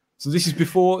 So this is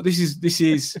before. This is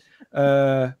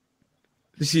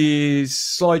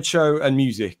slideshow and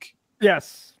music.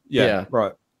 Yes. Yeah.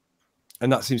 Right.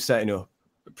 And that's him setting up.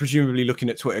 Presumably looking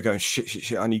at Twitter going,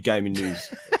 shit, I need gaming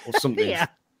news or something. Yeah.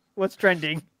 What's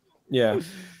trending? Yeah.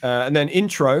 And then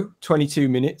intro, 22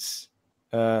 minutes.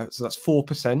 So that's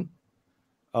 4%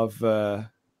 of so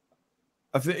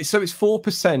it's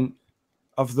 4%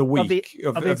 of the week.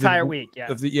 Of the entire week,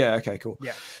 yeah. Okay, cool.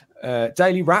 Yeah.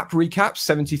 Daily rap recap,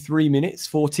 73 minutes,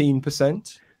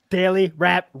 14%. Daily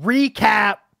rap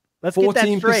recap. Let's get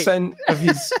that straight. 14% of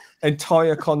his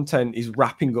entire content is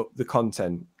wrapping up the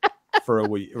content for a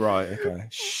week. Right, okay.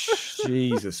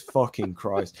 Jesus fucking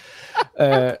Christ.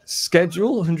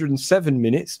 Schedule, 107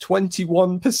 minutes,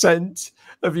 21%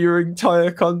 of your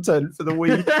entire content for the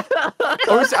week.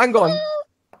 Hang on.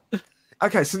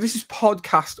 Okay, so this is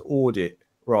podcast audit,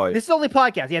 right? This is only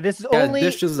podcast. Yeah, this is only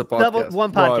this is a podcast. level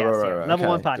one podcast. Right, level okay.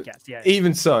 one podcast. Yeah.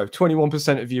 Even so,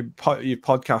 21% of your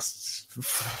podcasts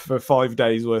for 5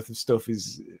 days worth of stuff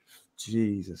is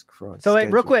Jesus Christ. So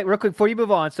wait, real quick, before you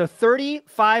move on. So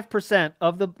 35%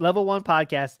 of the level one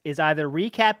podcast is either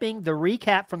recapping the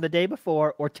recap from the day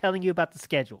before or telling you about the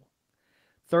schedule.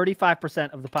 35%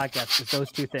 of the podcast is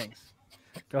those two things.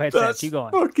 Go ahead, Sam. Keep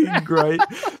going. Fucking great.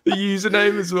 The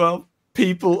username as well.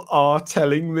 People are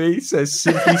telling me says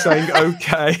simply saying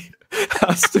okay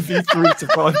has to be 3 to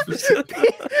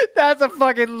 5%. That's a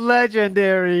fucking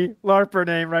legendary LARPer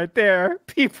name right there.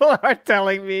 People are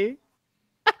telling me.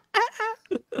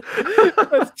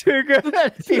 That's too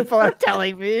good. People are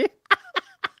telling me.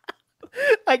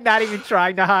 Like not even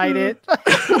trying to hide it.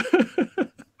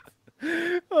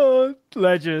 Oh,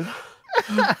 legend.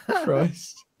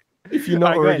 Christ. If you're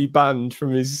not already banned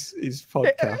from his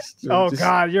podcast.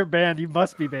 God, you're banned. You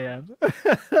must be banned.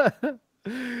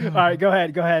 All right, go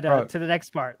ahead. Right. To the next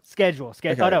part. Schedule.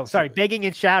 Okay, Oh no, sorry. Begging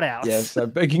and shout outs. Yeah, so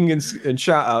begging and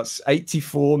shout outs,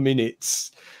 84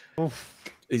 minutes.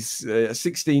 Is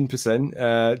 16%.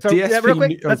 DSP, real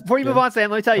quick, before you move on, Sam,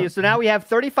 let me tell you. So now we have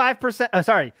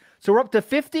 35%. So we're up to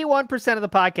 51% of the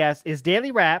podcast is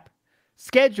daily rap,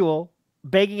 schedule,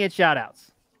 begging and shout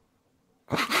outs.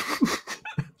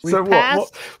 So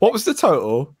what was the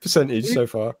total percentage so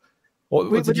far? What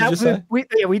did you just say? We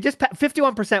just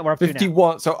 51%. We're up to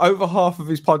 51. So over half of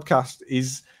his podcast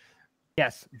is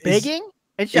begging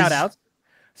and shout outs,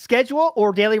 schedule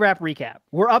or daily rap recap.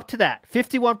 We're up to that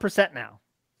 51% now.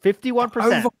 51%.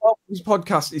 Over half of his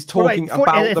podcast is talking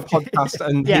about the podcast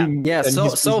and him. Yeah. And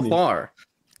So far.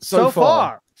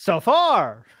 So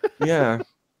far. Yeah.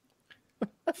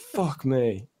 Fuck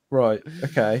me. Right.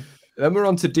 Okay. Then we're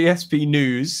on to DSP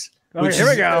News. Which here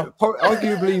we go.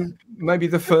 Arguably, maybe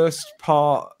the first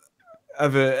part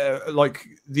of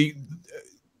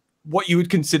what you would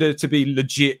consider to be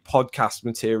legit podcast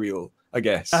material, I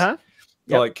guess. Yep.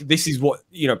 Like this is what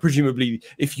presumably,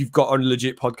 if you've got a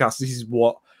legit podcast, this is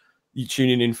what you're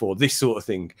tuning in for. This sort of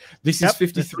thing. This is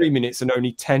 53 minutes and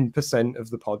only 10% of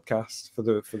the podcast for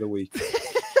the week.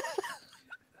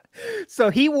 So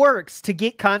he works to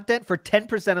get content for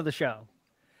 10% of the show.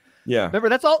 Yeah. Remember,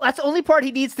 that's the only part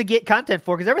he needs to get content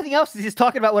for, because everything else is just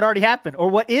talking about what already happened or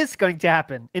what is going to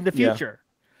happen in the future.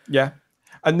 Yeah.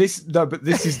 And this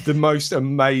is the most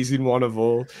amazing one of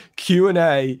all.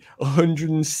 Q&A,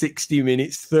 160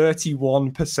 minutes,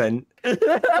 31%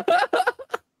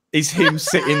 is him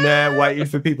sitting there waiting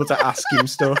for people to ask him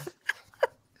stuff.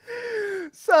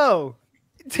 So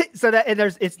that, and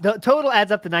the total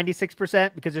adds up to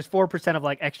 96% because there's 4% of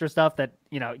like extra stuff that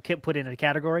can't put in a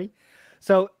category.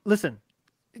 So listen,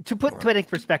 to put it in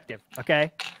perspective,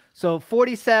 okay? So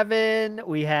 47,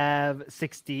 we have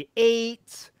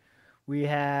 68, we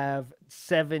have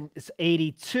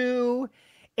 82,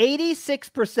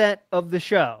 86% of the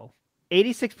show,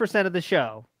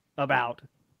 about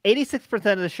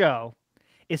 86% of the show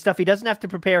is stuff he doesn't have to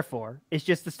prepare for. It's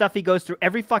just the stuff he goes through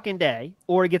every fucking day,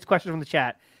 or he gets questions from the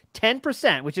chat.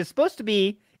 10%, which is supposed to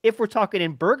be, if we're talking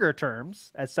in burger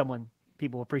terms, as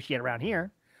people appreciate around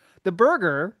here, the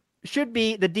burger should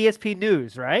be the DSP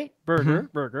news, right?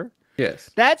 Burger. Yes.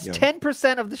 That's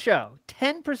 10% of the show.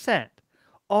 10%.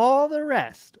 All the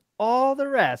rest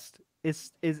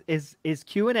is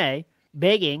Q&A,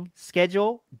 begging,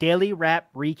 schedule, daily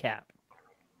rap recap.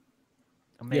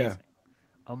 Amazing. Yeah.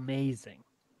 Amazing.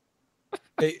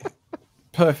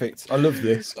 Perfect. I love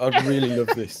this. I really love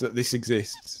this, that this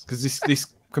exists, because this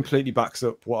completely backs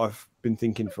up what I've been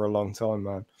thinking for a long time,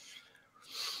 man.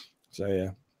 So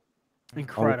yeah,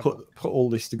 incredible. I'll put all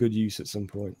this to good use at some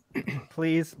point.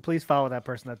 Please follow that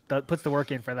person that puts the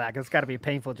work in for that, because it's got to be a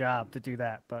painful job to do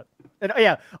that. But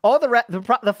yeah, all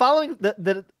the following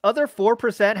the other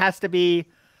 4% has to be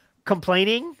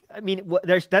complaining. I mean,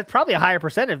 that's probably a higher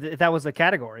percentage if that was the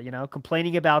category. You know,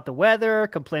 complaining about the weather,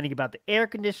 complaining about the air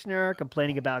conditioner,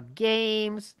 complaining about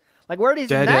games. Like, where does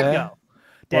that go?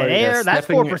 Dead air. That's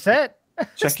 4%.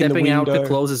 Stepping out to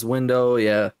close his window.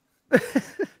 Yeah.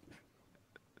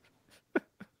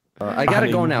 I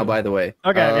gotta go now, by the way.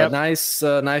 Okay. Nice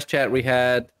chat we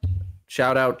had.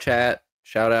 Shout out chat.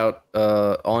 Shout out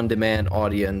on demand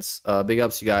audience. Big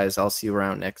ups, you guys. I'll see you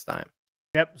around next time.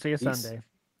 Yep. See you Peace. Sunday.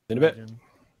 In a bit.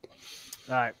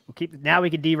 All right. Now we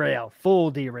can derail.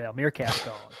 Full derail. Meerkat's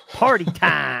gone. Party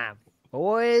time,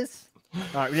 boys.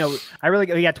 All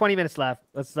right. We got 20 minutes left.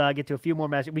 Let's get to a few more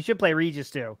matches. We should play Regis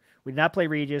too. We did not play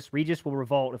Regis. Regis will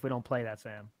revolt if we don't play that,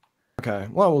 Sam. Okay.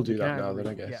 Well, we'll do that now then,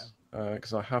 I guess.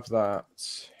 Because I have that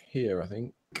here, I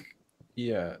think.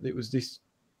 Yeah, it was this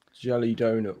jelly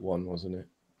donut one, wasn't it?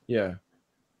 Yeah.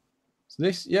 So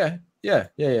this, yeah, it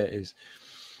is.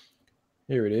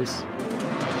 Here it is.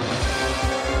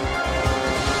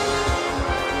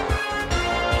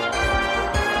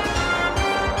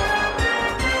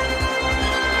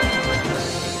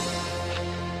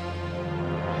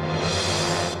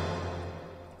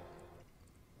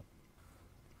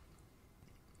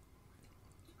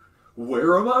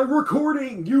 Where am I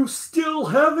recording? You still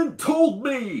haven't told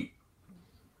me.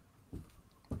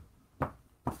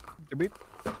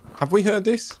 Have we heard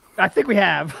this? I think we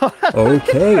have.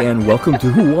 Okay, and welcome to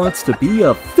Who Wants to Be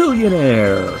a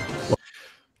Billionaire?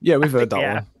 Yeah, we've heard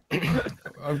that one.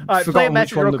 All right, play a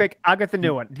message real quick. I'll get the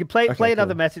new one. You play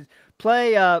another message.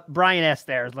 Play Brian S.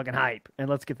 there is looking hype, and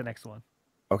let's get the next one.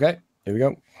 Okay, here we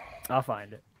go. I'll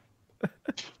find it.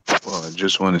 Well, I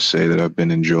just want to say that I've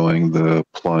been enjoying the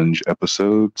plunge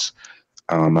episodes.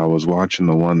 I was watching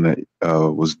the one that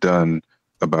was done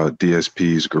about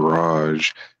DSP's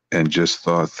garage and just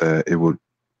thought that it would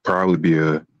probably be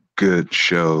a good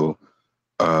show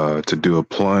to do a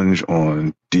plunge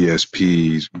on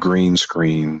DSP's green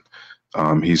screen.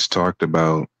 He's talked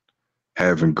about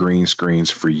having green screens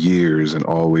for years and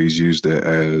always used it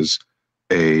as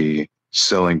a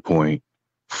selling point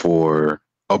for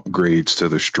upgrades to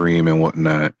the stream and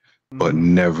whatnot, but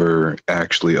never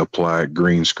actually applied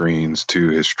green screens to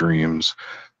his streams.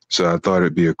 So I thought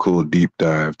it'd be a cool deep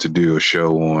dive to do a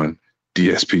show on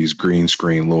DSP's green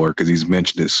screen lore, because he's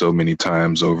mentioned it so many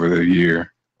times over the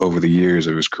years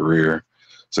of his career.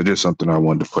 So just something I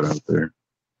wanted to put out there.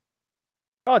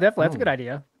 Oh, definitely. That's a good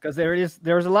idea, because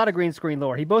there was a lot of green screen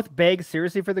lore. He both begged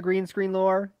seriously for the green screen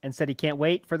lore and said he can't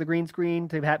wait for the green screen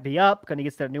to be up when he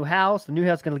gets to that new house. The new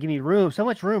house is going to give me room, so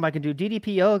much room. I can do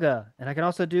DDP yoga, and I can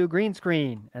also do green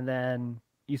screen. And then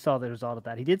you saw the result of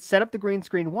that. He did set up the green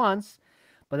screen once,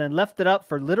 but then left it up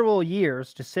for literal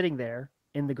years, just sitting there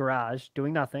in the garage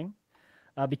doing nothing.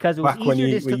 Because it was back when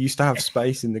easier we used to have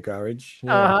space in the garage.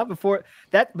 Yeah. Before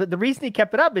that, but the reason he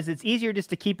kept it up is it's easier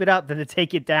just to keep it up than to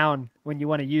take it down when you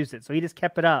want to use it. So he just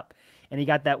kept it up, and he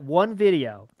got that one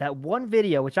video,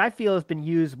 which I feel has been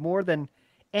used more than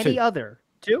any other.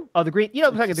 Two? Oh, the green. You know,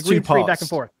 like the green screen back and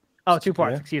forth. Oh, 2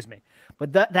 parts. Yeah. Excuse me.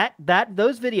 But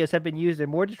those videos have been used in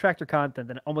more detractor content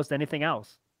than almost anything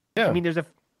else. Yeah. I mean, there's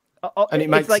and it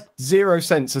makes like zero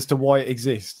sense as to why it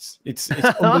exists. It's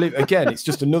unbelievable. Again, it's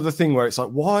just another thing where it's like,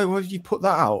 why would you put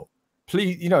that out?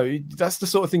 Please, that's the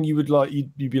sort of thing you would like.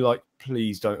 You'd be like,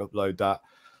 please don't upload that.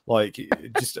 Like,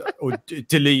 just or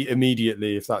delete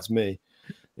immediately if that's me.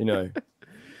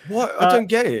 What? I don't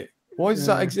get it. Why does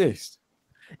that exist?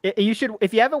 You should,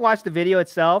 if you haven't watched the video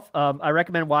itself, I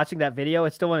recommend watching that video.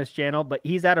 It's still on his channel, but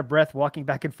he's out of breath walking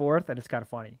back and forth, and it's kind of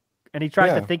funny. And he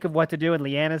tries to think of what to do, and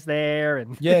Leanna's there,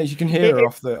 and you can hear her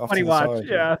off the funny watch. Side,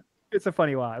 yeah, it's a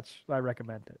funny watch. I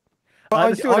recommend it.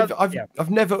 But I've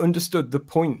never understood the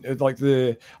point of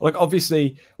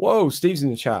obviously. Whoa, Steve's in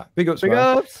the chat. Big ups,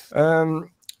 man.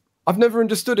 I've never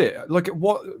understood it.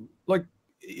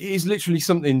 is literally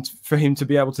something for him to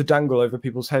be able to dangle over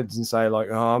people's heads and say like,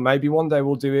 oh, maybe one day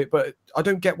we'll do it. But I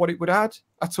don't get what it would add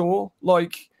at all.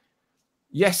 Like,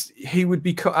 yes, he would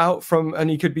be cut out from, and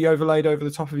he could be overlaid over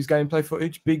the top of his gameplay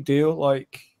footage. Big deal.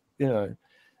 Like, you know,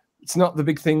 it's not the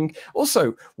big thing.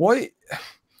 Also, why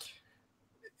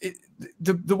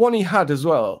the one he had as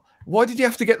well? Why did you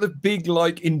have to get the big,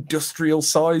 like, industrial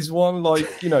size one?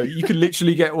 Like, you know, you could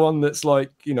literally get one that's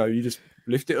like, you know, you just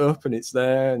lift it up and it's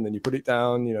there, and then you put it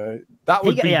down. You know, that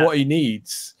would be what he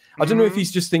needs. I don't know if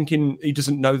he's just thinking he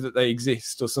doesn't know that they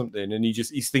exist or something, and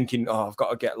he's thinking, oh, I've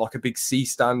got to get like a big C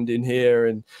stand in here,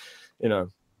 and you know,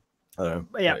 I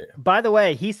don't know. Yeah. By the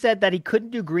way, he said that he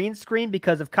couldn't do green screen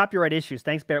because of copyright issues.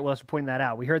 Thanks, Barrett Willis, for pointing that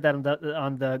out. We heard that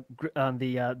on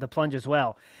the plunge as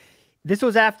well. This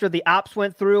was after the ops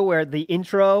went through where the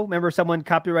intro. Remember, someone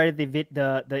copyrighted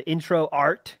the intro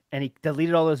art, and he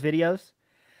deleted all those videos.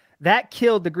 That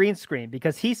killed the green screen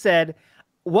because he said,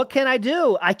 what can I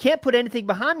do? I can't put anything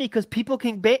behind me because people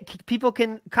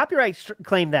can copyright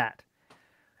claim that.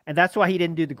 And that's why he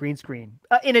didn't do the green screen.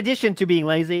 In addition to being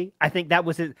lazy, I think that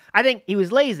was his. I think he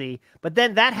was lazy, but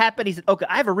then that happened. He said, okay,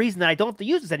 I have a reason that I don't have to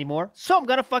use this anymore, so I'm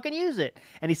going to fucking use it.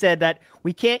 And he said that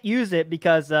we can't use it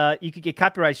because you could get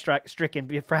copyright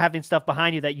stricken for having stuff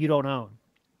behind you that you don't own.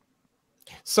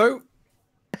 So...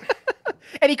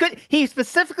 And he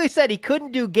specifically said he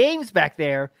couldn't do games back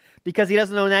there because he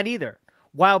doesn't own that either,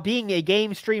 while being a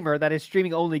game streamer that is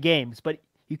streaming only games. But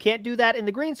you can't do that in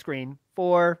the green screen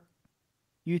for,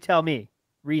 you tell me,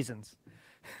 reasons.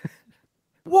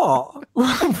 What?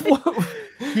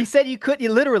 He said you could,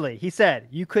 literally, he said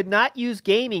you could not use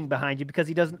gaming behind you because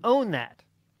he doesn't own that,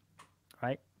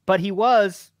 right? But he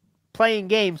was playing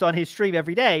games on his stream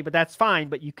every day, but that's fine.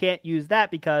 But you can't use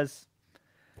that because...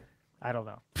 I don't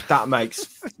know. That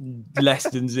makes less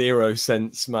than 0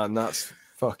 sense, man. That's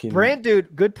fucking... Brand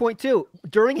dude, good point too.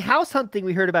 During house hunting,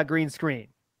 we heard about green screen.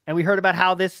 And we heard about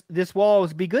how this wall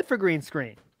would be good for green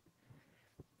screen.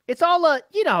 It's all,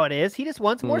 you know how it is. He just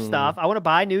wants more stuff. I want to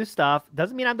buy new stuff.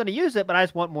 Doesn't mean I'm going to use it, but I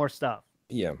just want more stuff.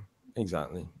 Yeah,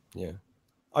 exactly. Yeah.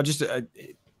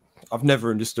 I've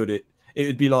never understood it. It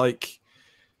would be like,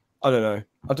 I don't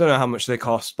know how much they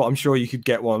cost, but I'm sure you could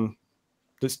get one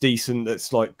that's decent,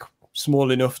 that's like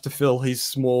small enough to fill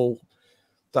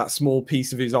that small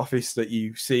piece of his office that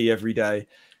you see every day,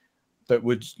 that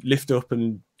would lift up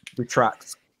and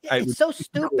retract. Yeah, it's so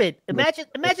stupid. Imagine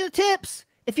the tips.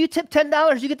 If you tip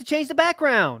 $10, you get to change the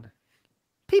background.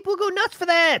 People go nuts for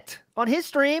that on his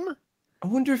stream. I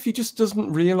wonder if he just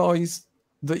doesn't realize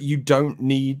that you don't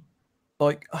need,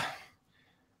 like,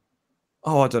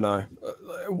 oh, I don't know.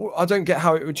 I don't get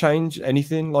how it would change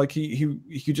anything. Like he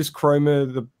could just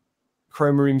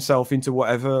chroma himself into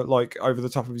whatever, like over the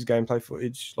top of his gameplay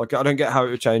footage. Like, I don't get how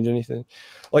it would change anything.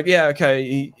 Like, yeah,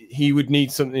 okay, he would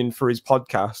need something for his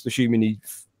podcast, assuming he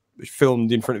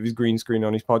filmed in front of his green screen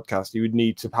on his podcast. He would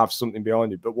need to have something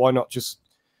behind it. But why not just...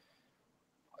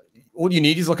 All you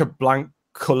need is like a blank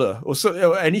color or something,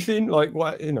 or anything. Like,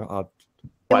 what, you know...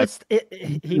 It's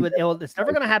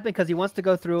never going to happen because he wants to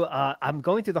go through. I'm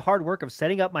going through the hard work of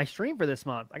setting up my stream for this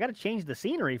month. I got to change the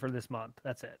scenery for this month.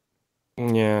 That's it.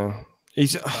 Yeah,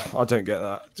 I don't get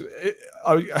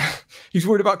that. He's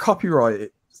worried about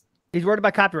copyright. He's worried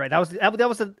about copyright. That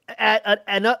was an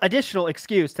additional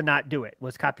excuse to not do it.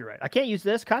 Was copyright. I can't use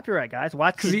this copyright, guys.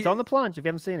 Watch it. It's on the plunge if you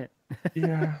haven't seen it.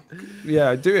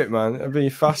 yeah, do it, man. It'd be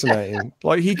fascinating.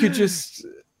 Like, he could just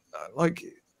like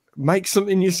make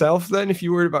something yourself then if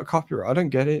you're worried about copyright. I don't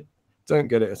get it. Don't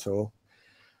get it at all.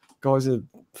 Guy's a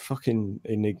fucking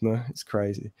enigma. It's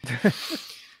crazy.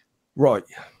 Right.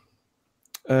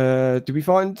 Did we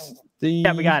find the...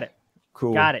 Yeah, we got it.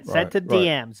 Cool. Got it. Sent to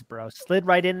DMs, bro. Slid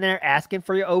right in there asking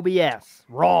for your OBS.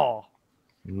 Raw.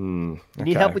 You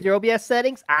need help with your OBS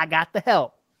settings? I got the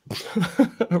help.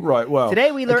 Right, well.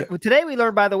 Today we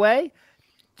learned, by the way,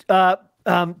 that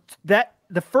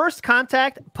the first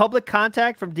public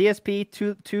contact from DSP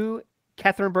to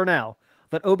Catherine Burnell,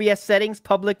 that OBS settings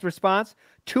public response,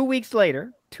 2 weeks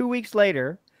later, we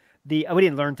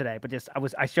didn't learn today, but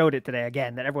I showed it today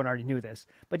again, that everyone already knew this,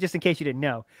 but just in case you didn't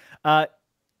know,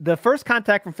 the first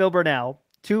contact from Phil Burnell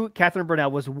to Catherine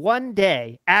Burnell was 1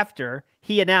 day after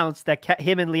he announced that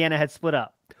him and Leanna had split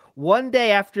up. 1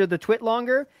 day after the twit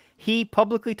longer, he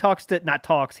publicly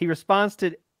he responds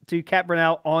to Cat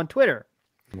Burnell on Twitter.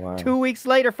 Wow. 2 weeks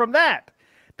later from that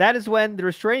is when the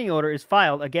restraining order is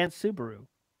filed against Subaru.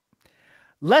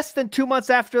 Less than 2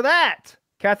 months after that,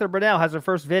 Catherine Burnell has her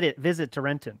first visit to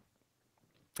Renton.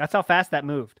 That's how fast that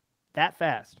moved. That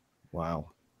fast. Wow.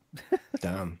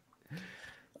 Damn.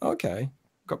 Okay.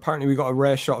 Apparently we got a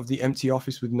rare shot of the empty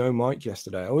office with no mic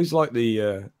yesterday. I always like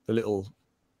the little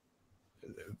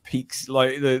peaks,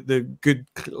 like the good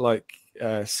like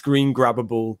screen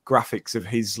grabbable graphics of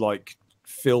his like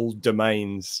Phil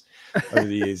domains over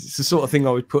the years. It's the sort of thing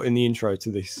I would put in the intro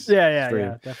to this. stream. Yeah.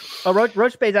 Definitely. Oh,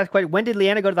 Roach Bay's asked quite. When did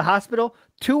Leanna go to the hospital?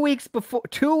 2 weeks before.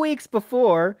 2 weeks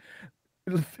before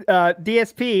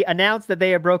DSP announced that they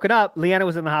had broken up. Leanna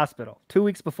was in the hospital 2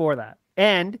 weeks before that,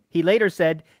 and he later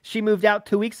said she moved out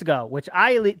 2 weeks ago, which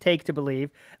I take to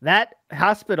believe that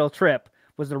hospital trip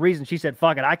was the reason she said,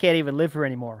 "Fuck it, I can't even live here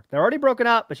anymore." They're already broken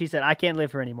up, but she said, "I can't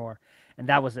live here anymore," and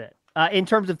that was it. In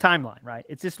terms of timeline, right?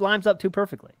 It just lines up too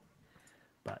perfectly.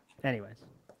 But anyways.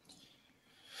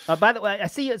 By the way, I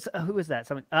see it's who is that?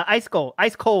 Someone Ice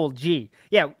Cold G.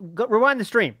 Yeah, rewind the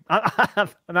stream. I'm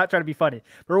not trying to be funny.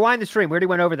 Rewind the stream. We already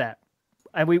went over that.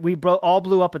 And we all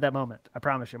blew up at that moment. I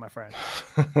promise you, my friend.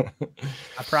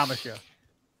 I promise you.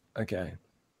 Okay.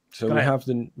 So Go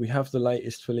ahead. we have the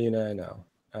latest Phillionaire now,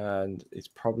 and it's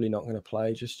probably not going to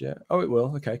play just yet. Oh, it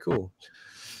will. Okay, cool.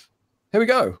 Here we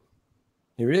go.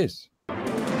 Here it is.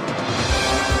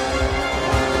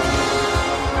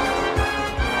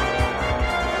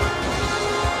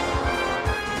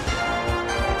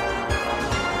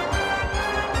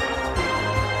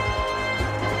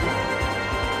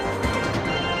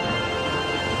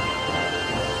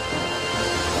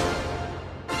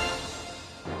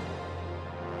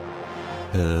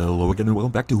 Hello again and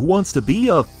welcome back to Who Wants to Be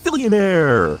a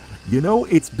Billionaire? You know,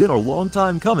 it's been a long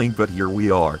time coming, but here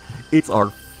we are. It's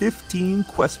our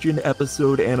 15-question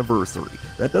episode anniversary.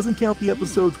 That doesn't count the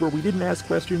episodes where we didn't ask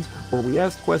questions or we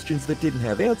asked questions that didn't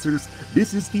have answers.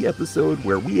 This is the episode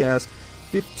where we asked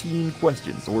 15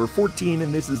 questions, or 14,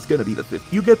 and this is going to be the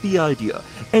 5th. You get the idea.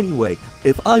 Anyway,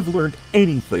 if I've learned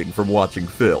anything from watching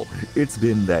Phil, it's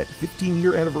been that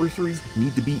 15-year anniversaries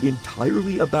need to be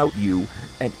entirely about you,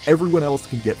 and everyone else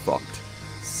can get fucked.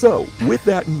 So, with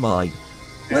that in mind,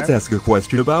 let's ask a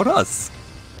question about us.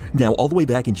 Now, all the way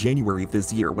back in January of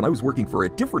this year, when I was working for a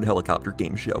different helicopter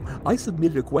game show, I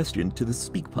submitted a question to the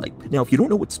SpeakPipe. Now, if you don't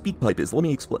know what SpeakPipe is, let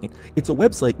me explain. It's a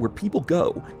website where people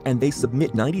go and they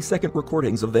submit 90-second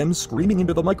recordings of them screaming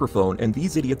into the microphone, and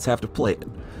these idiots have to play it.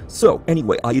 So,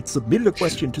 anyway, I had submitted a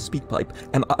question to SpeakPipe,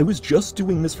 and I was just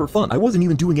doing this for fun. I wasn't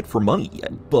even doing it for money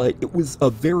yet, but it was a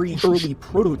very early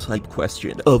prototype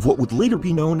question of what would later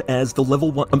be known as the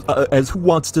level 1, as Who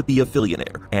Wants to Be a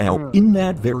Billionaire. Now, in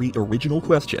that very original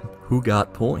question, who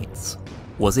got points?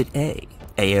 Was it A,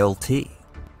 ALT?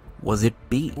 Was it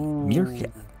B, Meerkat?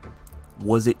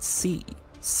 Was it C,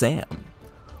 Sam?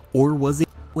 Or was it...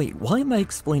 Wait, why am I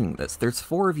explaining this? There's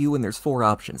 4 of you and there's 4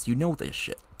 options. You know this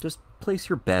shit. Just place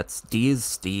your bets. D is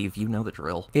Steve. You know the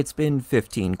drill. It's been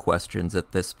 15 questions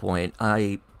at this point.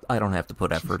 I don't have to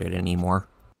put effort in anymore.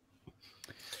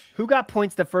 Who got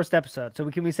points the first episode? So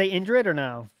can we say Indrid or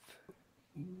no?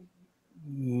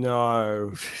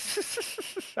 No.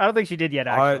 I don't think she did yet,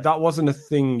 actually. That wasn't a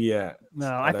thing yet.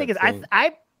 No, I think it's...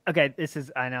 I okay, this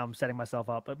is... I know I'm setting myself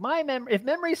up, but if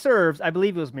memory serves, I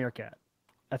believe it was Meerkat.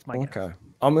 That's my guess. Okay.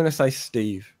 I'm going to say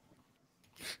Steve.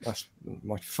 That's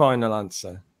my final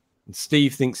answer. And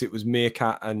Steve thinks it was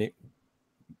Meerkat, and it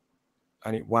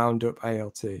wound up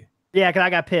ALT. Yeah, because I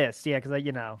got pissed. Yeah, because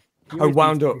you know. I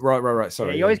wound up. Right.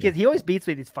 Sorry. Yeah, he always beats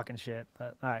me with these fucking shit.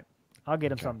 But all right, I'll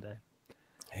get him someday.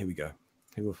 Here we go.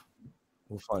 We'll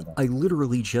find out. I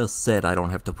literally just said I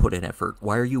don't have to put in effort.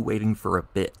 Why are you waiting for a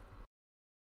bit?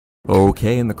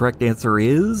 Okay, and the correct answer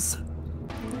is...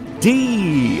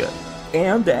 D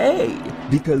and A,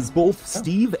 because both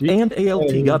Steve and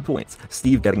ALT got points.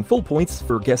 Steve getting full points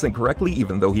for guessing correctly,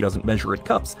 even though he doesn't measure it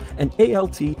cups, and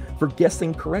ALT for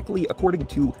guessing correctly according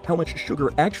to how much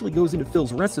sugar actually goes into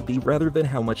Phil's recipe rather than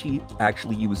how much he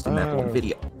actually used in that one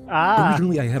video.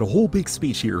 Originally, I had a whole big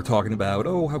speech here talking about,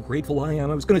 oh, how grateful I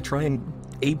am. I was going to try and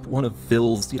ape one of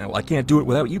Phil's, I can't do it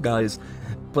without you guys.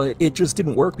 But it just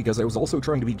didn't work because I was also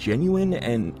trying to be genuine,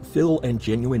 and Phil and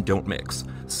genuine don't mix.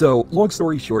 So, long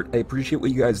story short, I appreciate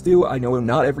what you guys do. I know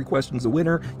not every question's a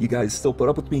winner. You guys still put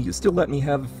up with me. You still let me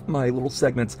have my little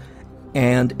segments.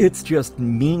 And it's just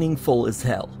meaningful as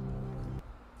hell.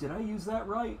 Did I use that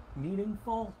right?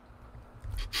 Meaningful?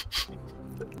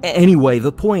 Anyway,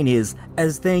 the point is,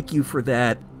 as thank you for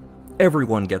that,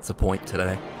 everyone gets a point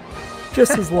today.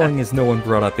 Just as long as no one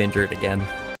brought up Injured again.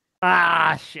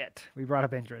 Ah, shit. We brought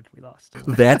up Indrid. We lost.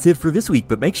 That's it for this week,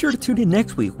 but make sure to tune in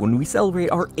next week when we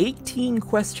celebrate our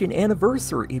 18-question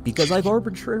anniversary, because I've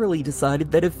arbitrarily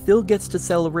decided that if Phil gets to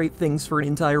celebrate things for an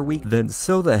entire week, then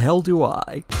so the hell do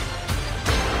I.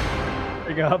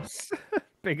 Big ups.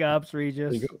 Big ups,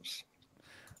 Regis. Big ups.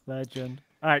 Legend.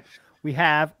 All right. We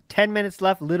have 10 minutes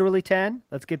left, literally 10.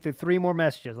 Let's get through 3 more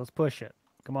messages. Let's push it.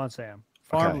 Come on, Sam.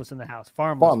 Farmless in the house.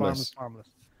 Farmless.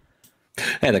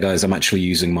 Hey there, guys. I'm actually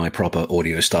using my proper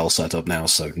audio style setup now,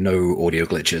 so no audio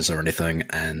glitches or anything.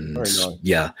 And Very nice.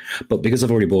 yeah, but because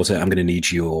I've already bought it, I'm going to need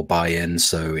your buy-in.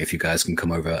 So if you guys can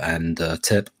come over and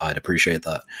tip, I'd appreciate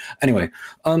that. Anyway,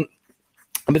 I've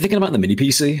been thinking about the mini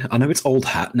PC. I know it's old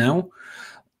hat now,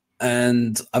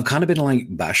 and I've kind of been like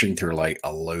bashing through like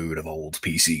a load of old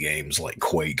PC games like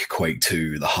Quake, Quake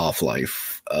 2, the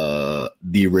Half-Life,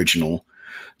 the original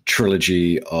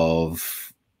trilogy of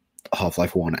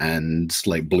Half-Life 1 and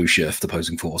like Blue Shift,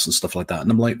 Opposing Force and stuff like that. And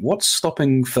I'm like, what's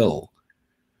stopping Phil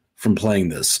from playing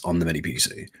this on the mini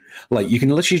PC? Like, you can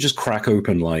literally just crack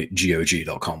open like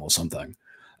GOG.com or something,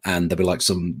 and there'll be like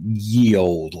some ye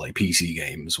old like PC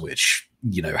games which,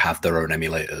 you know, have their own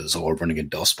emulators or running in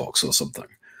DOSBox or something,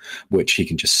 which he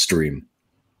can just stream.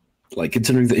 Like,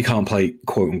 considering that he can't play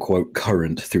quote unquote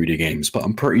current 3D games, but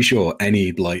I'm pretty sure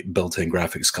any like built-in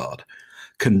graphics card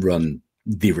can run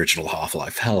the original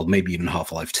Half-Life, hell, maybe even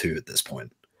Half-Life 2 at this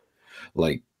point.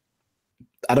 Like,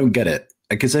 I don't get it.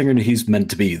 Considering he's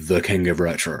meant to be the king of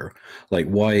retro, like,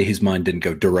 why his mind didn't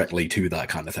go directly to that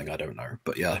kind of thing, I don't know.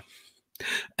 But yeah.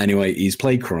 Anyway, he's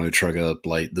played Chrono Trigger.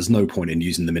 Like, there's no point in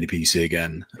using the mini PC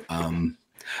again.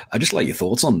 I just like your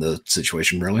thoughts on the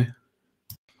situation, really.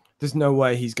 There's no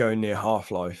way he's going near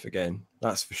Half-Life again.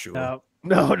 That's for sure. No.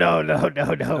 Fuck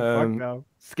no.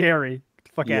 Scary.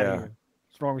 Fuck out of here.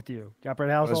 What's wrong with you? You operate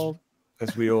a household?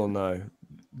 As we all know,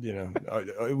 you know,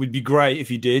 it would be great if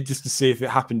you did, just to see if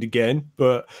it happened again.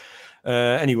 But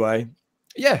anyway,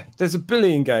 yeah, there's a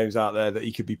billion games out there that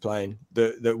you could be playing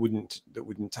that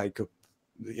wouldn't take up,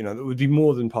 you know, that would be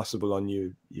more than possible on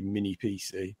your mini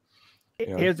PC. You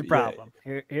know, here's the problem.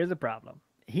 Yeah. Here's the problem.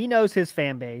 He knows his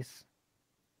fan base.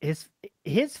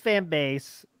 His fan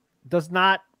base does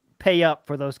not pay up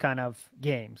for those kind of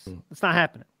games. It's not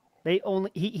happening. They only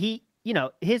he you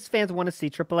know, his fans want to see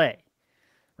AAA,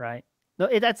 right? No,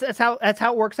 that's how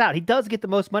it works out. He does get the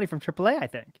most money from AAA, I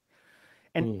think,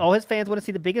 and all his fans want to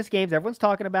see the biggest games everyone's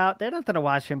talking about. They're not going to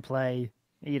watch him play,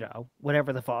 you know,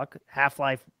 whatever the fuck,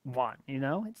 Half-Life 1. You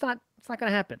know, it's not going to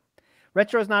happen.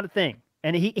 Retro is not a thing,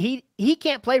 and he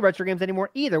can't play retro games anymore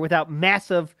either without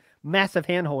massive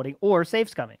hand holding or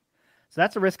saves coming. So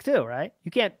that's a risk too, right?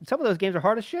 You can't. Some of those games are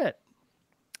hard as shit.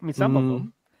 I mean, some of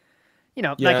them. You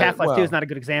know, like Half-Life 2 is not a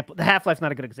good example. The Half-Life's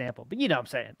not a good example, but you know what I'm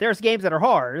saying. There's games that are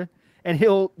hard, and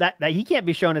that he can't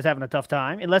be shown as having a tough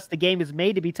time unless the game is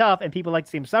made to be tough and people like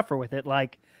to see him suffer with it,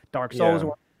 like Dark Souls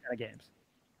or kind of games.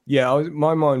 Yeah,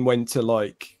 my mind went to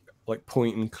like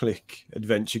point and click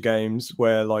adventure games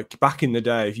where, like, back in the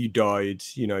day, if you died,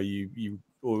 you know,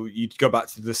 you'd go back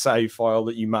to the save file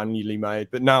that you manually made.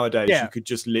 But nowadays, you could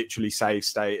just literally save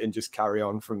state and just carry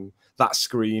on from that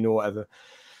screen or whatever.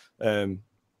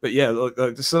 But yeah,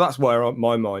 so that's where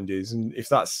my mind is, and if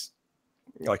that's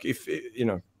like, if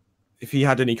he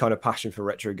had any kind of passion for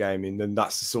retro gaming, then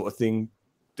that's the sort of thing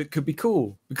that could be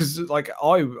cool. Because like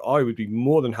I would be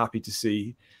more than happy to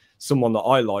see someone that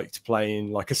I liked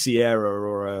playing like a Sierra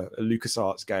or a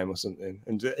LucasArts game or something,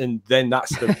 and then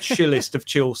that's the chillest of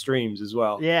chill streams as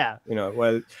well. Yeah, you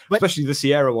know, especially the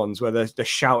Sierra ones where they're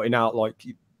shouting out like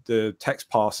the text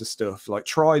parser stuff, like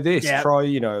try this, try,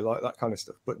 you know, like that kind of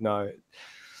stuff. But no.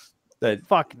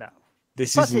 Fuck no.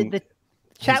 This Plus, isn't. the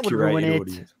chat would ruin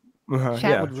it.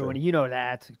 Chat would ruin it. You know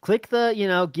that. Click the, you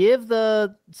know, give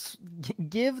the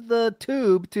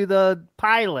tube to the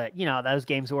pilot. You know how those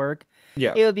games work.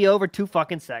 Yeah. It would be over 2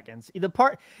 fucking seconds. If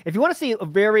you want to see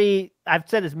I've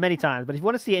said this many times, but if you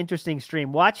want to see an interesting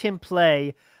stream, watch him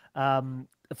play,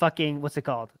 what's it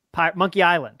called? Monkey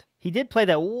Island. He did play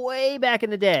that way back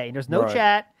in the day. And there's no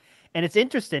chat. And it's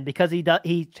interesting because he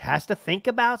has to think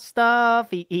about stuff.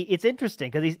 It's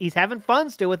interesting because he's having fun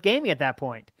still with gaming at that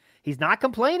point. He's not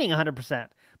complaining 100%.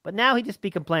 But now he just be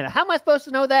complaining. How am I supposed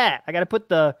to know that? I got to put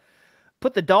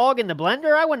the dog in the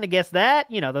blender? I wouldn't have guessed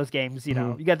that. You know, those games, you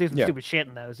know, you got to do some stupid shit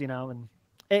in those, you know, and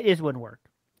it just wouldn't work.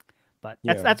 But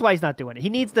that's why he's not doing it.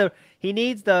 He still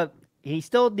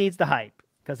needs the hype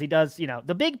because he does, you know,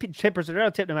 the big tippers are going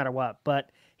to tip no matter what. But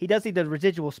he does need the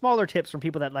residual smaller tips from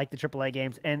people that like the AAA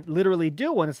games and literally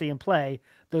do want to see him play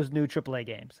those new AAA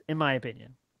games, in my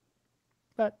opinion.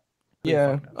 But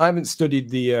yeah, I haven't studied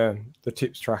the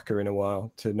tips tracker in a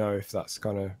while to know if that's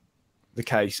kind of the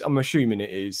case. I'm assuming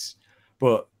it is,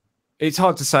 but it's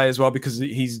hard to say as well because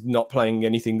he's not playing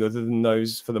anything other than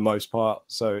those for the most part.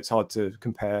 So it's hard to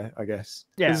compare, I guess.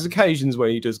 Yeah. There's occasions where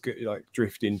he does like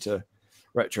drift into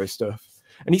retro stuff,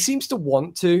 and he seems to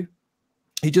want to.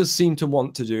 He does seem to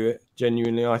want to do it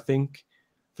genuinely. I think.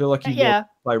 Feel like he wants to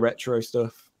play retro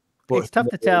stuff. But it's tough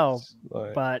to tell,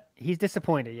 but he's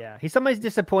disappointed. Yeah, somebody's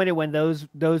disappointed when those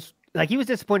like he was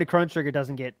disappointed Chrono Trigger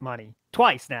doesn't get money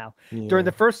twice now. Yeah. During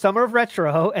the first summer of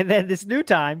Retro, and then this new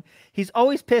time, he's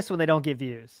always pissed when they don't get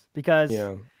views because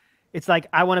it's like,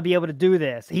 I want to be able to do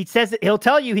this. He says that he'll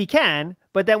tell you he can,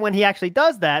 but then when he actually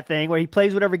does that thing where he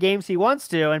plays whatever games he wants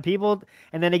to, and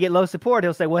then they get low support,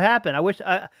 he'll say, "What happened?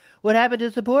 What happened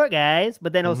to support, guys?"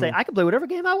 But then he'll say, "I can play whatever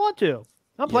game I want to.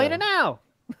 I'm playing it now."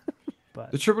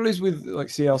 The trouble is with, like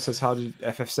CL says, how did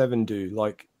FF7 do?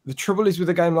 Like, the trouble is with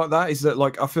a game like that is that,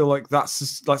 like, I feel like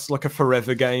that's like a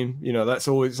forever game. You know, that's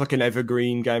always like an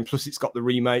evergreen game. Plus, it's got the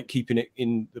remake, keeping it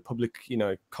in the public,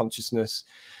 consciousness.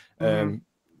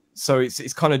 So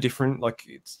it's kind of different. Like,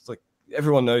 it's like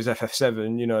everyone knows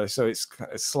FF7, so it's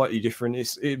slightly different.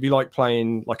 It'd be like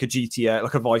playing like a GTA,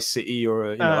 like a Vice City,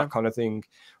 or that kind of thing,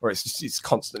 where it's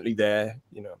constantly there.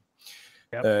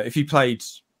 If you played,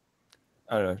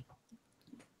 I don't know,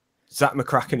 Zack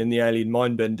McCracken and the Alien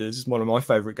Mindbenders, one of my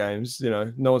favorite games.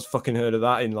 No one's fucking heard of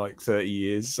that in like 30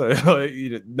 years. So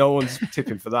no one's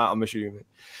tipping for that, I'm assuming.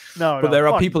 But there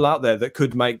are people out there that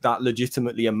could make that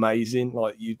legitimately amazing.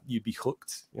 Like you'd be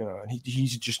hooked, and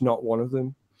he's just not one of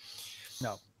them.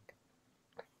 No.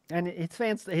 And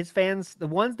his fans, the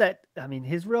ones that,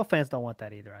 his real fans don't want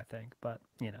that either, I think. But,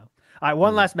 All right,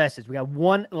 one last message. We got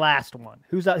one last one.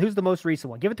 Who's the most recent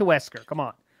one? Give it to Wesker. Come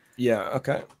on. Yeah,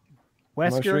 okay.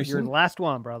 Wesker, you're the last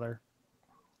one, brother.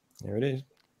 There it is.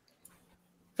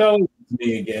 So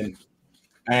me again,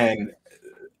 and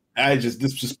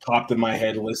this just popped in my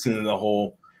head listening to the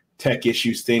whole tech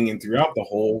issues thing, and throughout the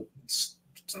whole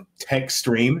tech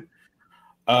stream.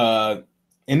 And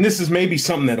this is maybe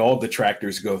something that all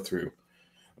detractors go through,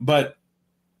 but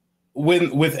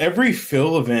with every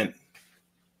Phil event,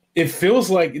 it feels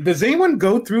like, does anyone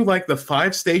go through like the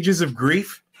 5 stages of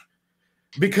grief?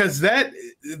 Because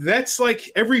that's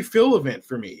like every Phil event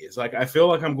for me. Is like I feel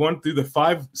like I'm going through the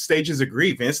 5 stages of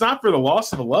grief, and it's not for the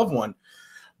loss of a loved one,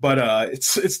 but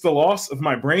it's the loss of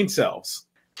my brain cells,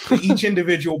 each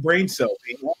individual brain cell.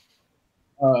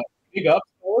 Big up,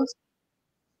 fellas.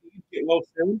 Get well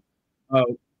soon.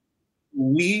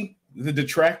 We, the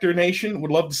Detractor Nation,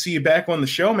 would love to see you back on the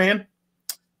show, man.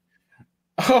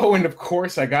 Oh, and of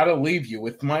course, I gotta leave you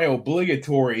with my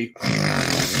obligatory.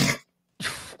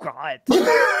 God.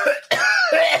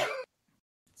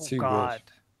 Too God.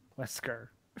 Wesker.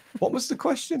 What was the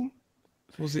question?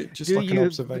 Was it just an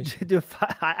observation?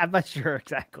 I'm not sure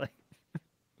exactly.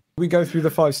 We go through the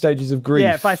 5 stages of grief.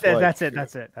 Yeah, 5 stages.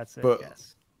 That's it. But,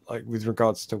 yes. Like, with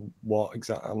regards to what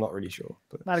exactly, I'm not really sure.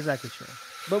 But not exactly sure.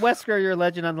 But Wesker, you're a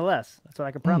legend nonetheless. That's what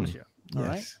I can promise you. All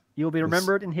right. You will be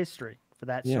remembered in history for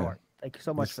that snort. Thank you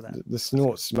so much for that. The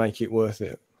snorts make it worth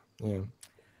it. Yeah.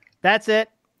 That's it.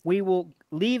 We will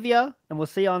leave you, and we'll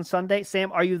see you on Sunday.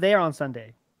 Sam, are you there on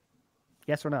Sunday?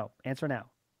 Yes or no? Answer now.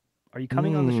 Are you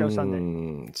coming on the show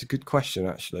Sunday? It's a good question,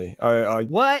 actually.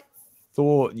 I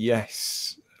thought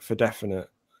yes, for definite.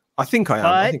 I think I am.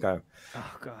 I think I am.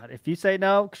 Oh God! If you say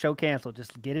no, show canceled.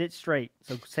 Just get it straight.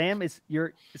 So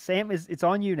it's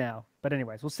on you now. But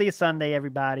anyways, we'll see you Sunday,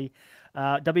 everybody.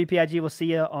 WPIG will see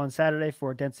you on Saturday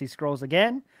for Density Scrolls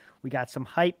again. We got some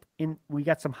hype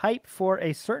for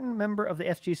a certain member of the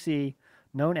FGC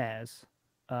known as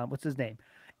what's his name?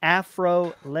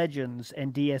 Afro Legends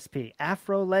and DSP.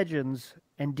 Afro Legends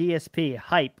and DSP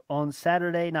hype on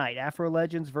Saturday night. Afro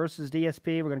Legends versus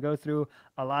DSP. We're going to go through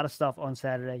a lot of stuff on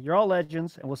Saturday. You're all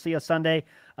legends, and we'll see you Sunday.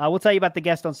 We'll tell you about the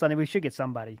guest on Sunday. We should get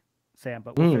somebody, Sam,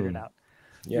 but we'll figure it out.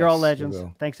 Yes, you're all legends.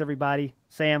 Thanks, everybody.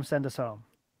 Sam, send us home.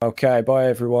 Okay, bye,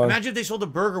 everyone. Imagine if they sold a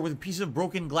burger with a piece of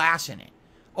broken glass in it.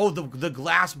 Oh, the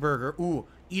glass burger. Ooh,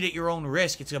 eat at your own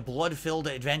risk. It's a blood-filled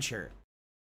adventure.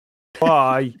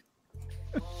 Bye.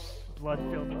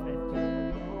 Blood-filled adventure.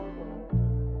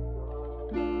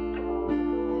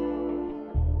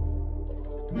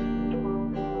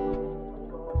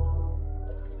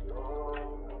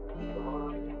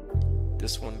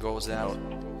 This one goes out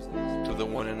to the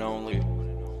one and only,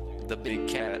 the big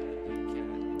cat,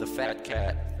 the fat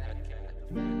cat.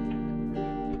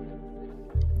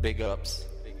 Big ups.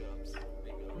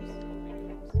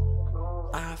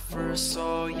 I first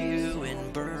saw you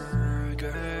in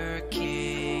Burger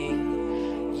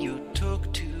King. You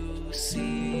took 2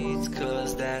 seats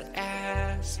 'cause that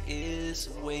ass is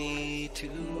way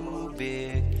too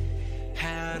big.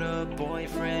 Had a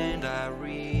boyfriend, I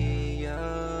realized,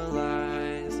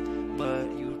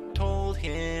 but you told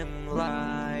him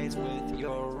lies with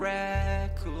your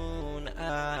raccoon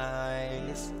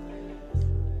eyes.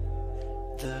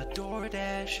 The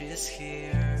DoorDash is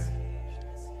here.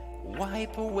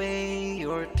 Wipe away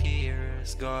your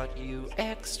tears. Got you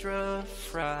extra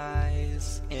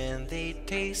fries, and they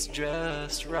taste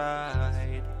just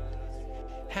right.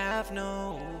 Have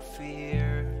no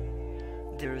fear,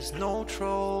 there's no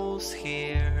trolls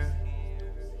here.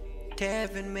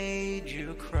 Kevin made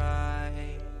you cry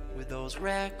with those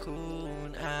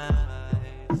raccoon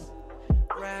eyes.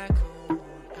 Raccoon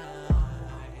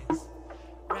eyes.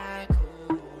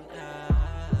 Raccoon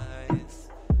eyes.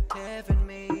 Kevin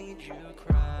made you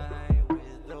cry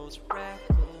with those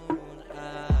raccoon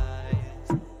eyes.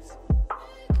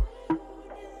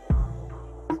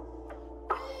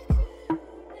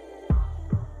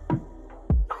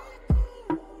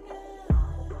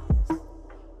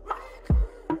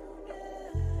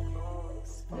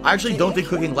 I actually don't think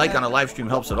clicking like on a live stream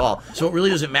helps at all. So it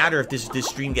really doesn't matter if this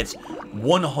stream gets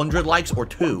 100 likes or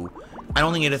 2. I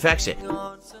don't think it affects it.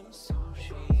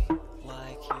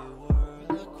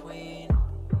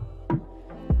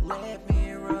 Let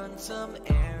me run some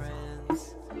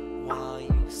errands while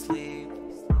you sleep.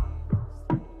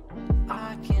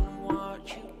 I can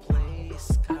watch you play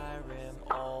Skyrim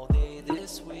all day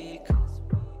this week.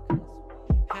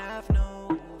 Have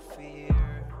no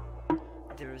fear,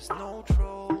 there's no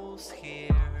trolls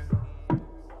here.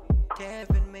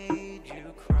 Kevin made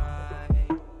you cry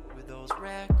with those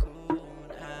raccoon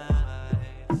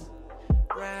eyes.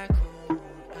 Raccoon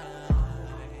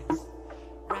eyes.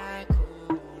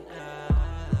 Raccoon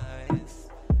eyes.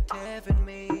 Kevin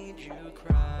made you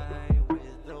cry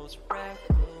with those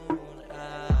raccoon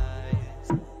eyes.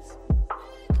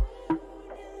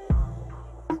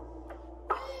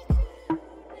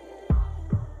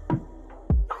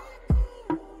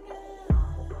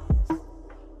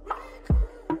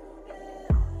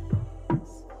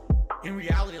 In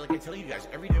reality, like I tell you guys,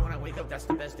 every day when I wake up, that's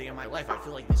the best day of my life. I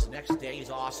feel like this next day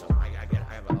is awesome. I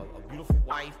have a beautiful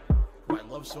wife who I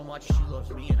love so much. She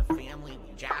loves me and a family,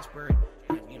 and Jasper,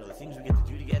 and you know the things we get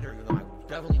to do together. You know, I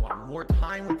definitely want more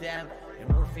time with them and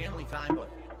more family time. But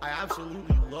I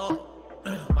absolutely love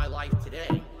my life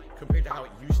today compared to how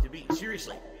it used to be.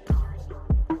 Seriously,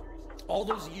 all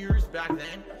those years back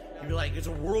then, you'd be like, it's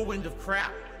a whirlwind of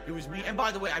crap. It was me. And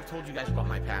by the way, I've told you guys about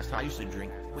my past. I used to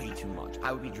drink way too much.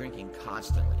 I would be drinking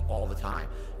constantly, all the time,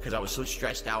 because I was so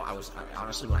stressed out.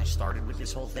 Honestly, when I started with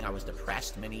this whole thing, I was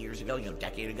depressed many years ago, a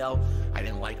decade ago. I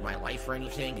didn't like my life or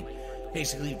anything. And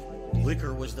basically,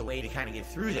 liquor was the way to kind of get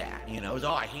through that. It was,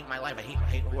 I hate my life. I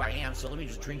hate who I am. So let me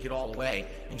just drink it all away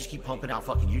and just keep pumping out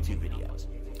fucking YouTube videos.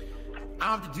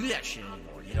 I don't have to do that shit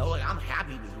anymore. Like, I'm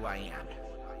happy with who I am.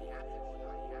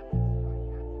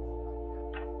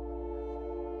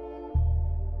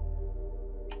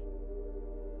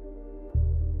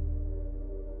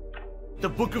 The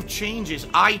Book of Changes,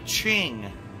 I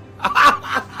Ching.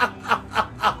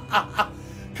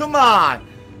 Come on.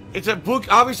 It's a book,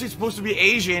 obviously it's supposed to be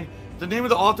Asian. The name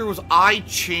of the author was I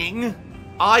Ching.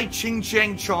 I Ching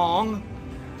Chang Chong.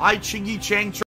 I Chingy Chang Chong.